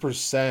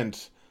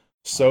 100%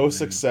 so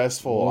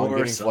successful on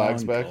getting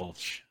flags back.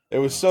 Gulch. It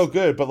was so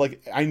good, but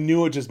like I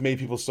knew it just made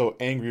people so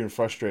angry and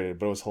frustrated,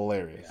 but it was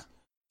hilarious. Yeah.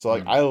 So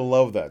like I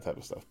love that type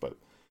of stuff. But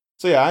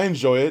so yeah, I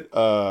enjoy it.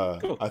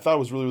 Cool. I thought it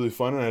was really, really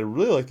fun, and I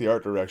really like the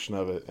art direction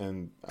of it.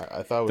 And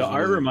I thought it was the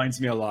art reminds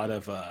me a lot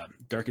of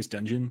Darkest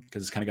Dungeon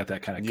because it's kind of got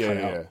that kind of cut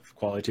out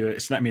quality to it.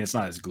 It's not. I mean, it's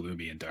not as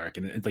gloomy and dark,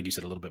 and like you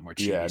said, a little bit more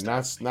cheesy. Yeah,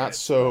 not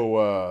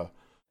so.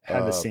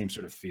 Had the same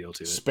sort of feel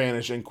to it.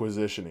 Spanish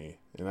Inquisition-y,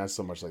 and not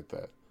so much like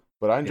that.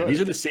 But I enjoy.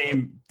 These are the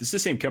same. This is the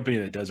same company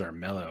that does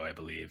Armello, I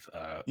believe.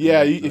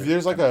 If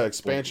there's like an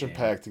expansion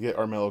pack to get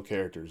Armello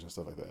characters and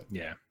stuff like that.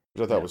 Yeah.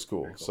 Which I thought was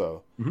cool. Cool.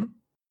 So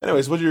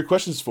Anyways, what are your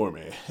questions for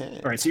me?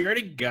 All right, so you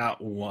already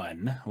got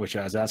one, which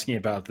I was asking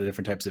about the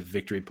different types of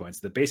victory points,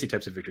 the basic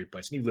types of victory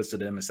points. And you listed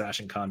them: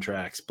 assassin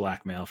contracts,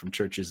 blackmail from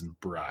churches, and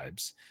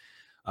bribes.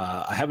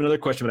 I have another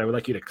question, but I would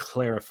like you to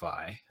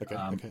clarify. Okay.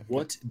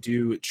 What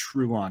do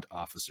truant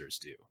officers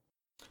do?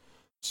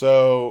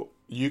 So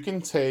you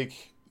can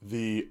take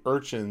the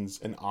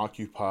urchins and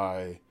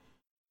occupy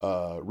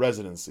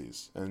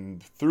residencies,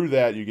 and through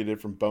that you get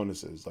different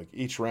bonuses. Like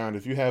each round,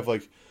 if you have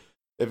like,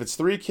 if it's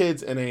 3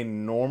 kids in a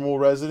normal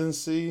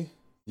residency,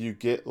 you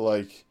get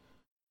like,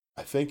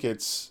 I think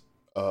it's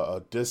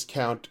a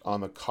discount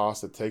on the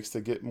cost it takes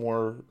to get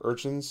more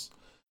urchins.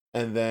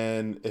 And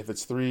then if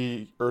it's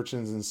 3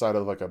 urchins inside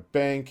of like a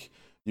bank,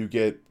 you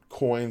get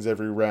coins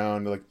every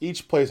round. Like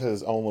each place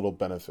has its own little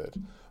benefit.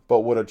 But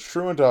what a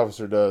truant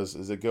officer does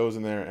is it goes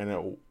in there and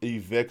it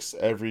evicts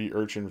every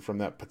urchin from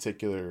that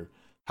particular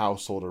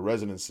household or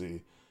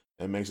residency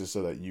and makes it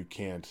so that you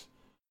can't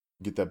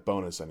get that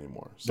bonus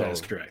anymore. So that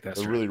is correct.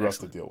 That's really rough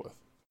Excellent. to deal with.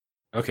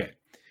 Okay.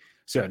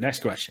 So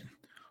next question.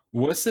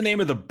 What's the name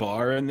of the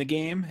bar in the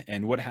game,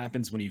 and what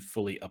happens when you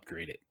fully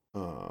upgrade it?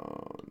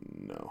 Oh,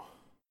 no.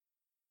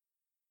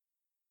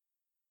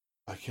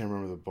 I can't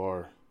remember the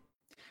bar.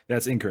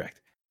 That's incorrect.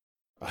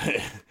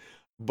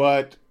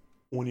 But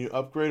when you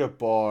upgrade a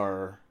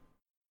bar,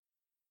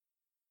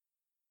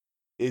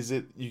 is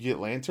it you get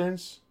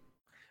lanterns?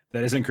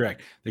 That is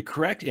incorrect. The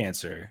correct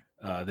answer,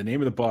 the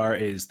name of the bar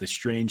is the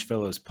Strange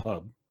Fellows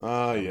Pub.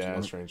 Oh, yeah,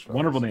 Strange Fellows.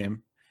 Wonderful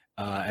name.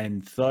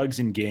 And thugs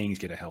and gangs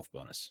get a health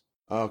bonus.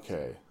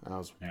 Okay, I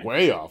was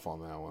way off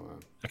on that one then.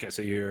 Okay,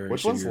 so you're...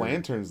 Which one's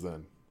lanterns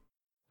then?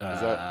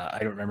 I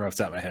don't remember off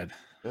the top of my head.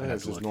 Yeah,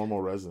 it's just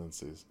normal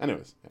residencies.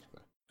 Anyways.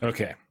 Yeah.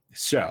 Okay,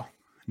 so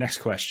next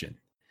question.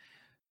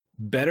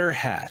 Better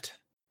hat,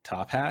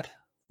 top hat,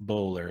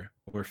 bowler,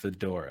 or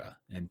fedora?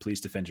 And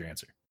please defend your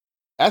answer.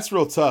 That's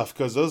real tough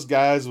because those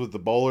guys with the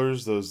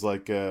bowlers, those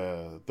like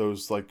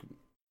NPC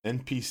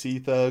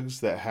thugs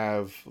that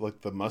have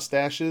like the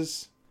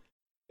mustaches,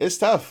 it's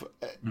tough.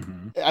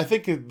 Mm-hmm. I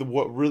think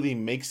what really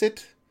makes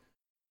it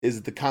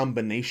is the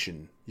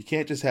combination. You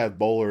can't just have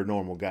bowler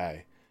normal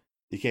guy.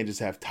 You can't just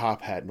have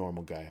top hat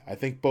normal guy. I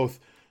think both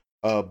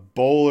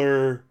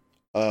bowler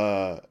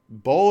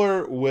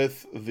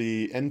with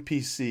the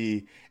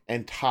NPC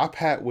and top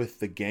hat with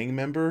the gang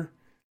member,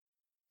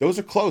 those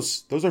are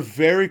close. Those are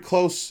very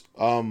close.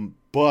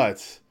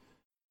 But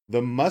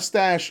the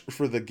mustache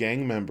for the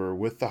gang member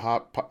with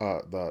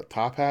the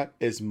top hat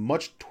is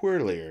much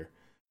twirlier.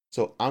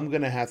 So I'm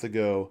gonna have to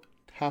go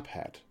top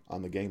hat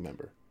on the gang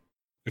member.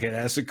 Okay,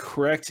 that's the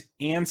correct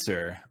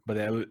answer, but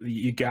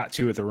you got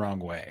to it the wrong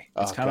way.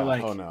 It's kind of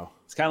like, oh no,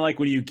 it's kind of like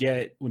when you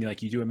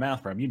do a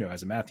math problem.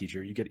 As a math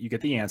teacher, you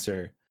get the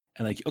answer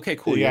and like, okay,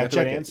 cool, you gotta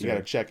check it. You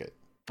gotta check it.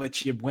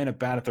 But you went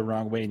about it the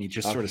wrong way and you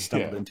just sort of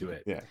stumbled into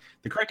it. Yeah.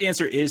 The correct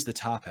answer is the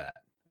top hat.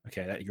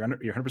 Okay, you're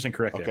 100%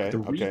 correct there.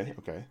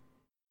 Okay.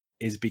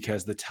 Is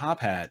because the top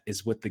hat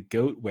is what the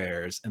goat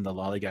wears in the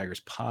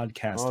Lollygaggers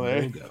podcast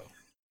logo.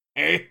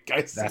 Hey,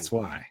 guys, that's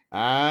why.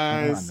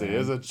 I see.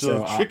 It's a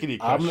tricky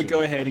question. I'm going to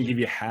go ahead and give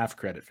you half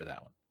credit for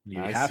that one.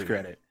 Give you half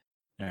credit.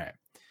 All right.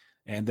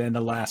 And then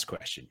the last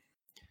question.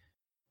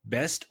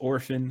 Best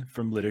orphan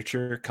from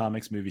literature,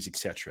 comics, movies,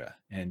 etc.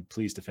 And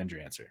please defend your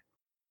answer.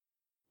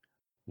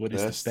 What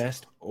is the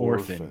best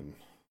orphan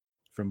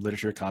from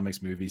literature,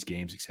 comics, movies,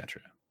 games,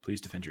 etc.?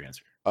 Please defend your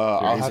answer.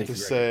 I'll have to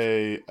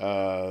say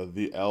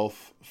the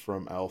elf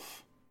from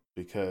Elf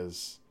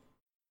because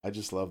I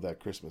just love that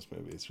Christmas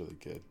movie. It's really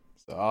good.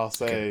 So I'll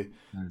say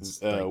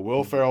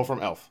Will Ferrell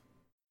from Elf.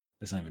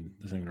 That's not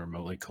even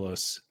remotely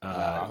close.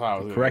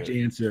 The correct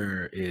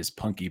answer is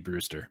Punky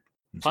Brewster.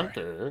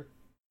 Punker.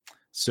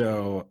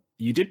 So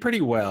you did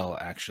pretty well,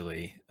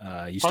 actually.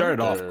 You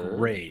started off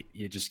great.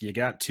 You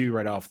got 2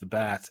 right off the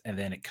bat, and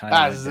then it kind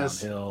of went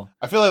downhill.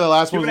 I feel like the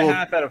last one was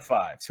 2.5 out of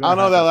 5. I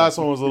know that last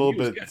one was a little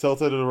bit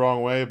tilted the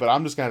wrong way, but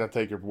I'm just gonna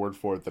take your word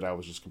for it that I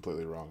was just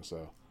completely wrong.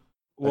 So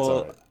that's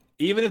all right.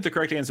 Even if the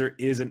correct answer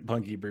isn't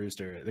Punky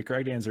Brewster, the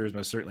correct answer is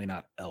most certainly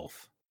not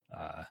Elf.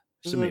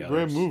 It's a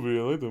great movie.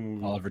 I like the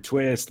movie. Oliver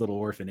Twist, Little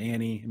Orphan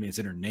Annie. I mean, it's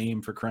in her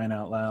name for crying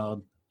out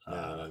loud.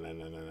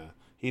 No.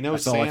 He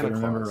knows That's all Santa I can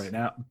remember Claus right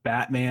now.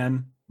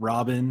 Batman,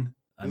 Robin.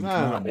 He's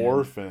not an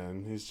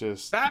orphan. He's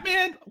just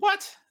Batman.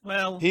 What?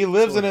 Well, he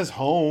lives in his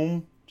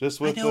home, just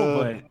with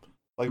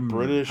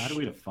British. How do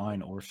we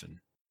define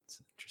orphan?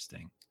 It's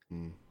interesting.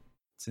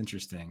 It's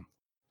interesting.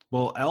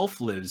 Well,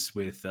 Elf lives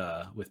with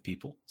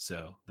people,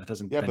 so that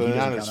doesn't. Yeah, but they're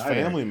not his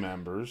family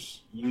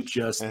members. And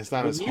it's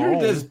not his home.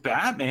 Does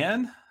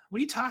Batman? What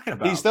are you talking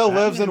about? He still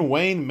lives in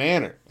Wayne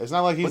Manor. It's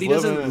not like he's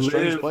living in a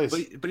strange place.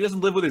 But he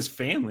doesn't live with his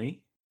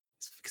family.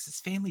 Because his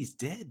family's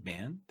dead,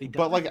 man.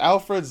 But like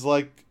Alfred's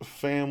like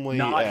family.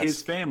 Not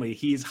his family.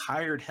 He's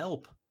hired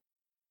help.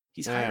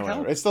 He's hired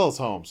help. It's still his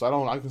home,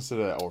 so I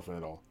consider that orphan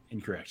at all.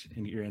 Incorrect.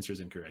 And your answer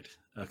is incorrect.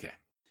 Okay.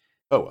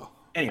 Oh well.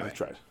 Anyway, I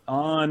tried.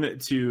 On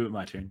to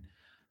my turn.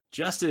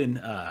 Justin,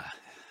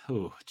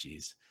 oh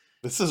geez.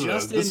 This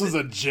is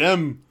a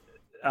gem.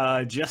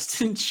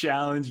 Justin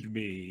challenged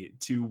me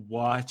to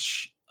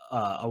watch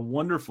a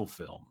wonderful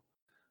film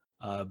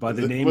by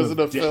the name was of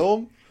it a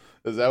film?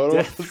 Is that what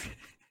it was?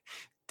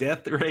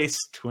 Death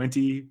Race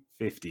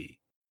 2050,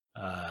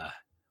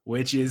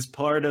 which is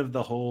part of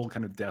the whole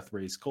kind of death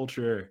race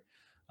culture.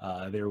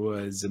 There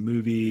was a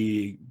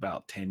movie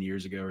about 10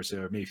 years ago or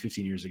so, or maybe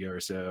 15 years ago or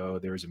so.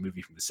 There was a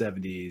movie from the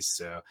 70s.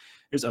 So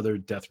there's other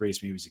death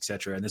race movies,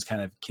 etc. And this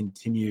kind of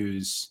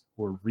continues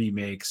or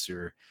remakes,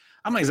 or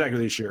I'm not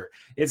exactly sure.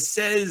 It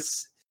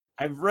says,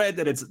 I've read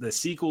that it's the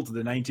sequel to the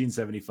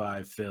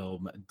 1975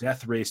 film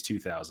Death Race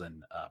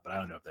 2000, but I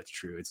don't know if that's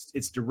true.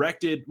 It's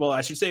directed, well,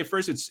 I should say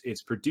first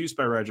it's produced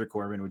by Roger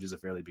Corman, which is a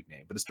fairly big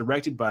name, but it's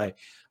directed by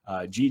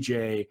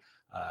G.J.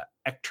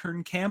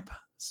 Echternkamp.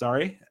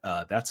 Sorry,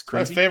 that's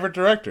crazy. My favorite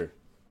director.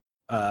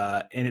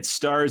 And it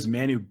stars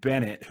Manu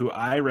Bennett, who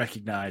I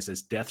recognize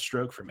as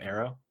Deathstroke from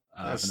Arrow.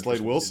 That's Slade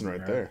Wilson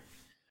right there.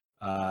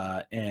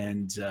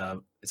 And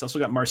it's also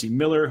got Marcy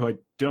Miller, who I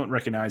don't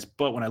recognize,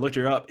 but when I looked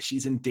her up,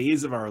 she's in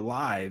Days of Our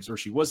Lives, or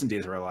she was in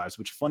Days of Our Lives,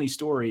 which, funny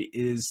story,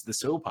 is the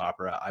soap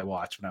opera I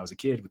watched when I was a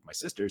kid with my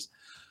sisters.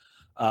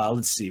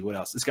 Let's see what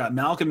else. It's got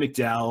Malcolm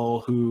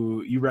McDowell,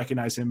 who you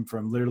recognize him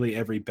from literally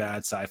every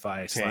bad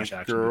sci-fi / action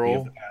movie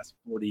of the past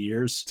 40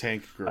 years.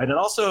 Tank Girl. And it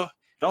also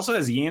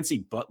has Yancey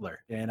Butler,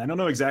 and I don't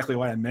know exactly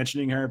why I'm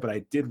mentioning her, but I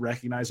did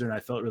recognize her, and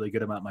I felt really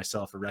good about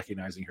myself for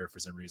recognizing her for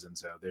some reason.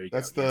 So there you go.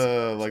 That's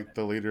the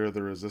leader of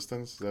the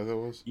resistance. Is that what it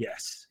was?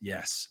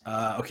 Yes.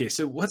 Okay,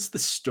 so what's the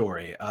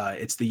story?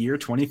 It's the year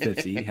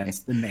 2050, hence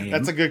the name.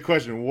 That's a good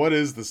question. What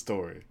is the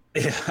story?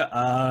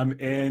 Yeah,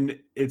 and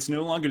it's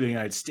no longer the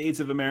United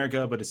States of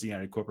America, but it's the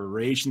United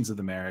Corporations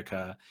of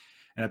America.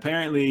 And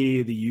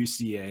apparently the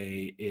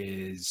UCA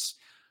is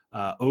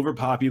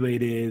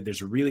overpopulated.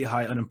 There's a really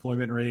high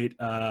unemployment rate.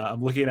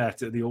 I'm looking at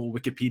the old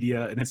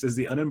Wikipedia, and it says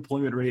the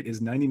unemployment rate is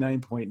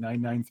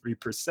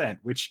 99.993%,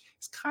 which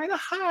is kind of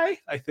high,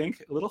 I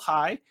think, a little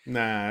high.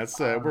 Nah,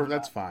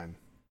 that's fine.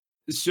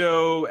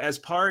 So as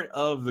part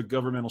of the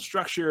governmental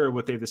structure,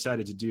 what they've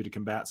decided to do to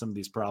combat some of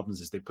these problems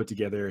is they put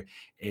together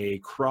a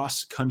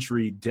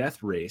cross-country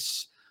death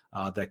race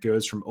that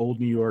goes from old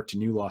New York to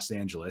new Los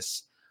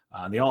Angeles.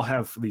 They all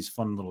have these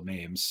fun little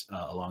names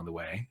along the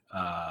way.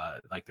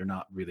 Like they're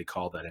not really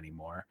called that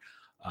anymore.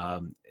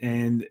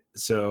 And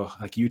so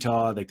like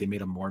Utah, like they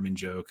made a Mormon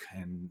joke,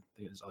 and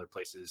there's other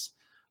places.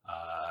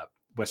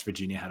 West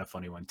Virginia had a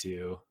funny one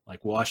too.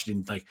 Like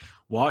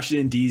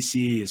Washington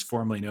D.C. is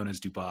formerly known as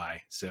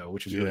Dubai, so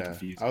which was really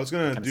confusing. I was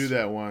gonna do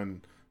that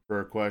one for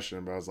a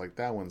question, but I was like,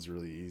 that one's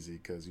really easy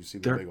because you see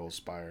the big old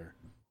spire.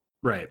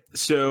 Right.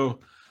 So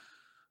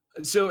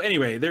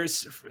anyway,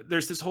 there's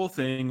this whole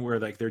thing where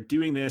like they're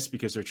doing this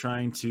because they're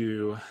trying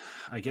to,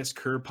 I guess,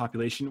 curb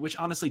population, which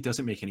honestly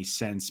doesn't make any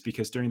sense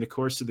because during the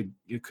course of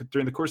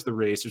the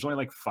race, there's only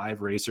like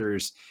 5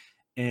 racers,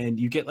 and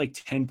you get like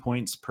 10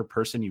 points per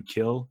person you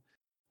kill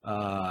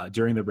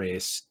during the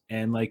race,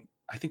 and like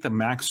I think the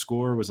max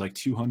score was like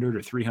 200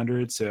 or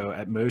 300, so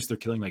at most they're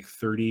killing like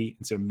 30,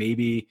 and so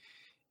maybe,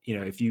 you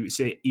know, if you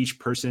say each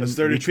person, that's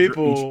 30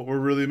 people, we're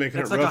really making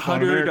it rough. That's like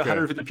 100 to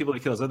 150 people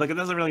it kills. Like it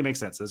doesn't really make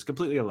sense. It's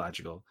completely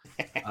illogical.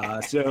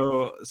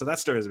 So that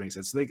story doesn't make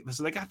sense.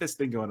 So they got this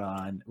thing going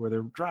on where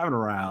they're driving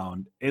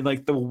around, and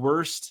like the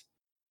worst.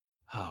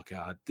 Oh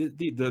god,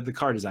 the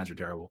car designs are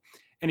terrible.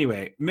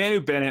 Anyway, Manu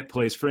Bennett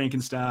plays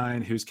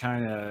Frankenstein, he's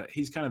kind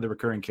of the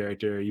recurring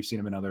character. You've seen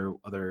him in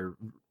other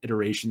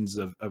iterations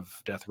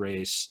of Death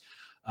Race.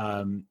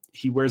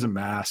 He wears a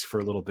mask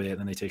for a little bit, and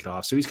then they take it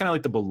off. So he's kind of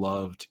like the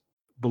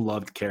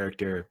beloved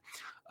character.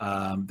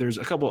 There's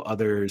a couple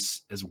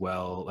others as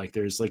well. Like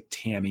there's like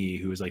Tammy,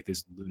 who is like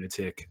this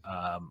lunatic,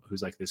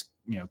 who's like this,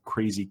 you know,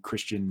 crazy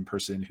Christian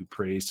person who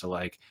prays to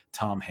like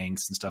Tom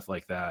Hanks and stuff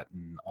like that,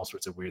 and all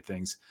sorts of weird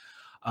things.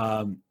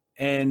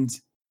 And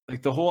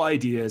like the whole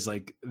idea is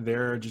like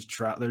they're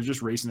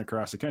just racing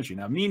across the country.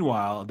 Now,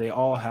 meanwhile, they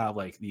all have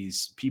like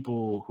these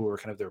people who are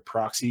kind of their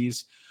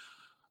proxies,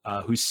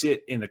 who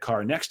sit in the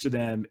car next to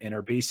them and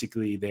are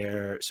basically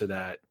there so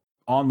that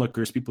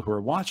onlookers, people who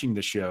are watching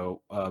the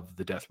show of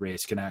the death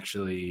race, can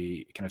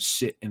actually kind of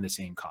sit in the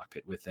same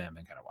cockpit with them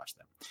and kind of watch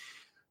them.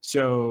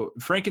 So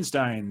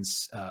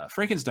Frankenstein's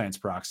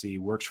proxy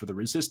works for the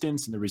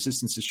resistance, and the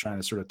resistance is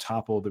trying to sort of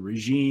topple the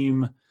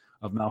regime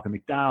of Malcolm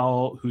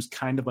McDowell, who's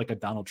kind of like a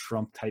Donald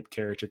Trump type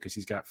character because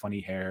he's got funny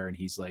hair and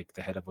he's like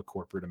the head of a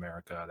corporate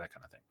America, that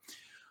kind of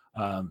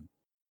thing.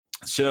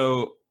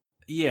 So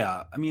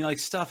yeah, I mean, like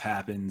stuff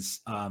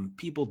happens,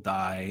 people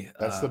die.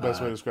 That's the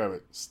best way to describe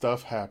it.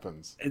 Stuff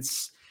happens.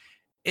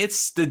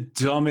 It's the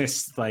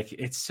dumbest, like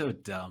it's so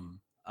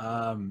dumb.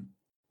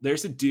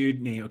 There's a dude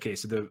named, okay,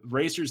 so the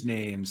racers'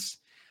 names,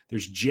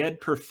 there's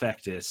Jed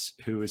Perfectus,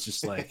 who is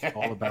just like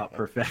all about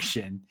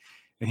perfection.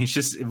 And he's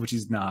just, which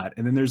he's not.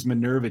 And then there's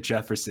Minerva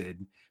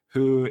Jefferson,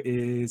 who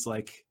is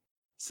like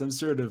some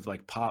sort of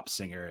like pop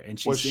singer.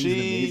 And was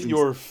she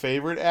your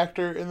favorite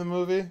actor in the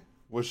movie?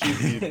 Was she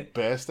the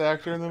best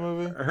actor in the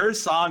movie? Her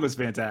song was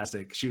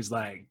fantastic. She was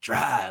like,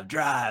 drive,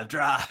 drive,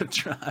 drive,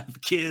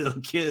 drive, kill,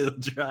 kill,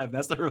 drive.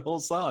 That's her whole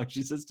song.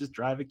 She says just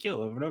drive and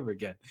kill over and over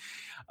again.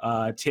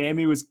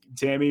 Tammy was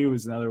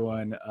another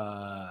one.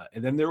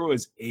 And then there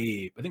was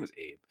Abe. I think it was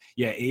Abe.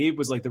 Yeah, Abe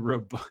was like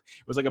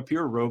was like a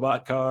pure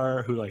robot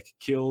car who like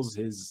kills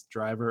his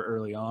driver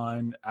early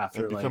on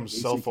after It becomes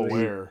like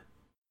self-aware.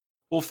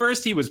 Well,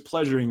 first he was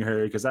pleasuring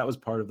her because that was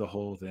part of the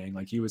whole thing.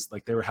 Like he was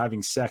like they were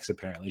having sex.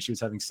 Apparently, she was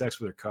having sex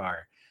with her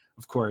car,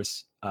 of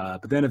course.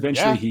 But then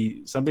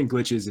eventually something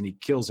glitches and he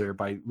kills her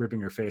by ripping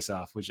her face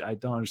off, which I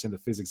don't understand the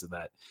physics of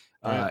that.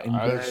 And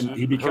then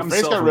he becomes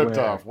her face got ripped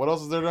self-aware. off. What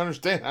else is there to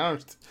understand? I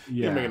don't.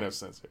 Yeah. You're making no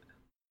sense here.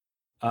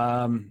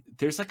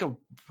 There's like a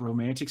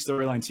romantic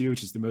storyline too,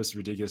 which is the most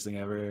ridiculous thing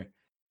ever.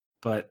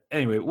 But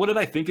anyway, what did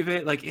I think of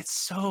it? Like, it's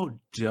so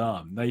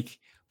dumb. Like,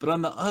 but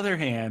on the other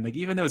hand, like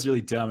even though it's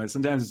really dumb, it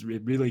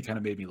really kind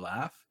of made me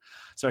laugh.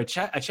 So I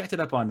checked it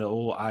up on the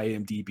old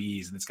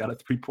IMDb's and it's got a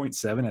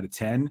 3.7 out of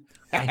 10.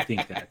 I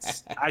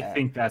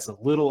think that's a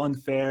little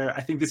unfair.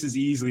 I think this is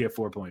easily a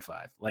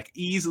 4.5. Like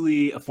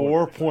easily a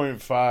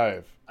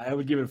 4.5. I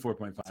would give it a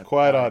 4.5. It's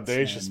quite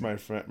audacious, my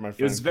friend.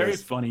 It was very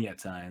funny at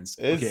times.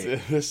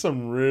 There's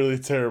some really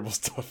terrible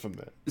stuff in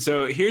there.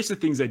 So here's the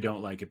things I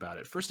don't like about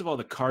it. First of all,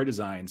 the car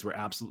designs were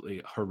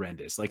absolutely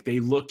horrendous. Like they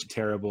looked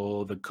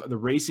terrible. The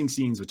racing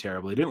scenes were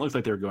terrible. They didn't look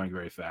like they were going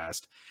very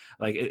fast.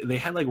 Like they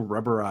had like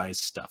rubberized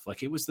stuff.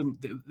 Like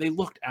they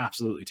looked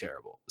absolutely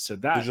terrible. So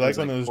that did you like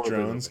when those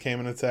drones came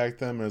and attacked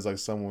them? It was like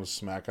someone was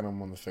smacking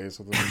them on the face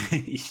with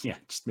them. Yeah,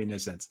 just made no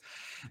sense.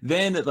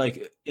 Then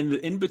like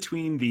in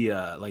between the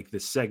like the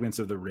segments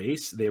of the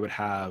race, they would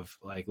have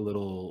like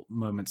little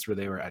moments where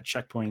they were at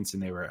checkpoints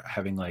and they were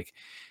having like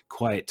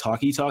quiet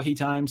talky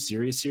time,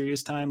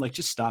 serious time. Like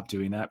just stop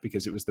doing that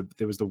because it was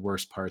the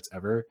worst parts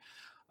ever.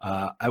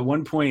 At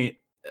one point,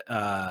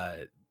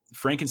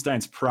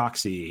 Frankenstein's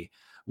proxy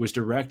was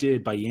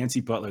directed by Yancey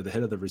Butler, the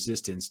head of the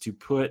Resistance, to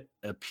put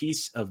a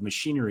piece of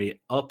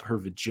machinery up her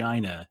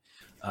vagina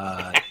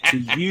to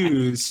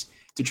use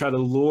to try to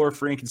lure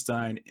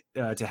Frankenstein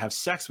to have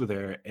sex with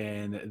her.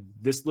 And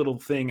this little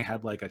thing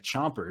had like a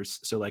chompers.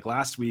 So like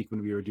last week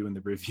when we were doing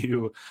the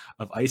review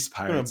of Ice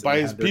Pirates,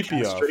 buy his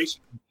pee-pee off.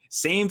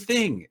 Same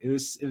thing. It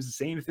was the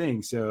same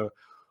thing. So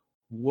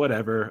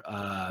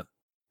whatever.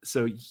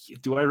 So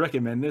do I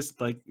recommend this?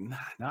 Like,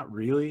 not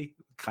really.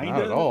 Kind of.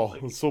 Not at all.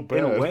 Like, it's so bad.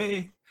 In a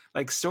way.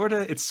 Like sort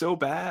of, it's so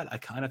bad. I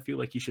kind of feel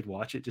like you should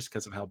watch it just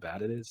because of how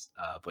bad it is.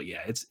 But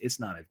yeah,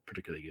 it's not a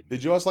particularly good movie.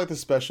 Did you also like the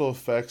special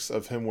effects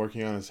of him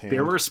working on his hand?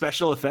 There were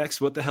special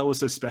effects. What the hell was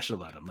so special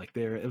about them? Like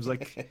it was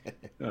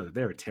like, oh,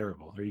 they were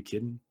terrible. Are you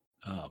kidding?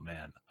 Oh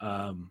man.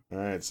 All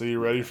right, so you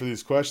ready for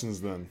these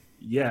questions then?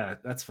 Yeah,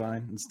 that's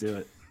fine. Let's do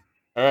it.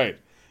 All right.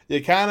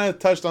 You kind of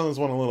touched on this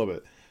one a little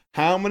bit.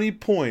 How many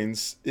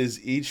points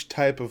is each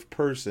type of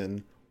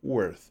person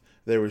worth?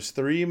 There was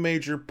 3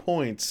 major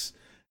points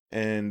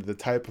and the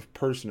type of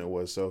person it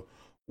was. So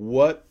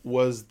what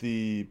was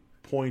the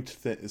point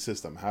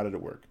system? How did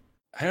it work?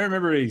 I don't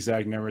remember the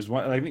exact numbers.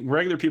 I think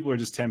regular people are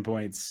just 10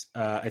 points.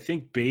 I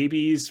think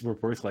babies were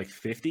worth like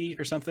 50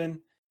 or something,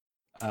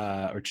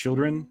 or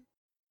children,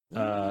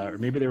 or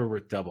maybe they were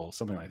worth double,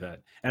 something like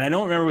that. And I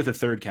don't remember what the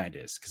third kind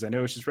is because I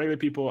know it's just regular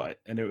people,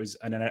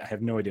 and I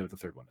have no idea what the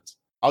third one is.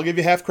 I'll give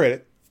you half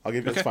credit.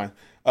 That's fine.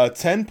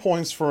 10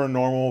 points for a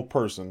normal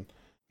person,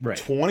 right?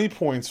 20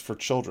 points for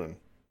children.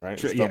 Right?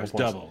 Yeah, it was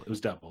double. It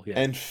was double. Yeah,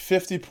 and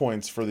 50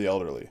 points for the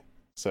elderly.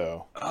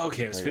 So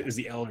okay, it was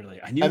the elderly.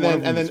 I knew. And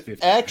then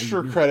 50.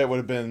 Extra credit would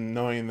have been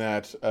knowing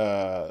that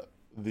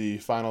the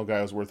final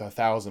guy was worth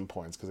 1,000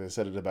 points because they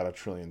said it about 1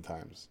 trillion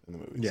times in the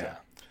movie. Yeah,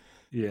 so.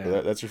 Yeah.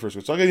 So that's your first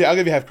question. So I'll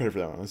give you half credit for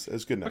that one.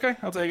 It's good enough. Okay,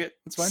 I'll take it.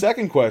 It's fine.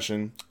 Second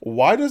question: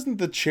 why doesn't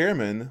the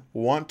chairman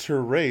want to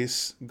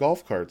race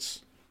golf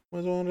carts? Why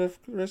does he want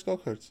to race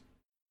golf carts?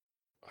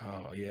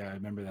 Oh yeah, I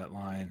remember that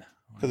line.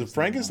 Because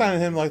Frankenstein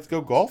and him like to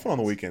go golfing on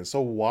the weekend.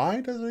 So why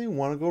doesn't he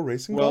want to go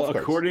racing golf carts?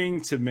 Well, according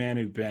to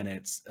Manu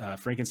Bennett,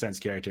 Frankenstein's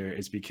character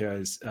is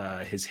because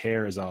his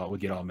hair would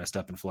get all messed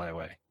up and fly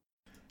away.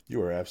 You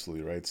are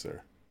absolutely right,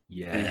 sir.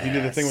 Yeah. He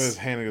did the thing with his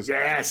hand. He goes,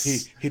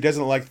 yes. He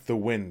doesn't like the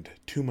wind.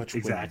 Too much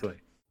wind. Exactly.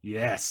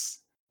 Yes.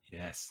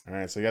 All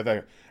right, so you got that.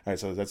 All right,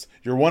 so that's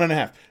your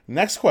 1.5.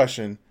 Next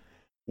question: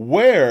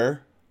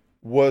 where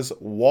was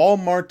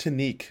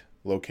Walmartinique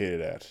located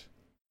at?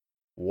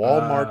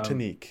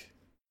 Walmartinique.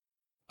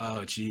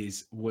 Oh,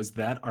 geez. Was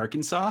that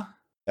Arkansas?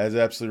 That's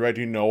absolutely right.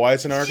 Do you know why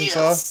it's in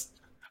Arkansas? Yes.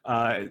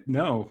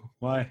 No.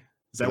 Why?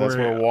 That's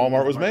where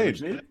Walmart was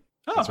made.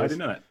 Oh, I didn't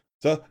know that.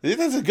 So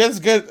that's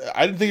good.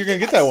 I didn't think you were gonna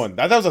get that one.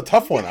 That was a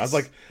tough one. I was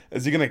like,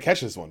 "Is he gonna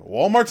catch this one?"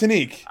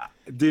 Walmartinique.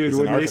 Dude,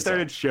 when they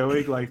started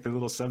showing like the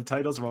little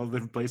subtitles of all the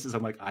different places,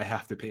 I'm like, I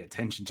have to pay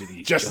attention to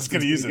these. Justin's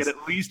gonna use this. Get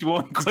at least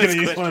one. Gonna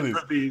use one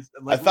of these.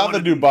 Like, I thought the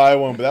Dubai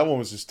one, but that one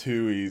was just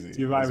too easy.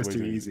 Dubai was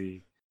too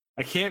easy.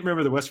 I can't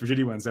remember the West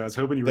Virginia ones. So I was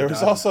hoping you. There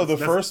was also the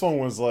first one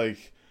was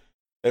like,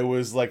 it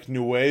was like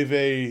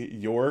Nueve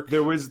York.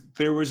 There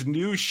was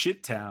New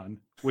Shit Town,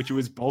 which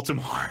was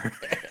Baltimore.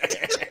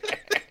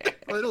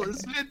 puddle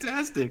is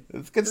fantastic.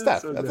 It's good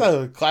stuff. So That's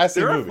good. a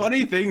classic There are movie.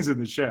 funny things in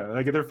the show.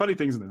 Like there are funny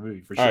things in the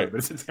movie for sure, right. but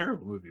it's a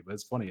terrible movie. But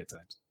it's funny at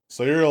times.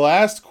 So your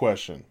last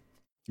question.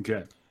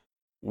 Okay.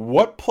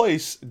 What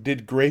place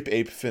did Grape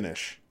Ape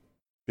finish?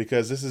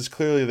 Because this is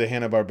clearly the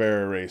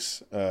Hanna-Barbera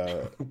race.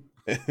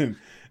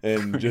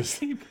 And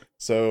just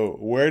so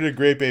where did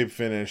Grape Ape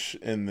finish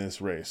in this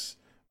race?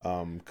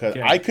 Because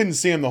I couldn't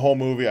see him the whole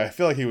movie. I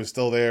feel like he was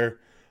still there.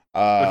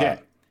 Okay.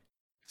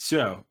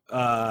 So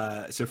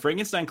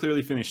Frankenstein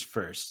clearly finished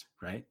first,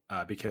 right?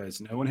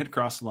 Because no one had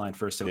crossed the line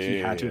first, so he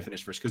had to have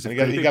finished first. Because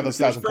he got those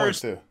 1,000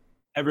 points too.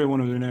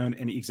 Everyone would have known,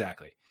 and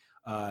exactly.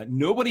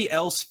 Nobody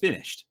else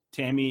finished.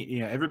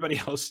 Tammy, everybody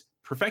else.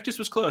 Perfectus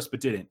was close, but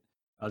didn't.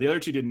 The other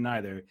two didn't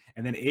either.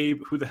 And then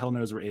Abe, who the hell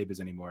knows where Abe is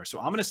anymore? So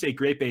I'm going to say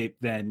Grape Ape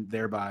then,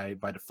 thereby,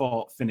 by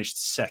default,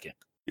 finished second.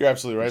 You're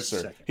absolutely right,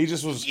 sir. Second. He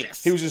just was.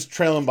 Yes. He was just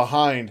trailing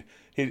behind.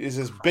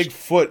 His big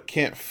foot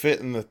can't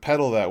fit in the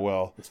pedal that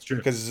well. It's true.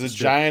 Because it's a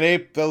giant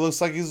ape that looks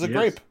like he's a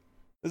grape.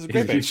 This is a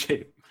grape ape.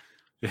 Shape.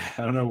 Yeah,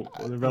 I don't know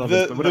the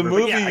relevance, but whatever. The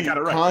movie I got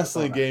it right.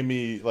 constantly gave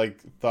me like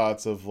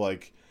thoughts of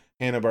like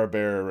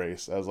Hanna-Barbera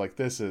race. I was like,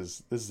 this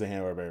is a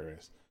Hanna-Barbera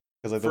race.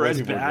 Like, for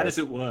as bad as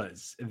it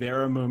was,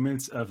 there are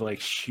moments of like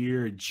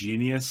sheer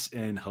genius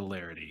and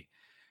hilarity.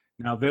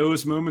 Now,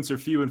 those moments are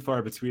few and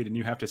far between, and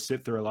you have to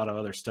sit through a lot of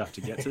other stuff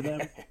to get to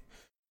them.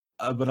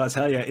 But I'll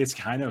tell you, it's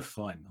kind of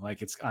fun.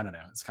 Like I don't know,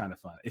 it's kind of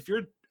fun. If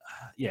you're,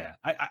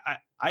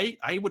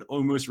 I would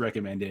almost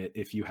recommend it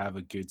if you have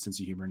a good sense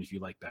of humor and if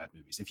you like bad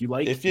movies. If you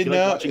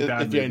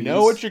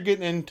know what you're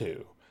getting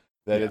into,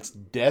 that it's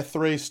Death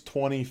Race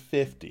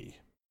 2050.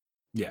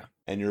 Yeah.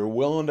 And you're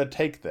willing to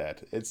take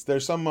that.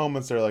 There's some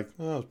moments that are like,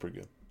 oh, that's pretty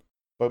good.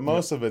 But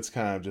most of it's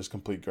kind of just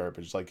complete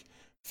garbage. Like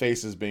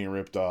faces being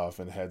ripped off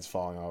and heads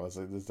falling off. It's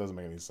like, this doesn't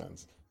make any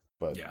sense.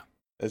 But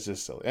it's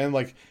just silly. And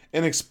like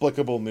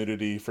inexplicable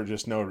nudity for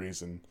just no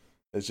reason.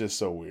 It's just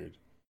so weird.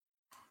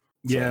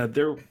 Yeah, it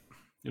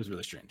was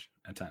really strange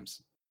at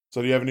times.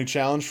 So do you have a new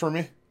challenge for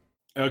me?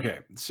 Okay.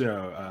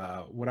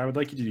 So what I would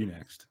like you to do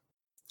next,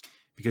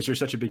 because you're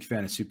such a big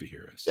fan of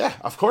superheroes. Yeah,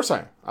 of course I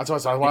am. That's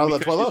what I love.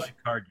 Like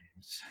card games.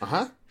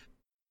 Uh-huh.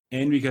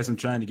 And because I'm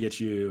trying to get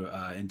you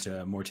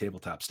into more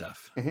tabletop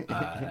stuff.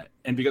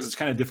 And because it's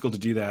kind of difficult to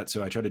do that,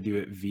 so I try to do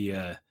it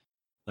via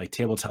like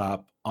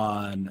tabletop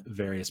on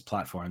various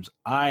platforms.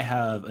 I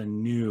have a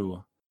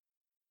new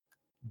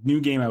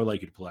game I would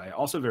like you to play.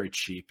 Also very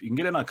cheap. You can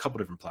get it on a couple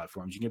different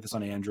platforms. You can get this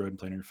on Android and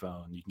play it on your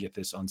phone. You can get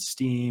this on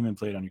Steam and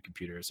play it on your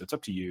computer. So it's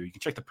up to you. You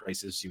can check the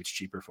prices, see what's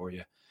cheaper for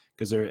you.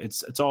 Because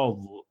it's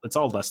all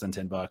less than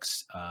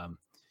 $10.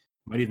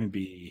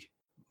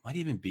 Might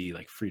even be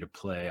like free to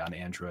play on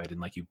Android and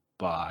like you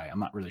buy. I'm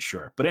not really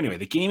sure, but anyway,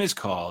 the game is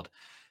called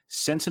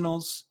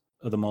Sentinels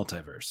of the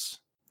Multiverse,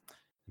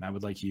 and I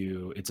would like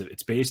you.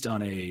 It's based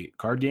on a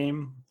card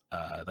game.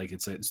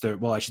 It's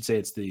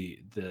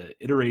the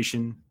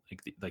iteration.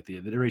 The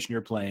iteration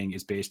you're playing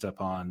is based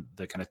upon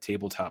the kind of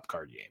tabletop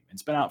card game.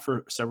 It's been out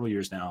for several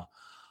years now,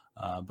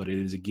 but it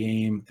is a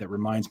game that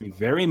reminds me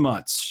very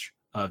much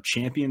of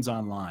Champions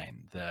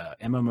Online, the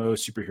MMO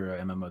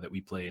superhero MMO that we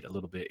played a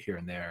little bit here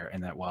and there,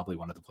 and that Wobbly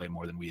wanted to play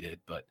more than we did,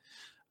 but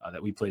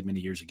that we played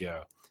many years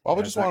ago.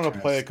 Wobbly just wanted to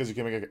play it because you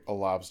can make a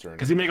lobster.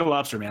 Because you make a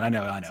lobster, man. I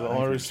know. That's the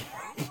only reason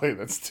I want to play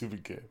that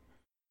stupid game.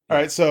 All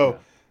right, so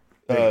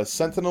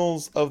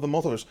Sentinels of the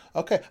Multiverse.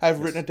 Okay, I've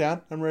written it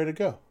down. I'm ready to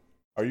go.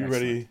 Are you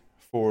ready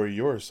for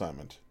your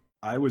assignment?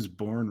 I was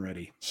born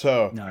ready.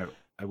 So no,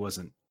 I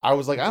wasn't. I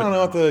was like, I don't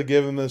know what to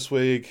give him this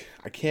week.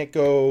 I can't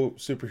go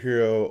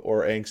superhero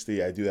or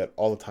angsty. I do that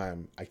all the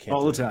time. I can't.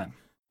 All the time.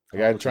 I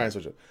gotta try and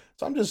switch it.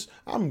 So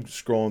I'm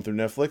scrolling through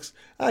Netflix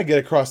and I get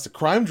across the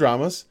crime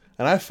dramas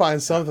and I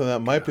find something that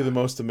might be the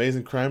most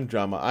amazing crime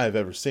drama I've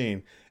ever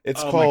seen.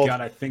 It's called. Oh my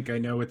god! I think I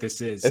know what this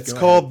is. It's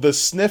called The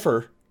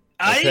Sniffer.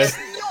 Okay?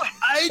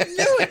 I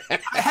knew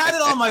it. I had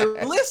it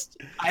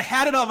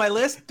on my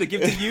list to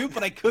give to you,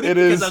 but I couldn't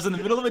because I was in the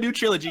middle of a new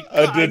trilogy.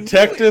 A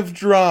detective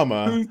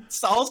drama who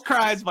solves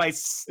crimes by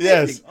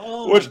sniffing. Yes.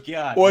 Oh my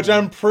god. Which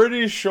I'm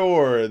pretty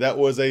sure that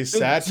was a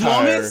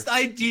satire. Dumbest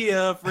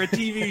idea for a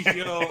TV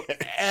show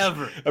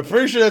ever. I'm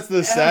pretty sure that's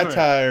the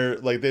satire.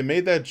 Like they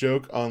made that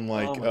joke on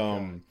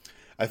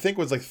I think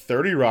it was like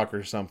 30 Rock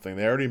or something.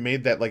 They already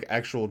made that like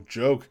actual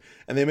joke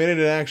and they made it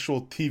an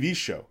actual TV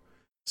show.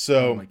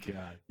 So oh my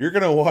god. You're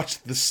gonna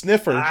watch The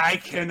Sniffer. I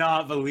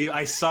cannot believe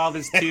I saw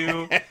this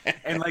too.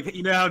 And like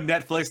you know how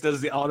Netflix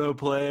does the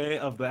autoplay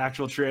of the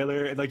actual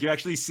trailer, and like you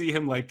actually see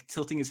him like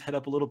tilting his head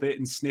up a little bit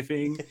and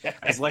sniffing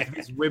as like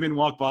these women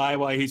walk by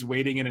while he's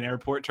waiting in an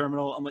airport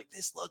terminal. I'm like,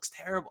 this looks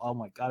terrible. Oh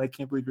my god, I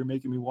can't believe you're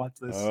making me watch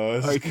this.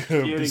 Oh, it's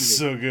gonna be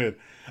so good.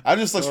 I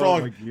just like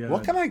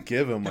what can I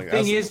give him? The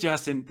thing is,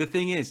 Justin,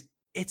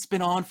 it's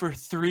been on for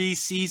 3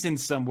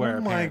 seasons somewhere,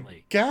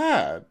 apparently. Oh my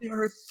god.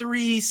 There are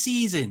 3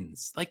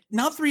 seasons. Like,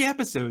 not 3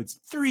 episodes,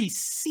 3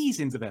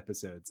 seasons of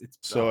episodes.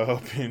 I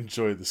hope you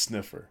enjoy The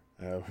Sniffer.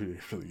 I hope you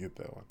really get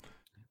that one.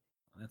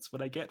 That's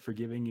what I get for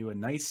giving you a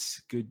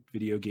nice, good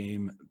video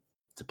game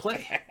to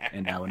play.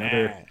 And now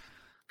another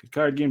good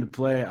card game to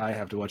play. I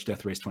have to watch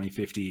Death Race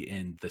 2050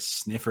 and The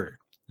Sniffer.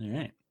 All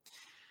right.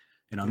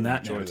 And on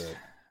that Enjoy note,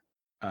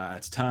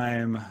 it's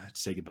time to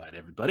say goodbye to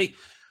everybody.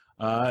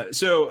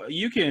 So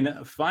you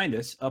can find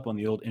us up on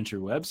the old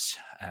interwebs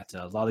at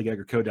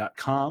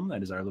lollygaggerco.com.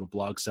 That is our little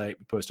blog site.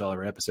 We post all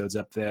our episodes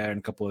up there and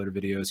a couple other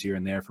videos here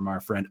and there from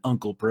our friend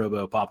Uncle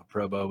Probo, Papa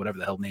Probo, whatever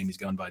the hell name he's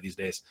going by these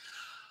days.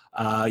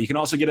 You can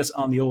also get us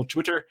on the old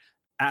Twitter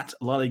at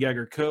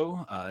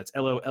lollygaggerco. It's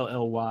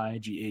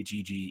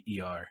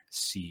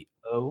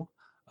LOLLYGAGGERCO.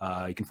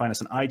 You can find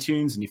us on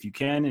iTunes, and if you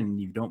can, and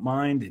you don't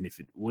mind, and if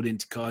it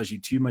wouldn't cause you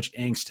too much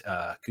angst,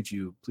 could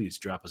you please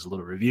drop us a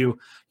little review? You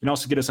can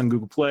also get us on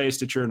Google Play,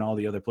 Stitcher, and all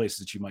the other places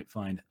that you might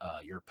find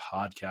your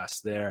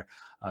podcasts there.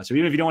 So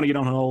even if you don't want to get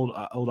on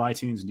old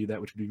iTunes and do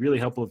that, which would be really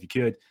helpful if you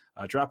could,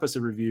 drop us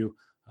a review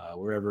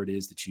wherever it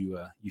is that you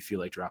feel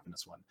like dropping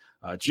us one.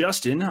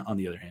 Justin, on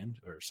the other hand,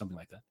 or something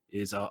like that,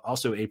 is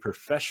also a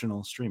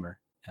professional streamer.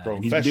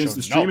 And he's been doing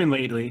some streaming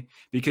lately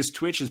because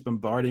Twitch is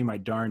bombarding my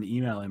darn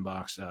email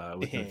inbox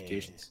with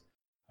notifications.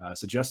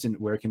 So Justin,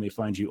 where can they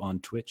find you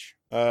on Twitch?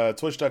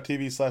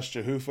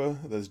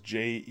 Twitch.tv/Jehoofah. That's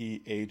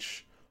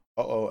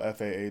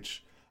JEHOOFAH.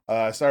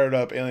 I started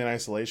up Alien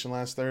Isolation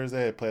last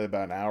Thursday. I played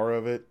about an hour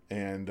of it,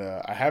 and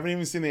I haven't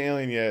even seen the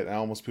alien yet, and I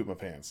almost pooped my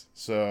pants.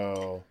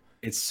 So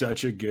it's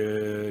such a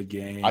good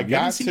game. How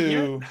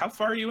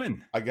far are you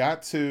in? I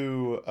got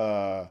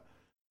to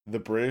the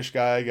British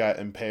guy got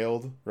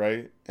impaled,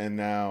 right? And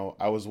now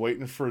I was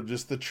waiting for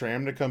just the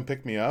tram to come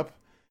pick me up,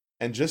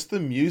 and just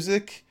the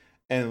music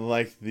and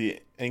like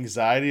the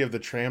anxiety of the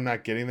tram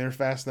not getting there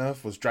fast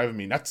enough was driving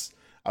me nuts.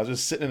 I was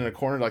just sitting in a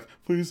corner like,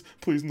 please,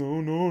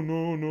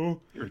 no.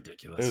 You're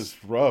ridiculous. It was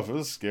rough. It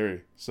was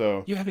scary.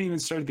 So you haven't even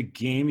started the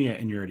game yet,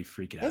 and you're already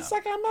freaking out. It's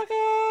like I'm like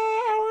an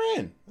hour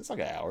in. It's like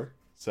an hour.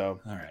 So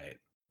all right.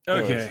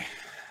 Okay.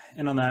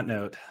 And on that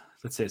note,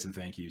 let's say some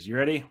thank yous. You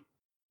ready?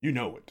 You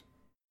know it.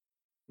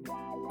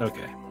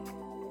 Okay.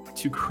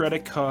 To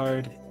credit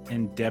card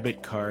and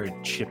debit card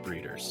chip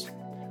readers,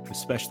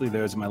 especially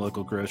those at my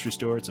local grocery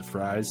store, it's a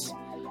Fry's.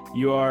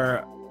 You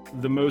are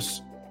the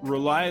most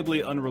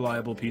reliably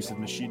unreliable piece of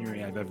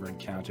machinery I've ever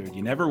encountered.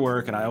 You never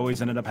work, and I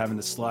always ended up having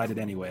to slide it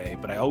anyway,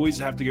 but I always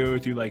have to go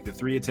through like the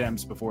 3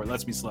 attempts before it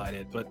lets me slide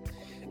it. But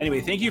anyway,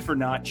 thank you for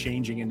not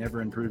changing and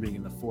never improving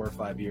in the 4 or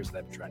 5 years that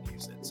I've been trying to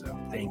use it. So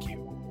thank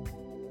you.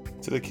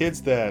 To the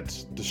kids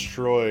that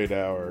destroyed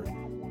our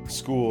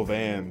school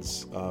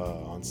vans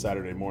on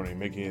Saturday morning,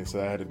 making it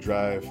so I had to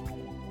drive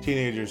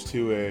teenagers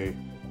to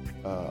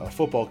a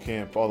football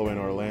camp all the way in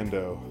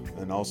Orlando,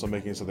 and also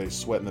making it so they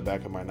sweat in the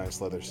back of my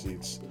nice leather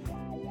seats.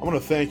 I want to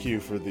thank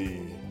you for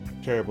the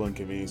terrible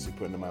inconvenience you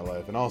put into my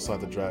life, and also have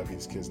to drive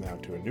these kids now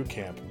to a new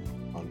camp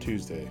on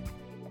Tuesday.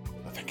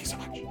 Thank you so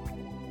much. All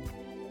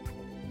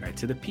right,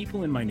 to the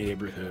people in my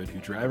neighborhood who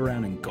drive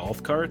around in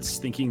golf carts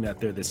thinking that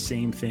they're the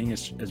same thing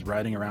as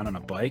riding around on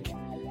a bike,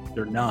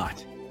 they're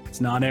not.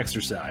 It's not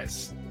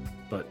exercise,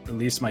 but at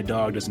least my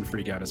dog doesn't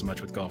freak out as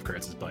much with golf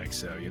carts as bikes,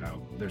 so,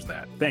 there's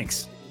that.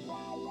 Thanks.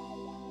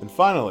 And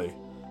finally,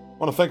 I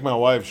want to thank my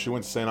wife. She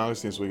went to St.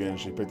 Augustine this weekend, and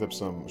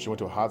she went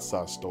to a hot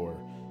sauce store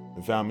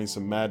and found me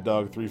some Mad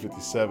Dog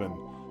 357,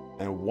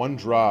 and one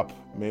drop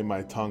made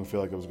my tongue feel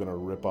like it was going to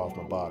rip off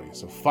my body.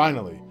 So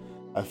finally,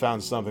 I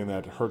found something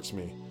that hurts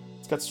me.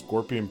 It's got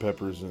scorpion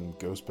peppers and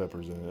ghost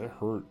peppers in it. It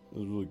hurt. It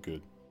was really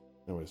good.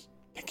 Anyways.